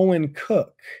heard of Owen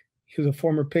Cook? He was a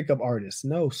former pickup artist.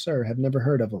 No, sir. Have never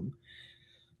heard of him.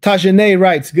 Tajane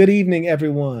writes, good evening,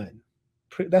 everyone.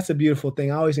 That's a beautiful thing.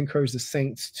 I always encourage the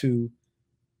saints to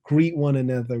greet one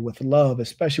another with love,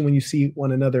 especially when you see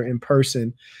one another in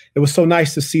person. It was so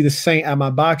nice to see the saint at my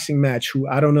boxing match, who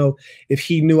I don't know if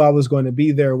he knew I was going to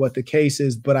be there or what the case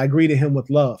is, but I greeted him with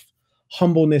love,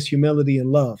 humbleness, humility,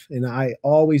 and love. And I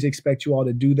always expect you all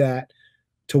to do that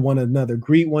to one another.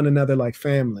 Greet one another like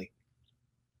family.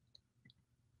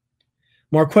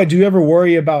 Marquette, do you ever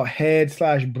worry about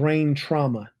head/brain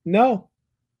trauma? No.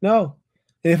 And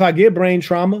if I get brain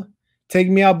trauma, take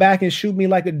me out back and shoot me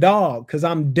like a dog because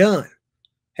I'm done.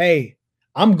 Hey,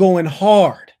 I'm going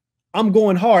hard.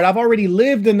 I've already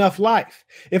lived enough life.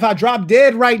 If I drop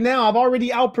dead right now, I've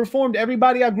already outperformed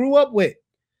everybody I grew up with.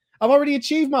 I've already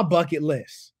achieved my bucket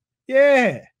list.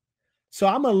 Yeah. So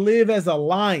I'm going to live as a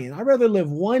lion. I'd rather live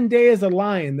one day as a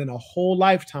lion than a whole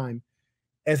lifetime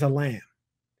as a lamb.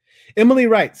 Emily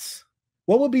writes,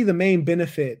 what would be the main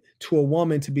benefit to a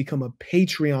woman to become a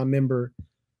Patreon member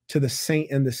to the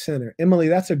Saint and the Sinner? Emily,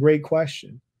 that's a great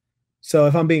question. So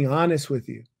if I'm being honest with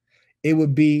you, it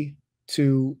would be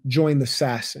to join the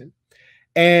Sassin.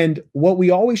 And what we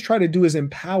always try to do is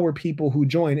empower people who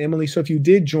join. Emily, so if you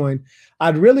did join,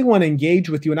 I'd really want to engage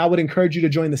with you, and I would encourage you to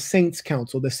join the Saints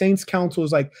Council. The Saints Council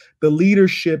is like the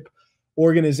leadership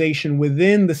organization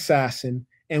within the Sassin,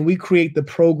 and we create the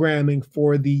programming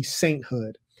for the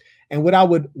sainthood. And what I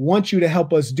would want you to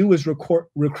help us do is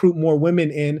recruit more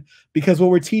women in, because what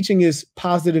we're teaching is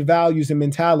positive values and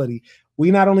mentality.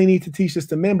 We not only need to teach this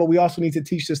to men, but we also need to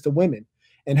teach this to women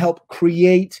and help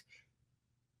create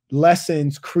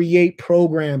lessons, create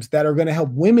programs that are going to help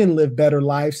women live better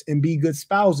lives and be good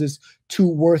spouses to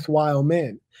worthwhile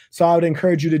men. So I would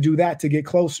encourage you to do that to get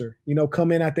closer. You know,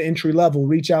 come in at the entry level,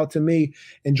 reach out to me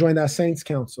and join that Saints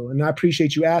Council. And I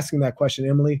appreciate you asking that question,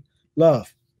 Emily.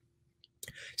 Love.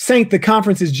 Saint, the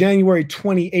conference is January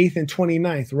 28th and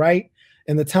 29th, right?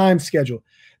 And the time schedule.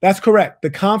 That's correct. The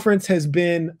conference has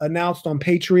been announced on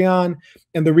Patreon.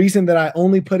 And the reason that I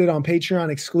only put it on Patreon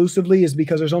exclusively is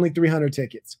because there's only 300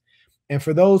 tickets. And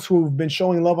for those who've been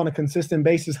showing love on a consistent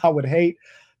basis, I would hate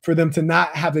for them to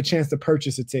not have the chance to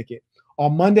purchase a ticket.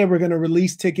 On Monday, we're going to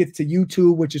release tickets to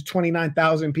YouTube, which is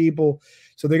 29,000 people.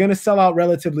 So they're going to sell out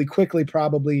relatively quickly,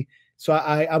 probably. So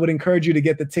I would encourage you to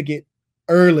get the ticket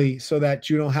early so that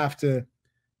you don't have to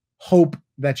hope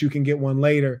that you can get one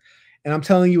later. And I'm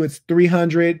telling you, it's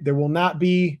 300. There will not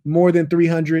be more than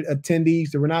 300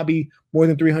 attendees. There will not be more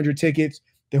than 300 tickets.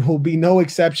 There will be no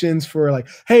exceptions for like,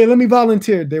 hey, let me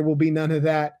volunteer. There will be none of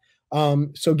that.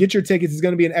 So get your tickets. It's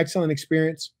going to be an excellent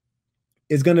experience.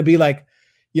 It's going to be like,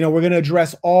 you know, we're going to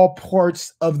address all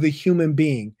parts of the human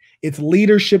being. It's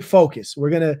leadership focused. We're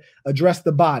going to address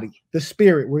the body, the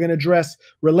spirit. We're going to address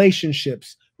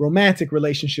relationships, romantic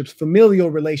relationships,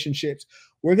 familial relationships.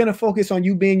 We're going to focus on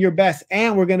you being your best.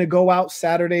 And we're going to go out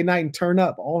Saturday night and turn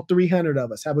up. All 300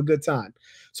 of us have a good time.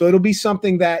 So it'll be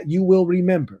something that you will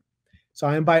remember. So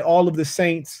I invite all of the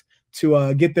saints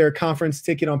to get their conference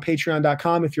ticket on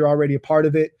patreon.com if you're already a part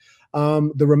of it.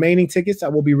 The remaining tickets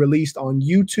that will be released on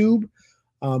YouTube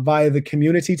via the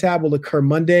community tab will occur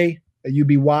Monday. You'd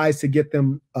be wise to get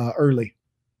them early.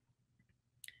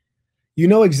 You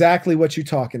know exactly what you're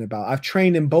talking about. I've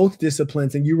trained in both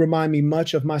disciplines, and you remind me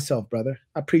much of myself, brother.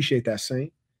 I appreciate that,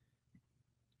 Saint.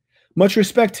 Much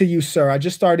respect to you, sir. I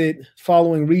just started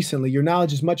following recently. Your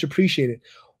knowledge is much appreciated.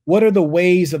 What are the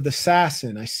ways of the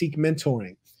assassin? I seek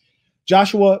mentoring.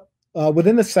 Joshua,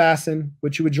 within the assassin,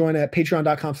 which you would join at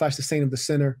patreon.com/the Saint of the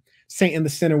Center, Saint in the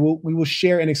Center, we will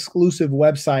share an exclusive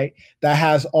website that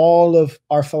has all of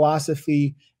our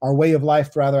philosophy, our way of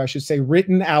life, rather, I should say,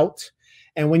 written out.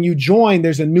 And when you join,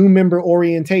 there's a new member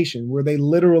orientation where they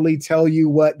literally tell you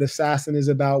what the assassin is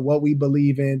about, what we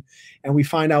believe in, and we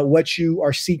find out what you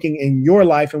are seeking in your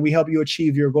life, and we help you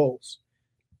achieve your goals.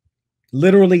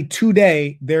 Literally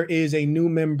today, there is a new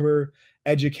member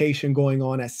education going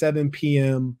on at 7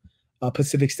 p.m.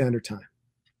 Pacific Standard Time.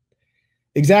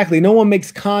 Exactly. No one makes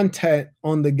content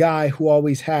on the guy who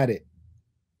always had it.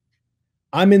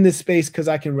 I'm in this space because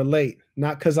I can relate,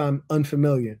 not because I'm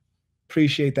unfamiliar.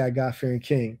 Appreciate that, God-fearing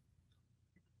King.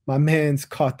 My man's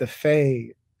caught the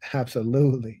fade.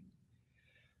 Absolutely.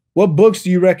 What books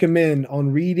do you recommend on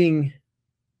reading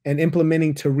and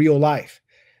implementing to real life?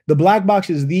 The Black Box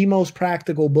is the most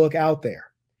practical book out there.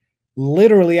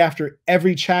 Literally after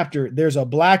every chapter, there's a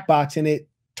black box and it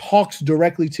talks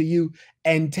directly to you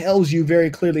and tells you very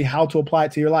clearly how to apply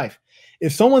it to your life.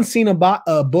 If someone's seen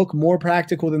a book more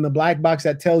practical than the Black Box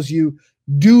that tells you,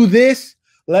 do this,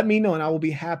 let me know and I will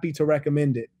be happy to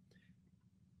recommend it.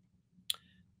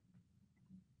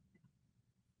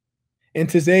 In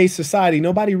today's society,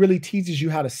 nobody really teaches you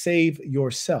how to save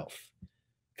yourself.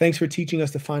 Thanks for teaching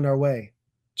us to find our way.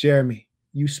 Jeremy,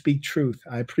 you speak truth.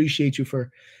 I appreciate you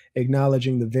for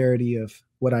acknowledging the verity of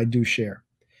what I do share.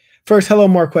 First, hello,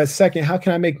 Marquez. Second, how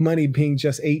can I make money being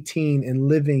just 18 and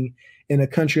living in a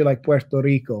country like Puerto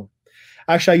Rico?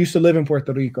 Actually, I used to live in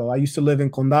Puerto Rico. I used to live in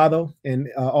Condado and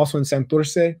also in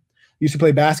Santurce. Used to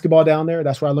play basketball down there.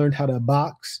 That's where I learned how to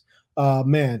box.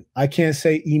 Man, I can't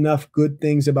say enough good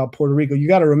things about Puerto Rico. You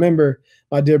got to remember,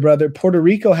 my dear brother, Puerto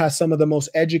Rico has some of the most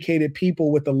educated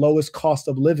people with the lowest cost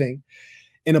of living.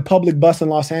 In a public bus in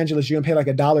Los Angeles, you're going to pay like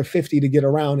 $1.50 to get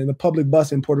around. In a public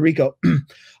bus in Puerto Rico,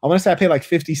 I want to say I pay like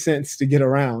 50 cents to get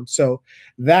around. So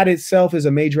that itself is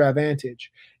a major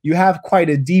advantage. You have quite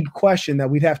a deep question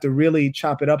that we'd have to really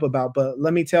chop it up about. But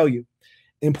let me tell you,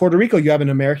 in Puerto Rico, you have an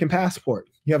American passport.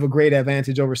 You have a great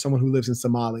advantage over someone who lives in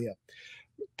Somalia.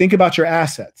 Think about your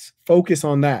assets. Focus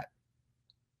on that.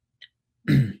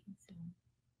 I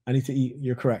need to eat.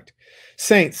 You're correct.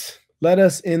 Saints, let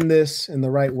us end this in the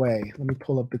right way. Let me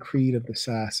pull up the Creed of the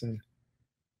Assassin.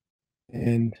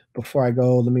 And before I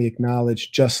go, let me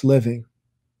acknowledge Just Living.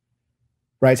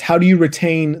 Right? How do you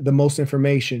retain the most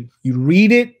information? You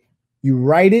read it, you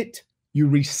write it, you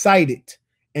recite it,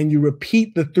 and you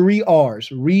repeat the 3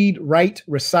 R's. Read, write,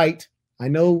 recite. I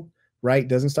know right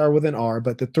doesn't start with an R,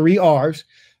 but the 3 R's.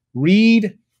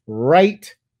 Read,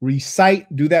 write,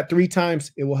 recite. Do that 3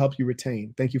 times. It will help you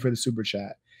retain. Thank you for the super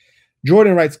chat.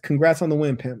 Jordan writes, congrats on the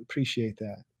win, Pimp. Appreciate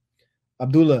that.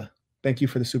 Abdullah, thank you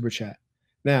for the super chat.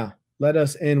 Now, let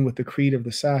us end with the Creed of the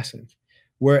Assassin.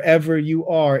 Wherever you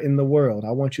are in the world,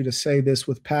 I want you to say this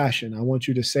with passion. I want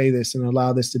you to say this and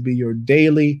allow this to be your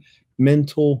daily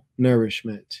mental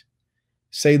nourishment.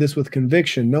 Say this with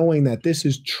conviction, knowing that this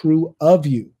is true of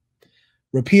you.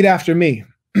 Repeat after me.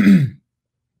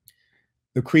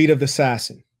 The Creed of the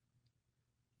Assassin.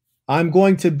 I'm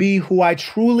going to be who I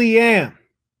truly am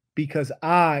because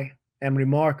I am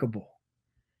remarkable.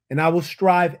 And I will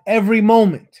strive every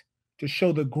moment to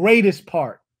show the greatest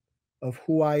part of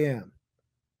who I am.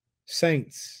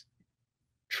 Saints,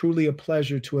 truly a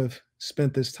pleasure to have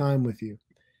spent this time with you.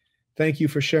 Thank you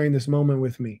for sharing this moment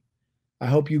with me. I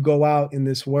hope you go out in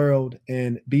this world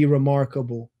and be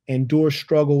remarkable, endure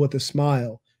struggle with a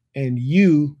smile, and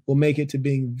you will make it to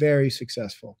being very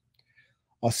successful.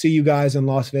 I'll see you guys in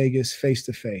Las Vegas face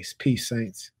to face. Peace,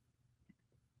 Saints.